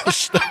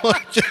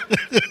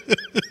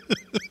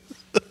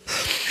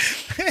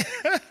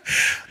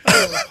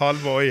var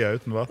halve øye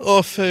uten vatt.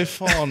 Fy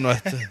faen,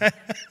 vet du.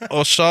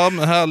 Og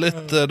samme her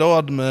litt, da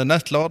hadde vi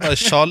nett ladet i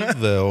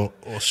salve,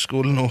 og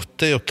skulle nå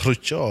til å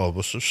trykke av,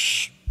 og så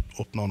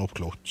åpnet han opp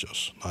klokka.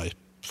 Nei,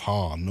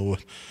 faen, nå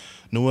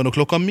det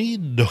klokka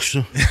middag,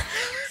 så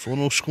får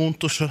nå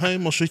skånt oss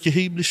hjemme, så ikke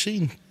jeg blir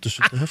sint,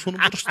 så det her får nå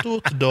bare stå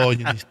til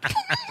dagen litt.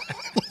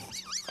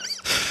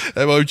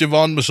 Jeg var jo ikke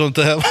vant med sånt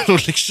her, og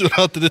liksom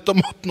at dette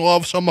måtte nå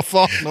av samme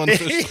faen når han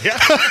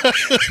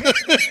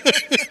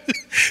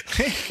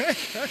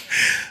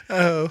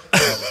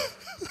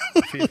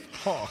Fy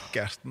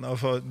Hakerten,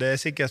 det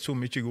sikkert så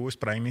mye gode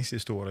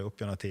sprengningshistorier opp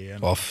gjennom tiden.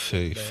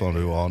 Fy faen,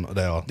 du aner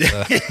det.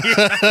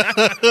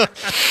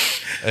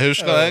 Jeg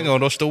husker en gang,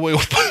 da stod jeg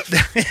oppe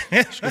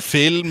skulle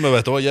filme,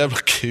 vet du, det var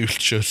jævlig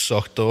kult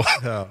selvsagt, og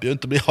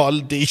begynte å bli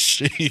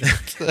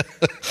halvdissykt.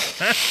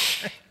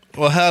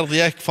 Og her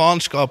gikk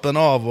faenskapen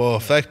av og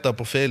fikk det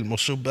på film, og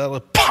så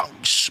bare pang,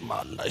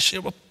 small.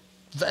 Jeg bare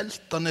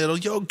velta ned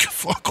og jogg,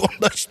 for kom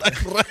det steg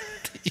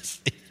rett i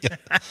siden.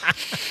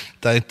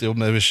 Tenkte jo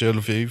med meg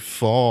selv, fy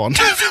faen.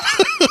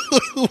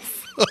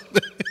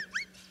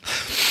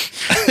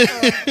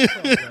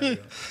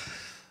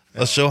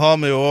 Og så har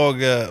vi jo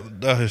også,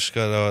 da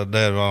husker jeg,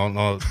 det var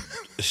en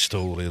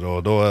historie da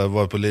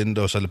var jeg på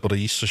Lindås, eller på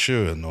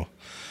Risesjøen, og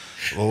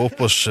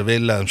oppe hos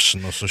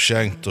Wilhelmsen, og så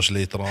skjenkt oss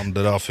litt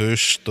det der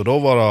først, og da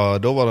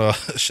var det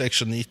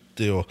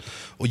 96,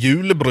 og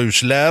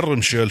julebrus,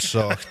 Lærum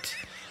selvsagt,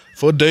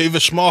 for å døyve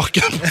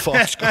smaken på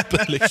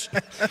faenskapet, liksom.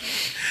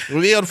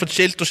 Og vi hadde fått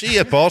skilt oss i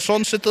et par,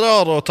 sånn sitter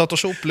der, og tatt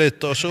oss opp litt,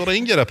 og så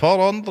ringer det et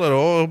par andre,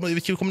 og vi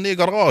ikke kom ned i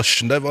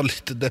garasjen, det var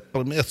litt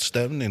deprimert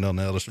stemning der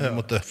nede, så vi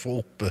måtte få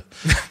opp.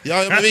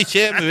 Ja, men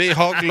vi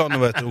Haglande,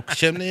 vet du, og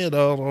kom ned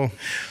der, og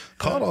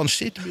karene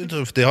sitter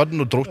begynte, for de hadde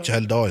noe drukket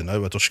hele dagen,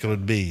 vet du, og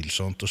skrudd bil,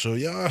 sånt, og så,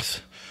 ja,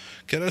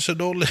 hva det så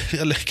dårlig,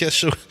 eller hva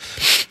så,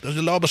 det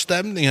så laber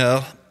stemning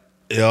her.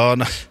 Ja,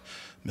 nei,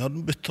 vi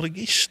hadde bytt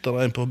register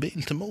en på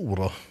bilen til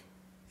mora.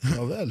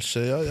 Ja vel,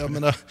 så ja,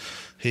 men da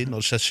henne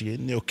hadde sett seg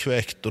inn i og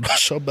kvekt, og da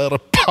sa bare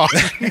pang!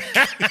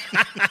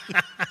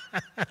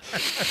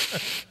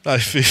 Nei,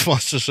 fy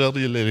faen, så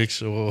sørgelig,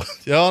 liksom.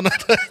 Ja, nei,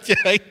 det ikke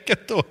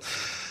enkelt, og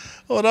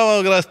det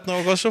var greit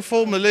nok, og så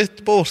får vi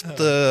litt bort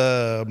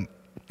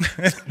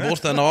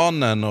en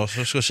annen, og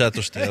så skal vi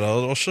sette oss der,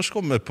 og så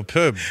skal vi på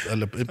pub,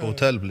 eller på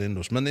hotell på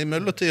Lindås, men i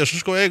mellomtiden så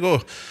skal jeg gå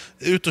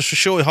ut og se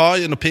i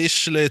hagen og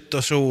pisse litt,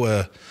 og så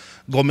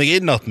gå meg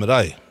inn med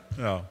deg.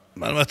 Ja.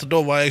 Men vet du, da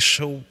var jeg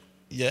så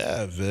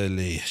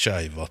jævlig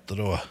skjev at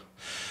da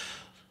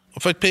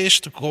og fikk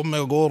pist og kom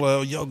jeg og går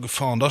og jagg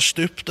faen, da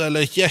stupte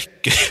eller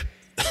gikk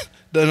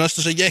det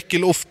nesten så gikk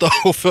i lufta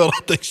og før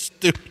at jeg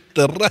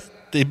stupte rett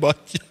i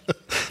bakken.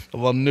 Det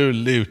var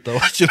null ut, det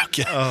var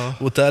ikke noe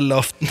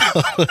hotellaften.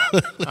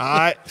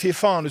 Nei, fy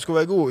faen, du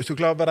skulle være god hvis du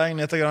klarer å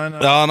beregne etter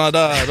greiene. Ja, nei,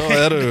 da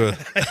er du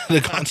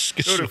det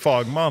ganske så. Da er du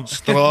fagmann.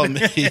 Stram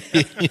i.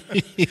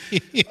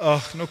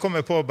 Nå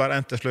kommer jeg på bare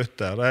en til slutt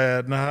der. Det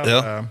er denne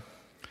her,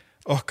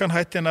 kan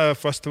hete denne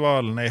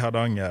festivalen i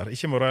Hardanger,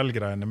 ikke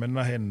morellgreiene, men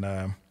denne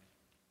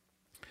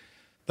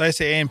de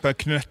ser inn på en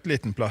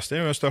knøttliten plass, det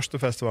er jo den største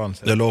festivalen.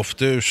 Det er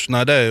Lofthus,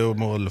 nei, det er jo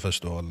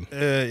Morellfestivalen.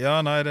 Ja,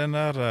 nei, den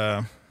der,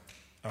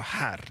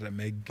 herre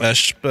meg.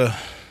 Espe.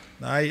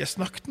 Nei, jeg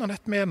snakket nå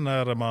litt med den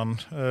der mann.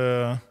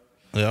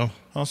 Ja.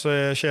 Han som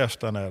er sjef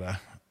der nede.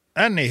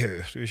 Anywho,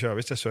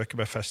 hvis jeg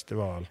søker på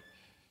festival.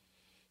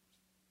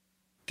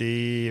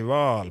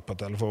 Dival på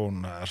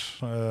telefonen her.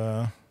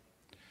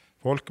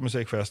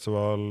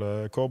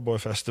 Folkemusikkfestival,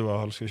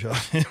 cowboyfestival, skal vi se.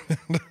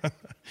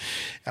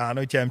 Ja,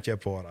 nå kommer jeg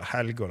på det.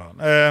 Helgoland.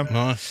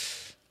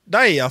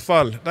 De i hvert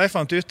fall, de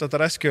fant ut at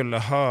de skulle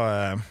ha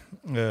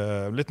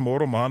litt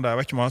moro med han der. Jeg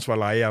vet ikke om han som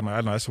var leieren,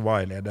 eller han som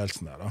var i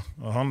ledelsen der. Da.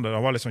 Og han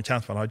var liksom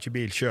kjent for han hadde ikke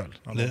bil selv.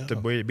 Han hadde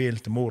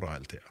bilen til mora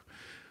hele tiden.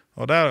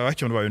 Og der, jeg vet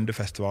ikke om det var under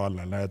festivalen,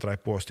 eller jeg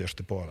drev på og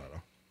styrte på det. Da.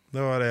 Da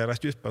var det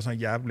rett ut på en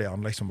sånn jævlig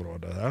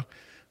anleggsområde der.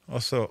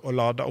 Og så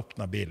lada opp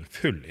den bilen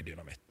full i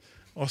dynamitt.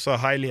 Og så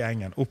hele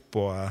gjengen opp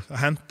og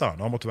hentet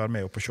han. Han måtte være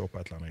med opp og se på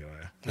et eller annet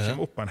greie. Han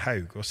kommer opp på en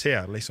haug og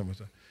ser liksom,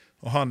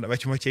 og han, vet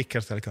ikke om han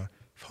kikker til hva.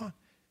 Faen,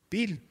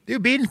 bilen, det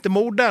jo bilen til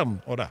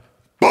moderen. Og der,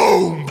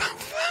 boom!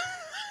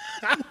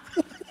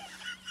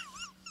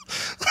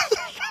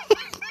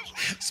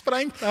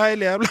 Sprengte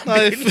hele jævla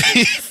bilen. Nei,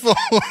 fy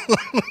faen.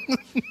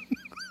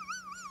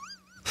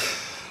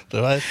 Du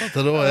vet at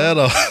det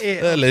da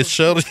det litt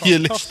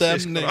sørgelig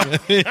stemning. Nå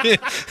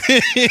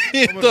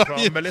må du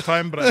fram med litt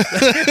heimbrett.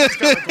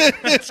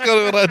 Skal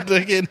du redde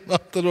deg inn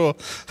at det da?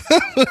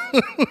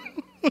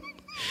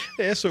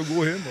 Det så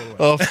god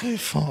humor. Fy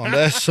faen,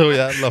 det så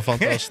jævla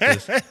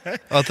fantastisk.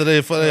 At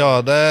det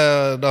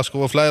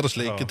skulle være flere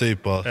slike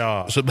typer.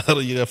 Så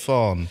bare gir jeg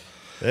faen.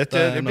 Det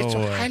blir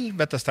så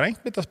helvete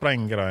strengt med å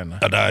sprenge greiene.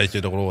 Ja, det ikke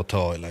det råd å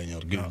ta i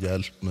lenger. Gud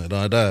hjelp meg.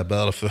 Det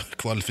bare for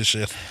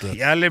kvalifisert.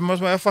 Eller må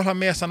man i hvert fall ha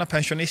med sånne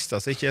pensjonister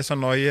som ikke så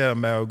nøye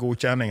med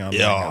godkjenningene.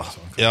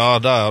 Ja,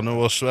 det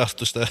noe svært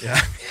å sted.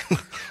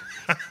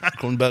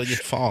 Kunne bare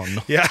gitt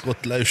faen.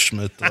 Gått løs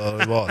med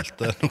det valgt.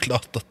 Det noe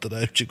klart at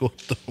det ikke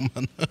godt.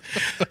 Men...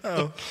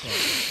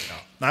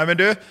 Nei, men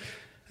du...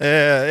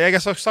 Jeg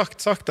har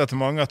sagt det til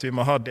mange at vi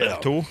må ha del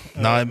 2.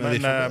 Nei,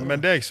 men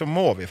deg så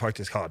må vi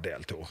faktisk ha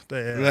del 2. Det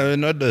er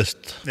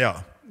nøddest. Ja,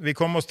 vi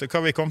kom oss til,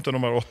 hva vi kom til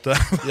nummer 8?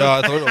 Ja,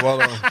 jeg tror det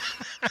var det.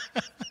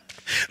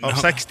 Av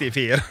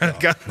 64.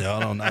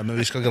 Nei, men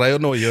vi skal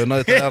greie nå gjennom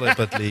dette her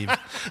på et liv.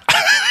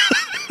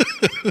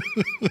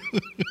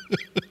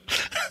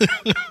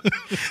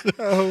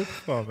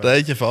 Det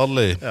ikke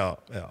farlig.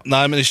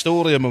 Nei, men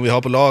historie må vi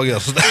ha på lager.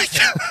 Så det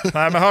ikke...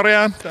 Nei, men Harry,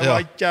 det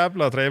var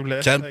jævla trevelig.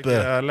 Kjempe.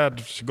 Jeg har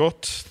ledd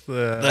godt.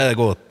 Det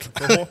godt.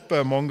 Jeg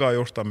håper mange har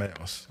gjort det med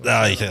oss. Det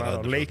ikke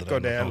redd. Like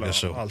og dele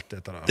og alt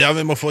dette der. Ja,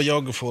 vi må få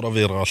jage for det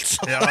viralt.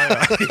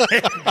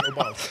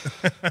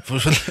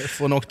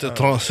 Få nok til å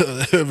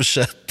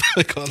oversette.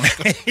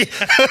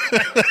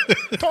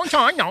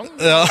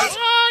 Ja.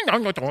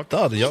 Det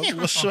hadde jeg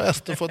vært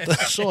svært å få det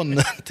sånn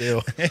til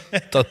å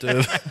tatt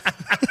over.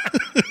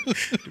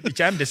 Du blir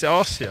kjendis i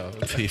Asia.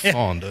 Fy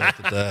faen, du vet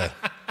det.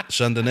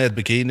 Sende ned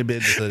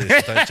bikinibildet til dem,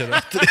 så tenker jeg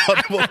at de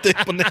hadde vært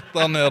imponert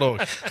her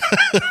også.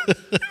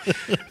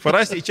 For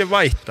de som ikke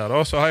vet det,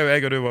 så har jo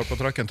jeg og du vært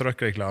på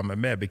Trøkken-reklame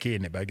med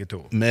bikini begge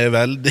to. Vi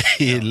veldig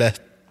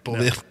lett på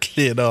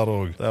virkelig der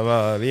også.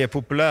 Vi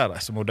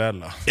populære som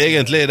modeller.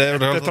 Egentlig, det jo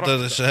det at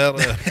disse her,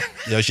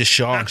 de har ikke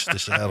sjans,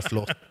 disse her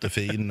flotte,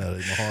 fine,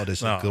 de må ha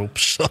disse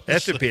kroppsene.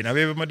 Etterpine,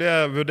 vi må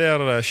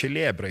vurdere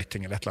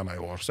gelébryting eller et eller annet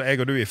i år, så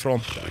jeg og du i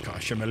front der,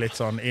 kanskje, med litt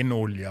sånn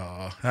innolja.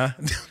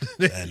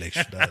 Det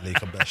liksom, det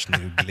liker best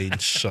når du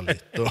glinser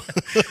litt.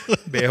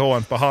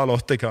 BH-en på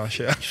 7:30,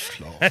 kanskje.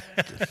 Flott.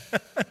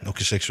 Noe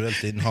seksuelt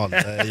innhold,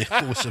 det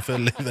jo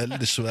selvfølgelig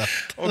veldig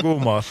svært. Og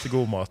god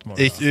mat.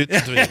 Ikke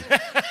uten tvil.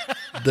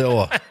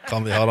 Da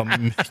kan vi ha det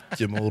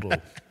mye moro.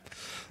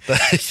 Det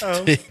ikke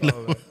tvil.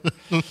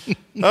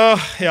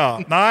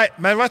 Nei,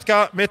 men vet du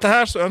hva? Med dette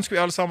her så ønsker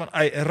vi alle sammen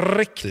en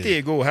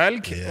riktig god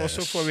helg. Og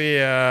så får vi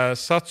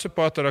satse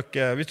på at dere,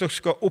 hvis dere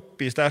skal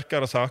opp i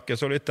sterkere saker,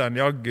 så litt en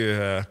jaggu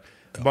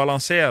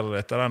balanserer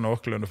etter den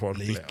noenlunde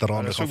folkelige.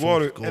 Så går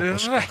du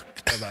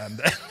rett til den.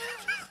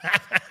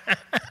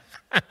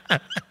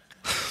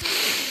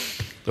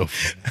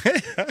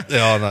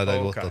 Ja, nei,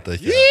 det godt at det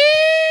ikke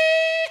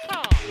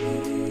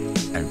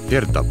En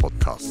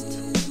Firda-podcast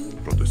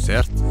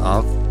produsert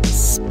av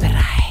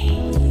Spray.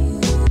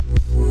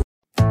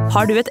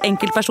 Har du et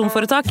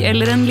enkeltpersonforetak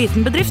eller en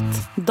liten bedrift?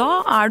 Da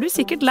du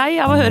sikkert lei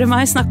av å høre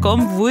meg snakke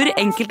om hvor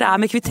enkelt det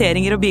med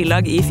kvitteringer og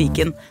bilag i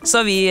fiken.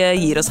 Så vi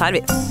gir oss her,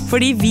 vi.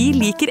 Fordi vi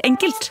liker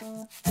enkelt.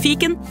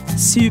 Fiken,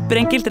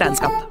 superenkelt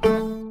regnskap.